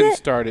guys do didn't that?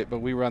 start it, but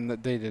we run the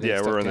day-to-day Yeah,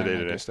 stuff. we're on the down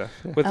day-to-day there. stuff.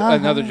 With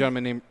another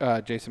gentleman named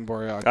Jason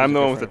Boreal. I'm the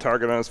one with the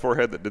target on his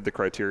forehead that did the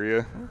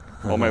criteria.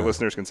 All my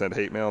listeners can send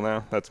hate mail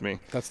now. That's me.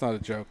 That's not a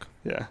joke.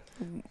 Yeah.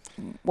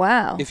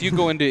 Wow. If you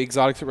go into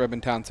Exotics at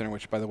Redmond Town Center,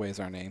 which, by the way, is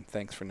our name,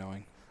 thanks for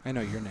knowing. I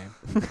know your name.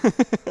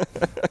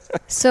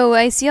 So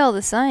I see all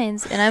the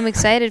signs, and I'm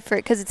excited for it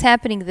because it's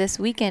happening this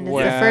weekend. It's the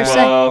Well- first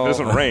Well, time. if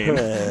it doesn't rain.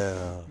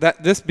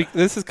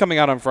 This is coming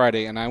out on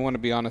Friday, and I want to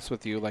be honest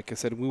with you. Like I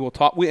said, we will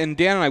talk. And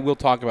Dan and I will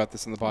talk about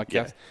this in the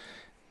podcast.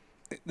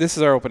 Yeah. This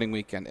is our opening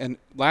weekend, and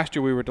last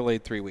year we were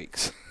delayed 3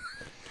 weeks.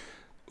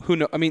 Who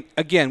know? I mean,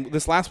 again,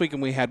 this last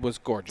weekend we had was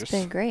gorgeous. It's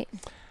been great.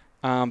 This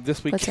What's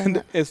on weekend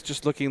that? is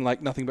just looking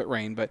like nothing but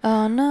rain. But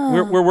Oh no.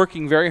 we're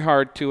working very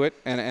hard to it,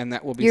 and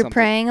that will be You're something.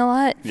 praying a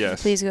lot.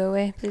 Yes. Please go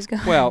away. Please go.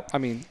 Well, I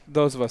mean,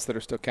 those of us that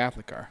are still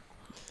Catholic are.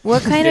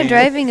 What kind of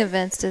driving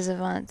events does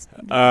Avant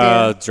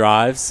do?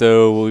 Drive.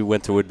 So we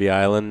went to Whidbey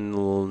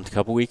Island a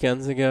couple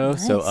weekends ago.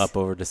 So Nice. up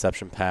over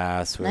Deception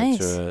Pass. We went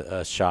Nice. to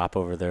a shop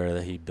over there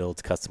that he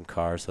builds custom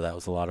cars. So that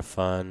was a lot of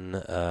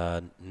fun.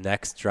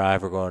 Next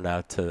drive, we're going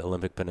out to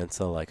Olympic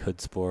Peninsula, like Hood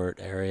Sport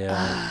area.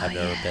 I've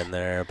never been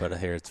there, but I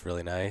hear it's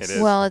really nice. It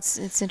is. Well,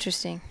 it's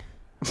interesting.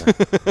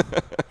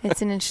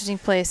 It's an interesting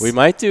place. We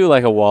might do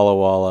like a Walla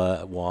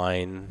Walla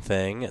wine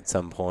thing at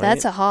some point.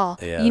 That's a haul.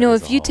 Yeah, You know, it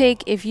is if a you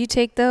haul.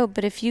 take though,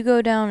 but if you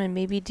go down and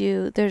maybe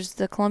there's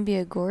the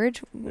Columbia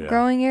Gorge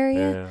growing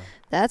area. Yeah.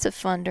 That's a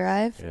fun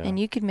drive, Yeah. and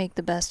you could make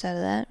the best out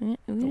of that.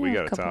 We have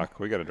got a to couple- talk.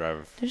 We got to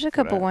drive. There's a for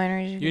couple that.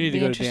 wineries You need be to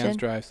go interested. to Dan's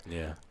drives.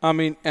 Yeah. I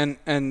mean,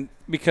 and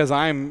because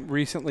I'm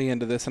recently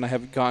into this, and I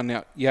haven't gone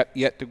out yone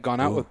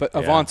out Ooh, with, but yeah.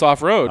 Avance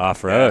Off Road.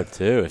 Off road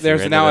too. If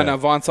There's you're now an into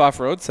Avance Off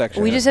Road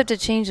section. We just have to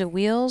change the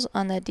wheels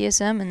on that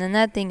DSM, and then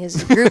that thing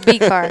is Group B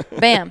car.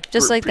 Bam,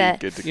 just Group like B, that.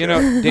 good to You go.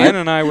 know, Dan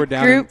and I were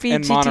down Group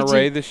in B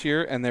Monterey GTG. this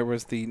year, and there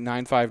was the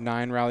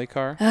 959 rally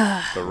car.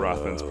 The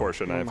Rothman's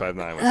Porsche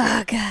 959 was Oh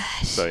good.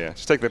 gosh. So yeah,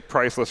 just take the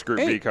priceless Group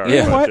B car. you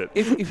and know punch what?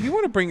 it. If you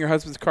want to bring your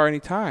husband's car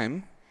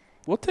anytime,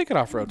 we'll take it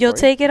off road. You'll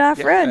take it off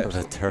Yeah. road. With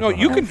a turbo. No,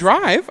 you can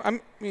drive. I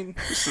mean,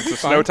 Put it's some fine.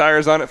 snow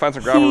tires on it. Find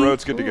some gravel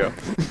roads. Good to go.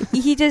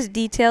 He just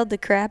detailed the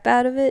crap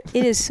out of it.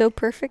 It is so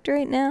perfect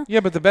right now. Yeah,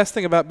 but the best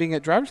thing about being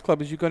at Drivers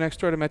Club is you go next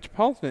door to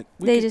Metropolitan.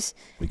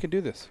 We can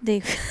do this.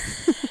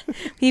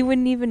 He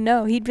wouldn't even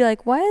know. He'd be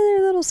like, "Why are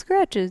there little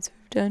scratches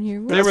down here?"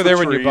 They That's were the there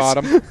when you trees.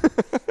 bought them.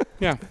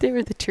 Yeah. They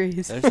were the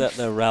trees. There's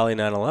the Rally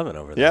 911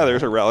 over there. Yeah,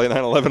 there's a Rally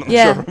 911 on the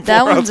Yeah, showroom that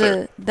floor out one's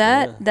there.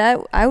 that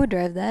I would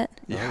drive that.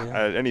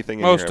 Yeah, anything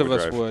in Most here of I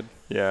us drive. would.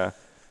 Yeah.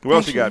 What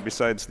else you Actually- got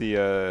besides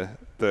the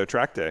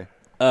track day?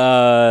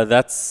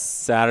 That's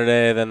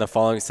Saturday. Then the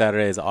following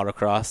Saturday is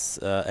Autocross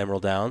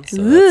Emerald Downs.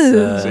 So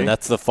Ooh.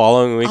 that's the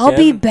following weekend. I'll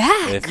be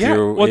back. If Yeah.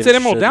 you're Well, it's at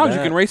Emerald interested in Downs. You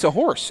that. can race a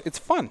horse. It's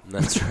fun.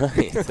 That's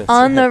right. That's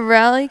On right. the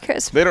rally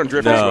cars. They don't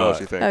drift No. as well as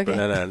you think. Okay. But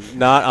No,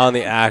 not on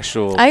the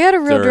actual. I got a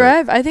real dirt.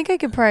 drive. I think I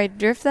could probably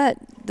drift that.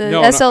 The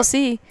No, no,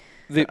 SLC.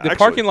 The Actually-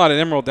 parking lot at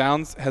Emerald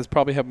Downs has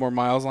probably had more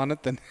miles on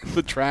it than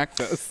the track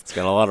does. It's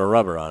got a lot of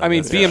rubber on it. I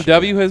mean, that's for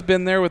BMW sure. has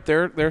been there with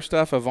their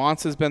stuff.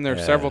 Avance has been there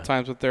Yeah. several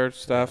times with their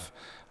stuff.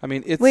 I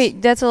mean, it's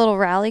Wait, that's a little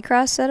rally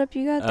cross setup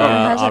you got there?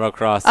 How's it-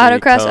 Autocross,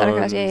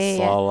 Autocross,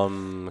 yeah.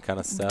 slalom kind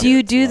of stuff. Do you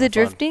It's a do lot the of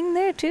fun. drifting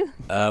there too?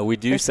 We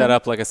do There's set some-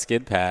 up like a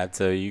skid pad,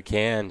 so you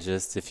can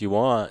just, if you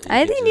want.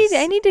 I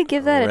need to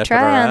give that a rip it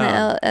try on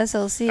around. the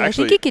SLC. I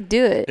Actually, think you could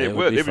do it. it would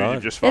would. be It would fun.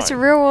 be just fine. It's a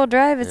rear-wheel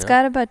drive. It's Yeah.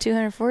 got about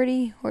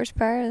 240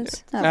 horsepower.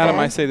 It's not Adam,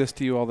 bad. I say this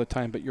to you all the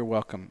time, but you're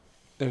welcome.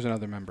 There's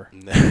another member.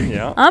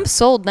 Yeah. I'm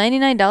sold.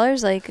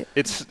 $99. Like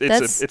It's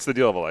the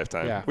deal of a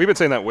lifetime. Yeah. We've been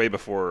saying that way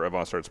before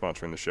Avant started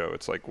sponsoring the show.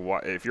 It's like,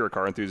 why, if you're a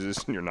car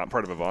enthusiast and you're not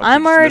part of Avant,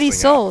 I'm you're just already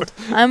missing out. sold.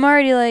 I'm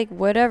already like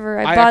whatever.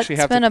 I actually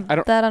have spent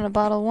to- that on a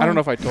bottle of wine. I don't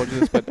know if I told you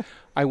this, but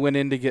I went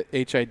in to get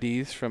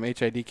HIDs from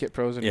HID Kit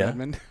Pros in Yeah.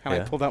 Redmond, and I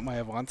Yeah. pulled out my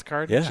Avance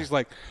card. Yeah. And she's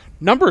like,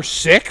 "Number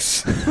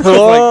 6." I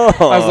Oh.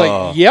 was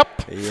like, "Yep."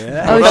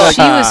 Yeah. Oh,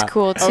 she was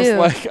cool too.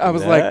 I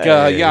was like,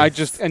 yeah, I Nice.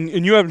 just and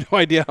you have no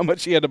idea how much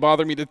she had to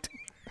bother me to.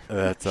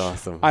 That's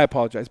awesome. I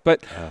apologize,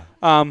 but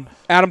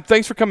Adam,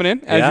 thanks for coming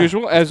in as Yeah,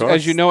 usual. of As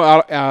course. you know,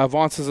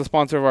 Avance is a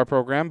sponsor of our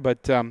program,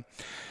 but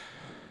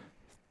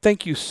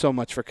thank you so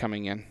much for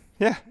coming in.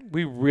 Yeah.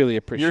 We really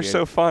appreciate You're it.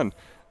 so fun.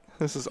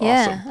 This is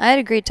yeah, awesome. I had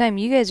a great time.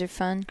 You guys are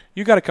fun.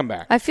 You got to come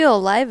back. I feel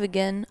alive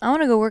again. I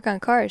want to go work on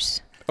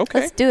cars. Okay.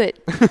 Let's do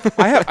it.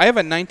 I have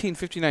a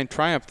 1959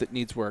 Triumph that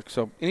needs work,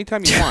 so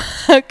anytime you want.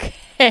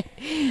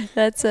 Okay.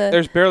 That's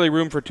There's barely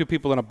room for 2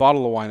 people and a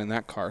bottle of wine in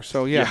that car.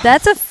 So yeah,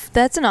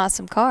 that's an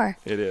awesome car.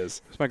 It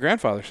is. it's my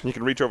grandfather's. You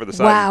can reach over the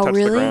side Wow, and touch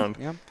really? the ground.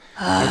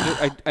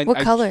 Yeah. What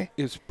color?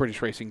 It's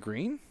British Racing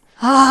Green.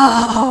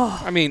 Oh.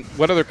 I mean,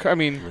 what other? I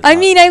mean,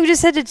 I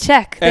just had to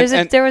check. There was a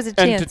and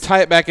chance. to tie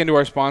it back into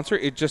our sponsor,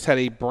 it just had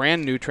a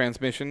brand new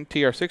transmission,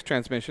 TR6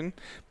 transmission,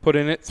 put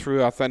in it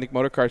through Authentic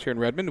Motor Cars here in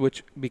Redmond.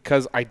 Which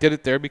because I did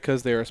it there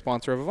because they're a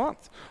sponsor of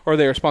Avant, or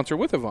they're a sponsor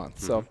with Avant.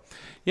 Mm-hmm. So,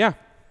 yeah,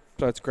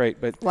 so that's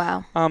great. But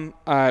Wow.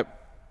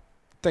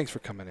 Thanks for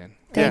coming in.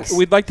 Thanks.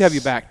 We'd like to have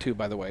you back too.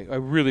 By the way, I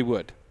really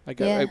would.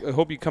 Yeah. I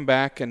hope you come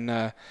back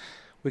and.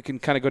 We can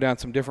kind of go down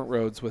some different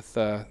roads with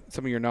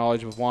some of your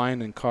knowledge of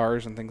wine and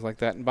cars and things like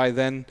that. And by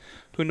then,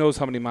 who knows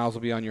how many miles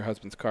will be on your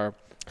husband's car.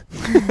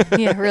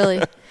 Yeah,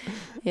 really.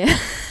 Yeah.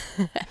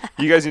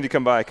 You guys need to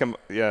come by. When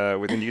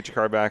you get your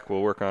car back,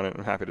 we'll work on it.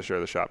 I'm happy to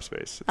share the shop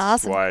space. It's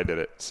Awesome. why I did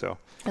it. So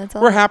That's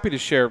all. We're happy to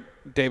share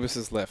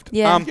Davis's lift.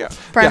 Yeah. yeah.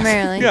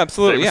 Primarily. Yeah,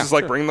 absolutely. Davis Yeah, is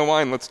like, sure. bring the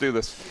wine. Let's do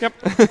this. Yep,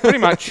 pretty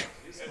much.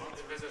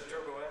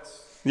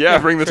 Yeah,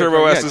 bring the sure,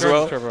 Turbo yeah, S as Turbo-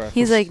 well. Turbo S.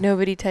 He's like,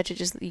 nobody touch it.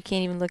 Just you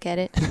can't even look at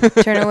it.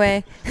 Turn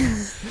away.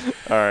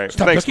 All right.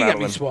 Stop Thanks, looking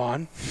Madeline. at me,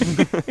 Swan.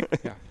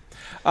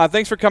 Yeah.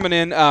 Thanks for coming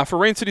in. For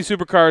Rain City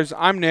Supercars,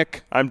 I'm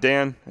Nick. I'm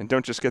Dan, and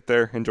don't just get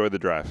there. Enjoy the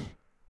drive.